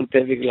 உலகப்பூர்வமான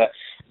தேவைகளை,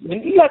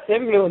 எல்லா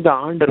தேவைகளையும் வந்து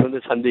ஆண்டவர் வந்து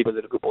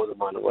சந்திப்பதற்கு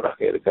போதுமானவராக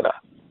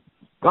இருக்கிறார்.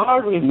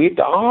 God will meet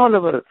all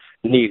our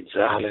needs.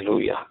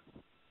 Hallelujah.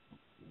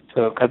 So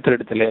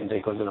கர்த்தரிடத்துல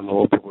இன்றைக்கு வந்து நம்ம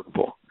ஒப்பு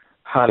கொடுப்போம்.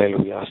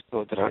 Hallelujah.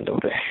 ஸ்தோத்திரம்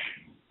ஆண்டவரே.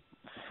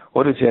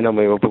 ஒரு சில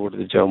நம்ம ஒப்பு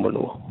கொடுத்து ஜெபம்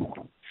பண்ணுவோம்.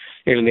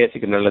 எங்களை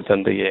நேசிக்கிற நல்ல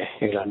தந்தையே,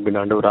 எங்கள் அன்பின்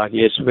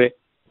ஆண்டவராகிய இயேசுவே,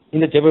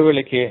 இந்த ஜெப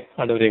வேளைக்கு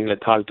ஆண்டவரே எங்களை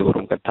தாழ்த்து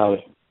வரும் கர்த்தாவே,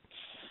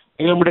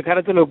 எங்களை நம்முடைய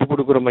கரத்தில் ஒப்பு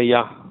கொடுக்குறோம்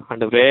ஐயா.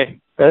 ஆண்டவரே,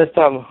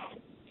 பெதெஸ்தா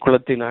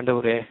குளத்தின்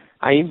ஆண்டவரே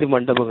 5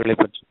 மண்டபங்களை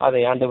பற்றி,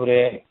 அதை ஆண்டவரே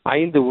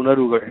 5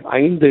 உணர்வுகள்,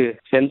 5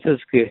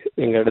 சென்சஸ்க்கு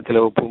எங்க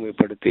இடத்துல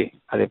ஒப்புமைப்படுத்தி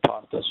அதை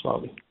பார்த்தோம்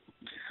சுவாமி.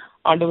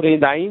 ஆண்டவரே,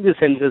 இந்த 5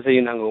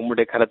 சென்சஸையும் நாங்கள்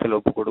உங்களுடைய கரத்தில்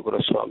ஒப்பு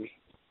கொடுக்குறோம் சுவாமி.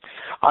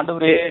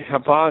 ஆண்டவரே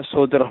அப்பா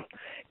சோதரம்,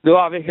 இதோ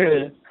அவைகள்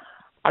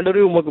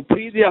ஆண்டவரே உமக்கு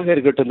பிரீதியாக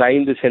இருக்கட்டும். இந்த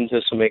 5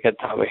 சென்சஸுமே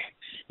கர்த்தாவே,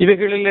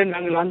 இவைகளிலே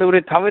நாங்கள்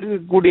ஆண்டவரே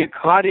தவறக்கூடிய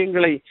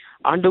காரியங்களை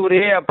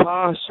ஆண்டவரே அப்பா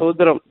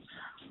சோதரம்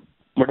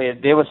உடைய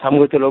தேவ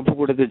சமூகத்தில் ஒப்பு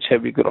கொடுத்து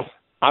செபிக்கிறோம்.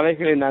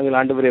 அவைகளை நாங்கள்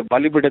ஆண்டவரே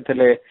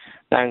பலிபீடத்திலே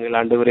நாங்கள்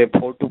ஆண்டவரே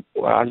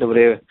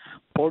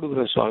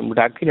போடுகிறோம் சுவாமி.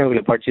 உடைய அக்கினி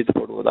அவர்களை பட்சித்து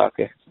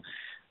போடுவதாக.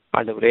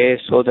 ஆண்டவரே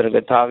சோதரன்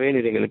கர்த்தாவே,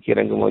 நீர் எங்களுக்கு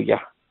இறங்கும் ஐயா.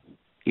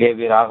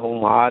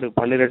 லேவியராகவும்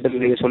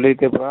 6:12 நீங்க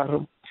சொல்லியிருக்க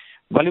பிரகாரம்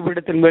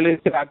பலிபீடத்தின் மேல்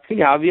இருக்கிற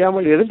அக்கினி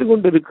அவியாமல் எரிந்து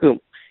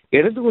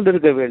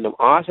கொண்டிருக்க வேண்டும்.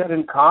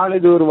 ஆசாரின் காலை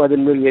தோறும்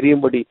அதன் மேல்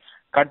எரியும்படி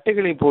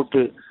கட்டைகளை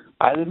போட்டு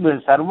அதன் மேல்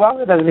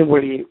சர்வாங்க தகன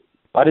பலியை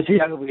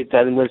வரிசையாக வைத்து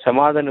அதன் மேல்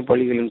சமாதான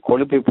பலிகளின்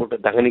கொழுப்பை போட்டு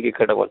தகனிக்க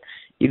கடவுள்.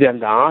 இது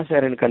அந்த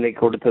ஆசாரின் கண்ணை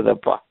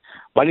கொடுத்ததப்பா.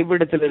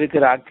 பலிபீடத்தில்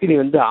இருக்கிற அக்கினி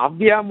வந்து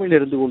அவியாமல்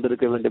இருந்து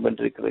கொண்டிருக்க வேண்டும்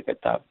என்று இருக்கிறது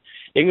கர்த்தாவே.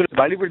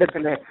 எங்களுக்கு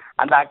பலிபீடத்துல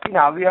அந்த அக்கினி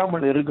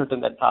அவியாமல்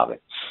இருக்கட்டும் கர்த்தாவே.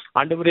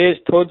 ஆண்டவரே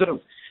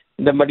ஸ்தோத்திரம்.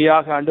 இந்த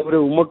மடியாக ஆண்டவரே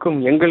உமக்கும்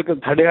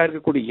எங்களுக்கும் தடையா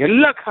இருக்கக்கூடிய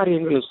எல்லா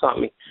காரியங்களும்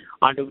சுவாமி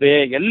ஆண்டவரே,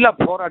 எல்லா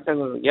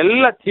போராட்டங்களும்,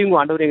 எல்லா தீங்கும்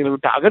ஆண்டவரே எங்களை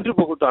விட்டு அகற்று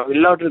போகட்டும்.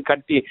 எல்லாவற்றையும்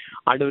கட்டி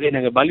ஆண்டவரே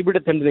நாங்கள்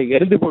பலிபீடத்திலே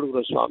எரிந்து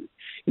போடுகிறோம் சுவாமி.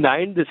 இந்த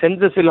 5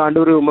 சென்சஸில்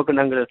ஆண்டவரே உமக்கு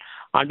நாங்கள்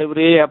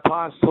ஆண்டவரே அப்பா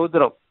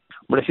சோதரம்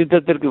உடைய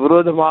சித்தத்திற்கு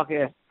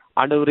விரோதமாக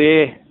ஆண்டவரே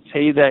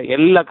செய்த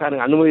எல்லா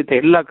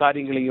அனுமதித்த எல்லா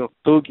காரியங்களையும்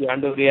தூக்கி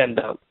ஆண்டவரே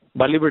அந்த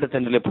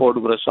பலிபீடத்திலே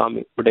போடுகிற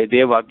சுவாமி. உடைய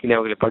தேவாக்கினை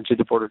அவர்களை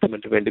பட்சித்து போடட்டும்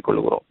என்று வேண்டிக்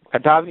கொள்கிறோம்.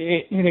 கர்த்தாவே,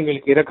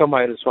 எங்களுக்கு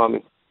இரக்கமாயிரும் சுவாமி.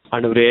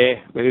 ஆண்டவரே,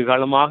 வெகு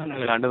காலமாக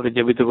நாங்கள் ஆண்டவரை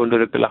ஜெபித்து கொண்டு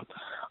இருக்கலாம்.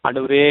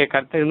 ஆண்டவரே,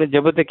 கர்த்தர்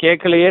ஜெபத்தை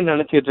கேட்கலையே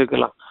நினைச்சிட்டு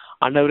இருக்கலாம்.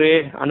 ஆண்டவரே,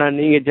 ஆனா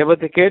நீங்க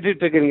ஜெபத்தை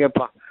கேட்டுட்டு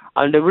இருக்கிறீங்கப்பா.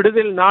 அந்த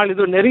விடுதல் நாள்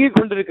இது நெருங்கி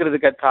கொண்டிருக்கிறது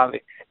கர்த்தாவே.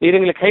 நீர்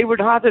எங்களை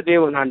கைவிடாத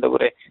தேவன்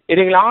ஆண்டவரே.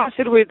 நீர் எங்களை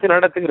ஆசீர்வதித்து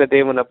நடத்துகிற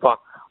தேவனப்பா.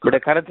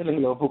 உடைய கரத்தில்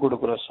எங்களை ஒப்பு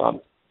கொடுக்கிறோம்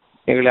சுவாமி.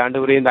 எங்களை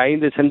ஆண்டவரே இந்த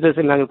 5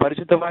 சென்சஸில் நாங்கள்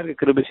பரிசுத்தமாக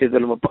கிருபை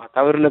செய்தோம்ப்பா.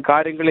 தவறுன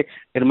காரியங்களை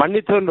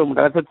மன்னித்தோம்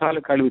ரத்தத்தால்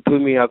கழுவி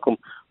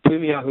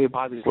தூய்மையாகவே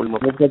பாதுகாக்கொள்ளும்.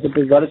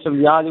 வருஷம்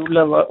வியாதி உள்ள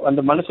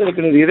அந்த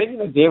மனுஷனுக்கு நீர்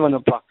இறங்கின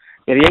தேவனப்பா.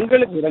 நீர்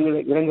எங்களுக்கு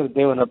இறங்குற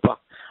தேவனப்பா.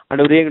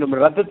 ஆண்டவரே,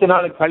 எங்களுடைய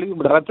ரத்தத்தினால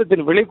கழுவி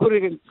ரத்தத்தின்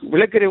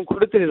விளக்கரையும்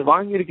கொடுத்து நீர்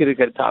வாங்கியிருக்கிறது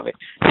கர்த்தாவே.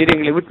 நீர்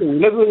எங்களை விட்டு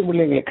விலகுவதும்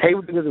இல்லை, எங்களை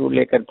கைவிட்டுவதும்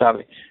இல்லை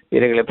கர்த்தாவே.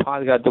 நீர் எங்களை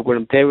பாதுகாத்துக்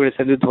கொள்ளும், தேவையை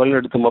சந்தித்து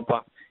வழிநடத்தும் அப்பா.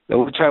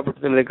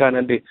 உற்சாகப்படுத்தினதுக்காக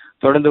நன்றி.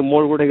 தொடர்ந்து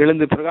மோள் கூட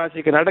எழுந்து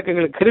பிரகாசிக்க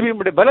நடக்கங்களுக்கு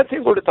கிருபியுடைய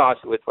பலத்தையும் கொடுத்து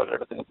ஆசீர்வதித்து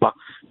நடத்துங்கப்பா.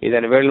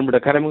 இதன்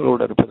வேலுடைய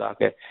கரங்களோடு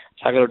இருப்பதாக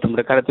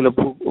சகலவற்றை கரத்தில்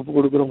ஒப்பு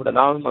கொடுக்கிறோம்.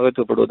 நாமும்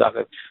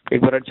மகத்துவப்படுவதாக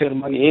இப்ப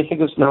ரட்சகரமாக இயேசு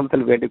கிறிஸ்து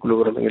நாமத்தில் வேண்டிக்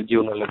கொள்கிறோம் எங்கள்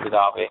ஜீவன் நல்ல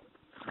பிதாவே.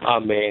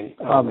 ஆமென்.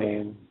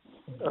 ஆமென்.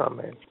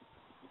 ஆமென்.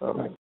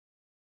 ஆமென்.